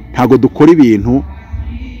ntago dukora ibintu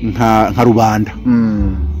nka rubanda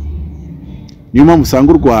niyo mpamvu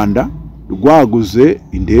usanga u Rwanda rwaguze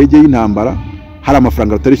indege y'intambara hari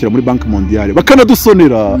amafaranga rutarishyira muri banki mondiale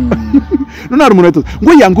bakanadusonera none hari umuntu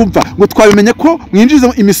ngo yangumva ngo twabimenye ko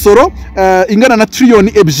mwinjiza imisoro ingana na trillion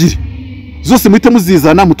 2 zose muhite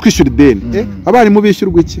muzizana mutwishyura ideni abari mu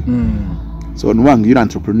bishyurwa iki so nuwanga iyo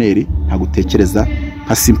entrepreneur ntagutekereza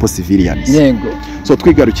nka simple civilians yego so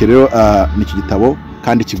twigaruke rero n'iki gitabo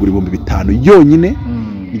kandi kigura $5,000 yonyine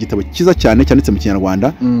igitabo kiza cyane cyanditse mu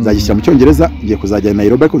Kinyarwanda nzagishyira mu Cyongereza ngiye kuzajya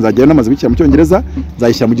Nairobi ariko nzajya namaze gushyira mu Cyongereza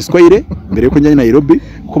nzagishyira mu Giswahili mbere yuko njya Nairobi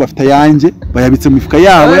kuko bafite yanjye bayabitse mu mifuka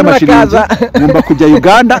yabo y'amashiringi ngomba kujya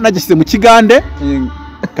Uganda nagishyize mu Kigande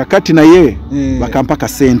kakati naye bakampa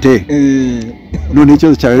kasente none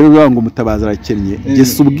ikibazo cyawe rero ngo Mutabazi arakennye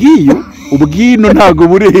gese ubwino ntago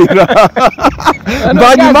burera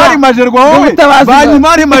banyimari majerwa wowe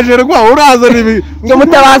banyimari majerwa uraza nibi ngo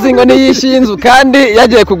Mutabazi ngo niyishinzu kandi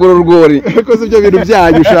yagiye kugura urwuri koze ibyo bintu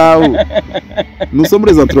byanyu shawu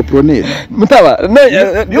nusomure za entrepreneur Mutaba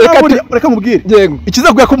reka mubwire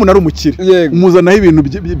ikizaguye ko umuntu ari umukire umuzanaho ibintu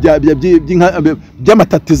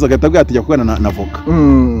by'amatatizo gatabwa atijya kugana na voka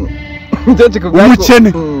umukene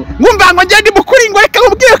ngumva ngo ngende mukuri ngo reka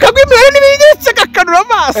mubwire kagwimira n'ibinyitse gakanura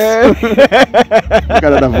amaso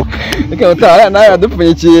reka Mutaba nawe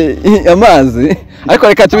adupfunyikiye amazi ariko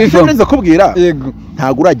reka tubivuge neza kubwira yego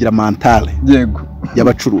ntago uragira mentale yego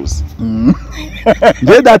y'abacuruzi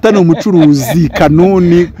nje data ni umucuruzi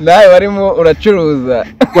kanuni nawe warimo uracuruza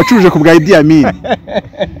wacuruje ku bwa Idi Amin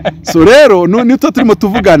so rero nito turimo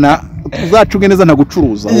tuvugana uzacuge neza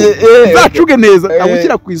ntagucuruza uzacuge neza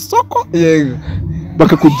agushyira ku isoko yego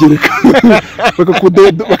bakakugereka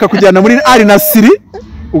bakakujyana muri Al Nassr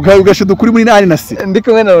ugashiduka kuri muri Al Nassr ndi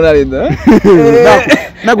kumwe na Ronaldo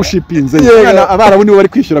nagushipinze abarabu nibo bari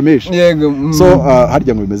kwishyura menshi yego so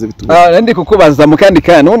harya ngo bimeze bitu ndi kukubaza mu kandi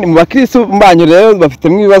kana mu bakristo mbanyu rero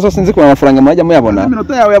bafitemo ibibazo sinzi ko amafaranga mwajya muyabona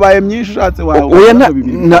iminota yawe yabaye myinshi ushatse wawe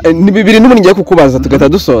ni bibiri n'ubu ngiye kukubaza tugata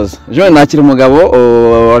dusoza Jean nakira umugabo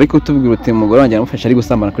ari kutubwira uti umugore wanjye amufasha ari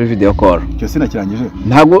gusambana kuri video call cyo sinakirangije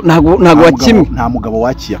ntago wakimwe nta mugabo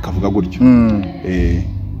wakiye akavuga gutyo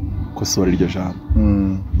kosora iryo jambo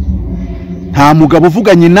nta mugabo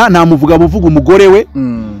uvuga nyina nta mugabo uvuga umugore we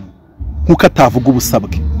nkuko atavuga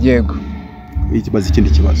ubusabwe yego ikibazo ikindi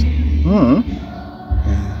kibazo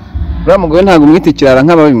mugore ntago umwitikirara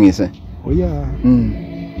nk'ababimwise oya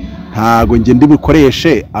ntago nge ndi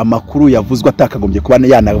bukoreshe amakuru yavuzwe atakagombye kuba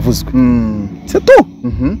yanavuzwe c'est tout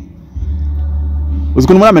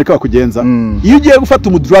uziko muri Amerika bakugenza iyo ugiye gufata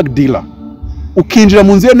drug dealer ukinjira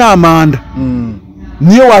mu nzu ye nta manda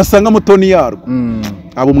niyo wasanga mutoni yarwo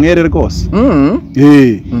abo mwere rwose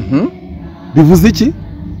bivuze iki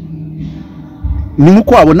ni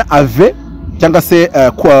nkuko wabona ave cyangwa se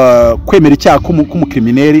kwemera icyaha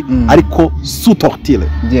k'umukrimineri ariko sous torture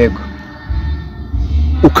yego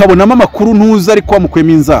ukabonamo amakuru ntuzi ariko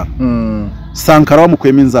wamukuyemo inzara Sankara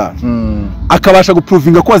wamukuyemo inzara akabasha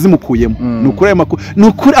guprovinga ko wazimukuyemo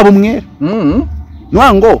nukuri abo mwere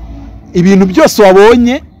nwango ibintu byose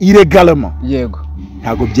wabonye illegalement yego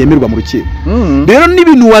ntago byemerwa mu rukiko rero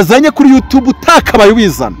n'ibintu wazanye kuri YouTube utakabaye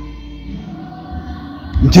wizana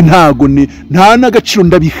nje ntago ni nta nagaciro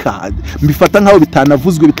ndabiha mbifata nkaho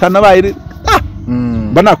bitanavuzwe bitanabaye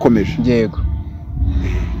banakomeje yego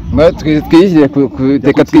twigire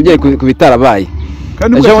teka twigire ku bitarabaye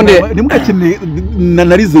kandi nimugakene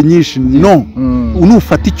narize nyinshi no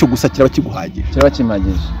unufata icyo gusa kiraba kiguhagije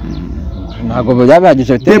ntago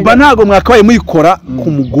byabagije beba ntago mwakabaye muyikora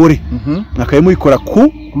ku mugore mwakabaye muyikora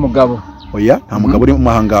ku umugabo oya nta mugabo uri mu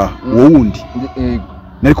mahanga wowe wundi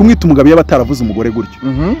nari kumwita umugabo yaba ataravuze umugore gutyo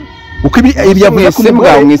uko ibi yavuze ku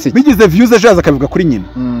mugabo bigize views ejo akavuga kuri nyina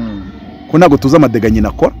ko ntago tuza amadega nyina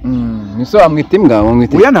akora niso wamwita imbwa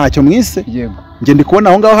wamwita oya ntacyo mwise yego nge ndi kubona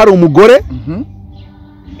aho ngaho hari umugore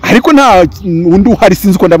ariko nta undi uhari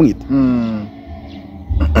sinzi uko ndamwita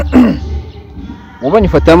ubonye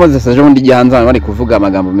ifoto ya Moses ejo bundi ijya hanze bari kuvuga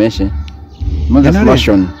amagambo menshi Moses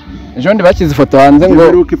fashion ejo bundi bakize ifoto hanze ngo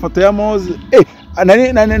uruka ifoto ya Moses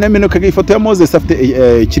namenukaga ifoto ya Moses afite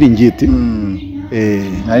ikiringiti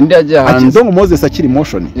hari ndi ajya hanze ndongo Moses akiri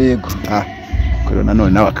motion yego rero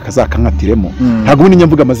nanone nawe akazakankatiremo ntabwo ubundi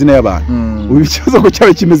nyamvuga amazina y'abantu ubu ikibazo ko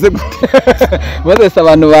cyawe kimeze gute Moses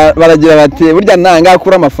abantu baragira bati burya nanga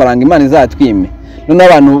akura amafaranga Imana izatwime none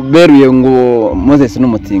abantu beruye ngo Moses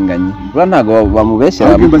n'umutinganyi bura ntago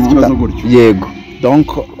bamubeshyera yego donc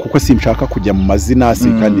kuko simshaka kujya mu mazina se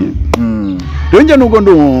kandi rero njye nubwo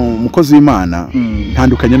ndi umukozi w'Imana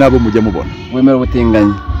ntandukanye nabo mujya mubona wemera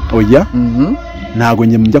ubutinganyi oya ntago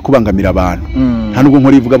njye mujya kubangamira abantu nta nubwo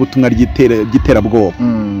nkora ivuga butumwa ry'iterabwoba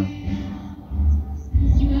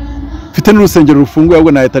mfite n'urusengero rufunguye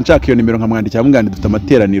ahubwo nahita nshaka iyo nimero nkamwandikira mugandi dufite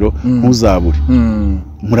amateraniro ntuzabure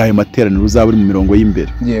muri ayo materaniro uzabure mu mirongo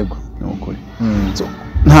y'imbere yego nokore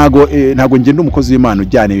ntago nge ndi umukozi w'Imana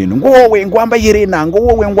ujyana ibintu ngo wowe ngo wambaye Irena ngo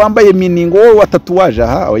wowe ngo wambaye mini ngo wowe watatuwaje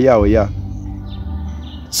aha oya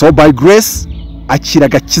so by grace akira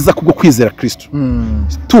gakiza kubwo kwizera Kristo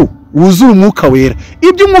tu wuzura umwuka wera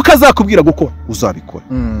ibyo umwuka azakubwira gukora uzabikora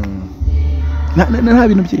nta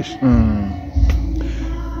bintu byinshi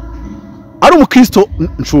ari umukristo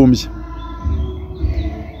nshumbye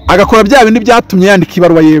agakora bya bindi byatumye yandika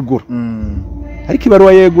ibaruwa yegura ariko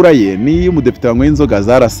ibaruwa yegura ye ni umudepite wanywe inzoga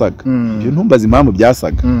zarasaga ibyo ntumbaza impamvu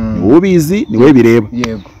byasaga ni wowe ubizi ni wowe bireba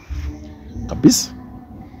yego kabisa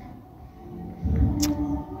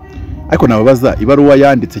ariko nababaza ibaruwa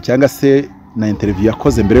yanditse cyangwa se na interview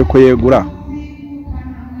yakoze mbere yuko yegura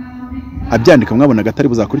abyandika mwabona gatari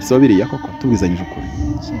buzakurikiza biriya koko tubwizanyije ukuri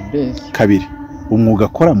kabiri umwuga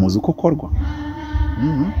akora muzi uko ukorwa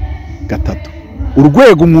gatatu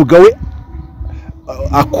urwego umwuga we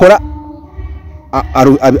akora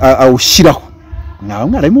awushyiraho mwaba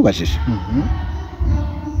mwarabimubajije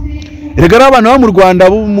erega ari abantu bo mu Rwanda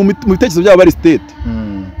mu bitekerezo byabo bari state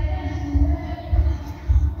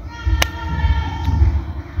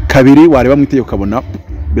kabiri wareba mu itegeko ukabona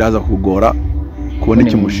biraza kugora kubona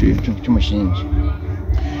ikimushinja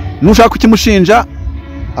nushaka kukimushinja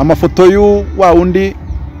amafoto wa wundi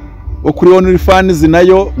wo kuri OnlyFans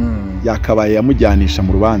nayo yakabaye yamujyanisha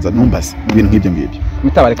mu rubanza ntumbaze ibintu nk'ibyo ngibyo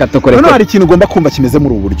mutabareka tokore none hari ikintu ugomba kumva kimeze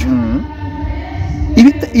muri ubu buryo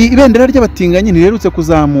ibendera ry'abatinganyi ntirerutse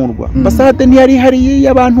kuzamurwa ambasade ntiyari hari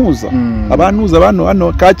y'abantuza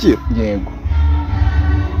hano Kacyiru yego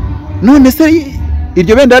none se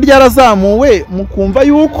iryo bendera ryarazamuwe mukumva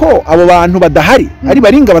yuko abo bantu badahari ari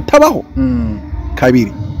baringa batabaho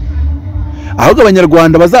kabiri ahubwo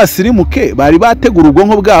abanyarwanda bazasirimuke bari bategura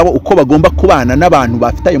ubwonko bwabo uko bagomba kubana n'abantu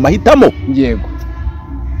bafite ayo mahitamo yego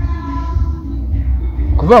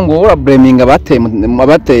kuvuga ngo ura blaming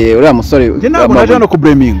abateye uriya musore nge ntabwo naje hano ku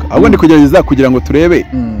blaming ahubwo ndi kugerageza kugira ngo turebe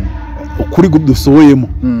ukuri dusohoyemo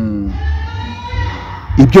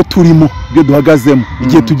ibyo turimo ibyo duhagazemo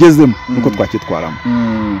igihe tugezemo nuko twakitwaramo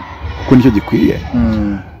kuko nicyo gikwiye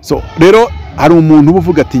so rero hari umuntu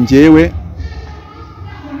uvuga ati ngewe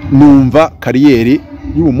numva kariyeri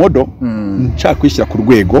y'ubumodo nshaka kwishyira ku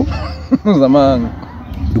rwego mpuzamahanga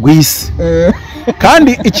rw'isi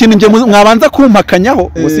kandi ikintu nge mwabanza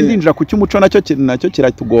kumpakanyaho ngo sindinjira ku cy'umuco nacyo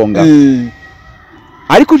kiratugonga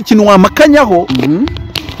ariko ikintu wamakanyaho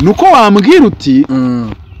nuko wambwira uti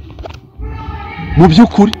mu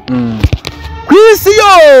by'ukuri ku isi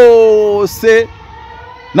yose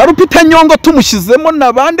na Rupita Nyongo tumushyizemo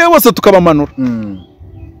n'abandi bose tukabamanura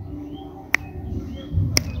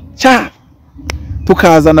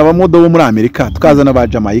tukazana abamodo bo muri Amerika tukazana aba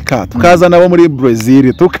Jamaica tukazana abo muri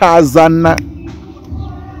Brazil tukazana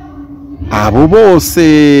abo bose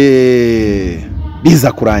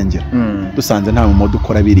biza kurangira dusanze nta mumodo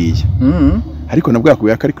ukora biriya ariko nabwo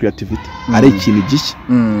yakubwiye ko ari creativity ari ikintu gishya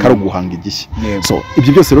kari guhanga igishya so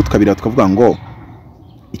ibyo byose rero tukabira tukavuga ngo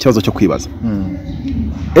ikibazo cyo kwibaza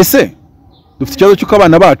ese dufite ikibazo cy'uko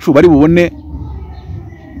abana bacu bari bubone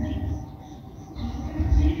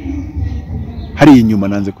hari inyuma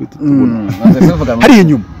nanze kwita tubona hari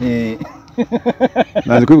inyuma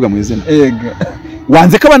nanze kubivuga mu izina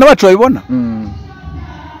wanze ko abana bacu babibona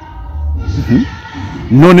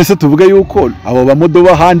none se tuvuge yuko abo bamodo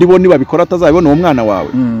bahandi bo nibabikora atazabibona uwo mwana wawe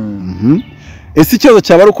ese ikibazo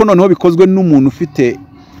cyaba ari uko noneho bikozwe n'umuntu ufite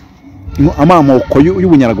amamoko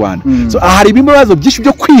y'ubunyarwanda. So hari ibibazo byinshi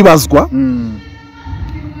byo kwibazwa,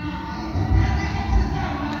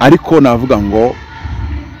 ariko navuga ngo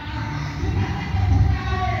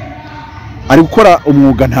ari gukora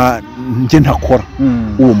umwuga njye ntakora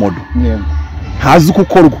uwo modo, ntazi uko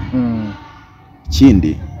ukorwa.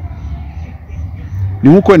 Ikindi ni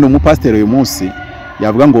nk'uko wenda umupasiteri uyu munsi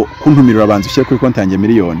yavuga ngo kuntumirira abanza ushyire kuri konti yanjye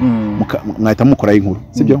miliyoni, mwahita mukora inkuru,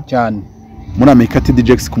 sibyo? Cyane. Muri Amerika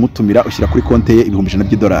TDJX kumutumira ushyira kuri konti ye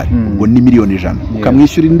 $100,000, ubwo ni $1,000,000,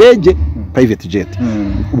 ukamwishyura indege private jet.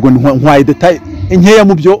 Ubwo ntwaye detail nkeya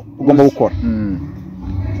mu byo ugomba gukora.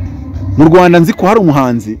 Mu Rwanda nzi ko hari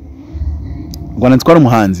umuhanzi,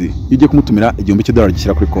 iyo ugiye kumutumira $1,000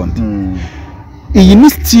 gishyira kuri konti. Iyi ni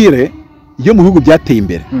style yo mu bihugu byateye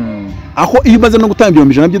imbere, aho iyo umaze no gutanga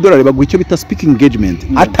 $100,000 baguha icyo bita speaking engagement,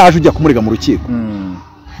 ataje ujya kumurega mu rukiko,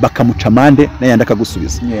 bakamuca amande n'ayandi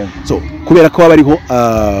akagusubiza. So kubera ko baba ariho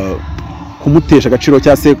kumutesha agaciro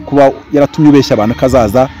cyangwa se kuba yaratumye ubeshya abantu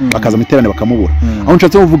akazaza bakaza mu iterane bakamubura. Aho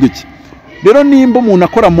nshatse kuvuga iki rero, nimba umuntu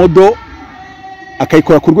akora modo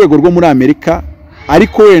akayikora ku rwego rwo muri Amerika,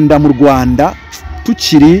 ariko wenda mu Rwanda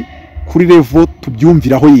tukiri kuri level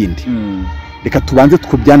tubyumviraho yindi, reka tubanze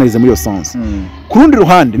tukubyanarize muri yo sense. Ku rundi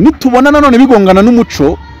ruhande nitubona nanone bigongana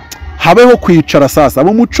n'umuco, habeho kwicara sasa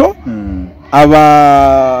abo muco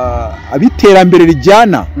abiterambere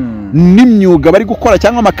rijyana n'imyuga bari gukora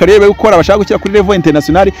cyangwa amakarere bari gukora bashaka gushyira kuri level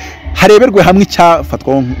international, hareberwe hamwe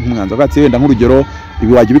icyafatwa nk'umwanzuro. Gatse wenda nk'urugero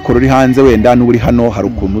ibi wajya bikora uri hanze, wenda n'uri hano hari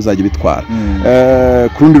ukuntu uzajya bitwara.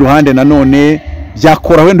 Ku rundi ruhande nanone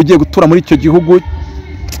byakora wenda ugiye gutura muri icyo gihugu,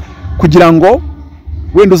 kugira ngo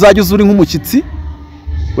wenda uzajya uzuri nk'umushyitsi,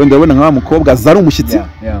 wenda urabona nka mukobwa zari umushyitsi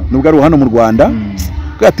nubwo ari hano mu Rwanda,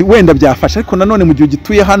 ati wenda byafasha. Ariko nanone mu gihe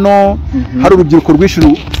gituye hano hari urubyiruko rwinshi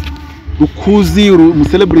rukuzi mu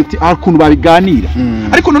celebrity akuntu babiganira,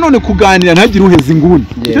 ariko nanone kuganira ntagire uheza inguni.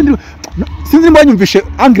 Sinzi nimba nyumvishe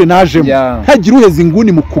angle najemo, ntagire uheza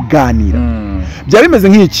inguni mu kuganira. Byaba bimeze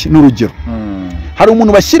nk'iki n'urugero, hari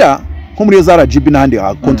umuntu bashyira nko muri za RGB n'ahandi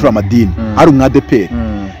control amadini, ari umwadeperi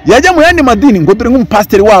yajya mu yandi madini ngo dore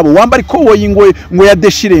nk'umupasiteri wabo wambara ikoboyi ngo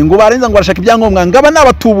yadeshire ngo barenza ngo barashaka ibyangombwa ngaba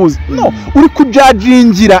n'abatubuzi. No, uri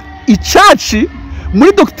kujajingira icaci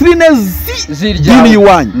muri doctrine z'idini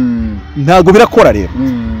yiwanyu, ntago birakora rero,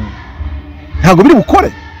 ntago biri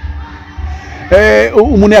bukore.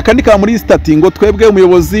 Umuntu yakandika muri stati ngo twebwe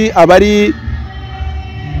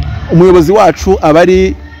umuyobozi wacu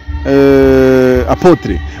abari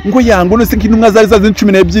apotre, ngo yango nose nk'intumwa zari zazi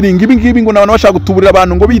 12 ngibi ngo nabantu bashaka gutuburira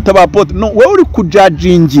abantu ngo bita ba apotre. No, wowe uri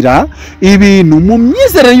kujajingira ibintu mu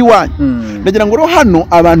myizerere yiwanyu. Ndagira ngo hano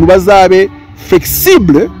abantu bazabe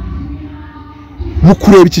flexible mu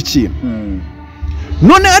kureba iki kintu.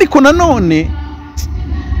 None ariko nanone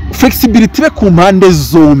flexibility be ku mpande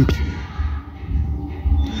zombi.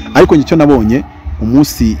 Ariko nicyo nabonye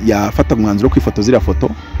umunsi yafata umwanzuro wo kwifotoza iriya foto,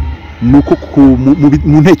 nuko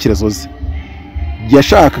mu ntekerezo ze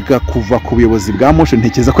yashakaga kuva ku buyobozi bwa motion.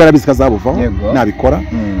 Ntekereza ko yarabizi kazabuvaho nabikora,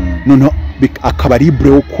 noneho akaba libre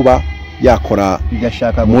wo kuba yakora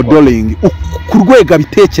modeling ku rwego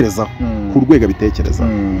abitekerezaho,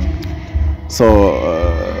 so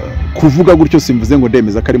kuvuga gutyo simvuze ngo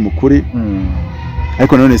ndemeza ko ari mukuri,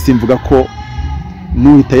 ariko nanone simvuga ko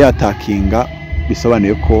nuhita yatakinga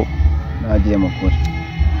bisobanuye ko nagiye mukuri.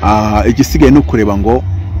 Igisigaye no kureba ngo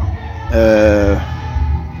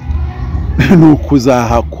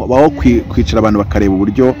nukuzahabaho kwicara abantu bakareba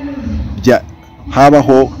uburyo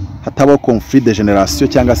hatabaho conflit de generation,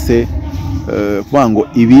 cyangwa se kuvuga ngo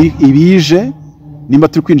ibije nimba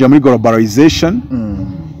turi kwinjira muri globalization,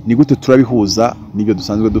 ni gute turabihuza n'ibyo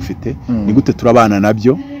dusanzwe dufite, ni gute turabana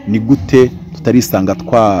nabyo, ni gute tutarisanga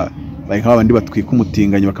bari nk'abandi batwika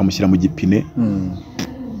umutinganyi bakamushyira mu gipine.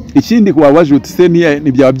 Ikindi wabaje uti se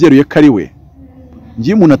ni byaba byeruye ko ari we,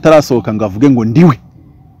 ngiye umuntu atarasohoka ngo avuge ngo ndiwe,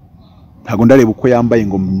 ntago ndareba uko yambaye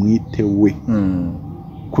ngo mwite we,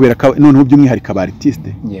 kubera ko noneho by'umwihariko aba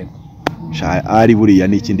artiste ari buriya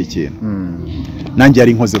ni ikindi kintu. Nanjye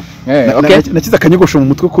yari inkozeho, nakiza akanyogosho mu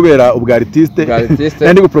mutwe kubera ubwa artiste,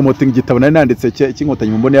 ndi gupromoting igitabo nari nanditse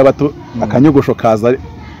cy'inkotanyi mu mbone y'abato, akanyogosho kaza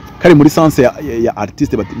kari muri sense ya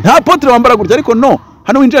artiste. Bati nta apotre wambara gutya, ariko no,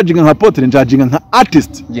 hano winjajinga nka apotre, njajinga nka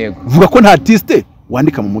artist. Vuga ko nta artiste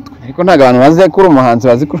wandika mu mutwe, ariko ntago abantu bazi ko uri umuhanzi,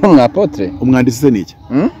 bazi ko uri umwapotre. Umwanditsi se niki?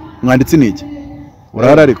 Umwanditsi niki?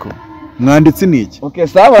 Urara ariko umwanditsi niki? Okay,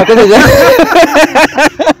 sawa murakoze.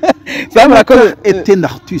 Sawa murakoze, un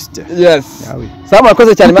artiste. Yes. Sawa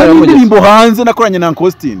murakoze cyane Imana y'umugisha. Indirimbo hanze nakoranye na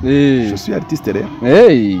Costin. Je suis artiste rero.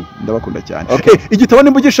 Ndabakunda cyane. Igitabo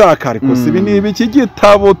nimba ugishaka, ariko sibi nibi iki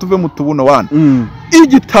gitabo tuve mu tubuno wana.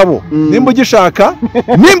 igitabo nimba ugishaka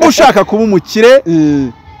nimba ushaka kuba umukire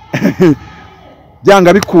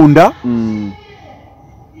byanga bikunda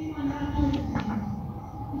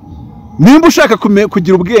nimba ushaka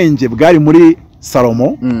kugira ubwenge bwari muri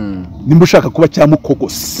Salomo nimba ushaka kuba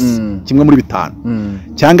cyamukogose kimwe muri 5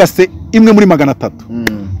 cyangwa se imwe muri 300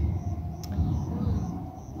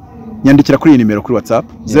 nyandikira kuri iyi nimero kuri WhatsApp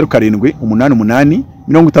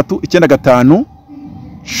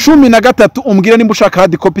 0788339513 umbwira nimba ushaka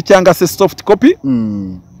hard copy cyangwa se soft copy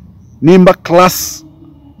nimba class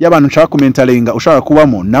y'abantu nshaka commentaringa ushaka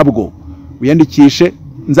kubamo nabwo uyandikishe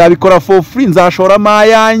nzabikora for free nzashora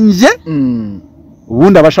mayanjye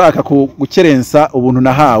ubundi abashaka gukerensa ubuntu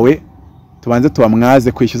nahawe tubanze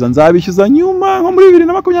tubamwaze kwishyuza nzabishyuza nyuma nko muri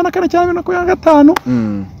 2024 cyangwa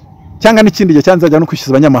 2025 cyangwa n'ikindi gihe cyanzajya no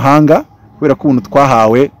kwishyuza abanyamahanga kubera ko ubuntu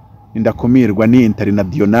twahawe indakumirwa ni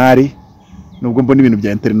international nubwo mbona ibintu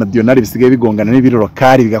bya international bisigaye bigongana n'ibiro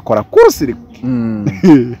lokali bigakora kursi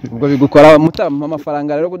ubwo bigukora mutama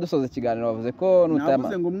amafaranga rero kudusoza ikiganiro bavuze ko nutama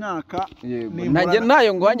navuze ngo umwaka ntange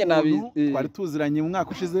nayo ngo hanye nabi twari tuziranye mu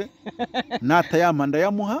mwaka ushize natayamanda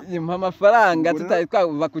yamuha impa amafaranga tutari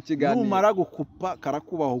twava ku kiganiro numara gukupa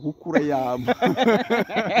karakubaho gukura yamba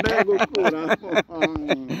ndagukura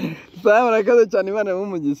Sawa murakoze cyane Imana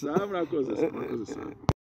mumugisha murakoze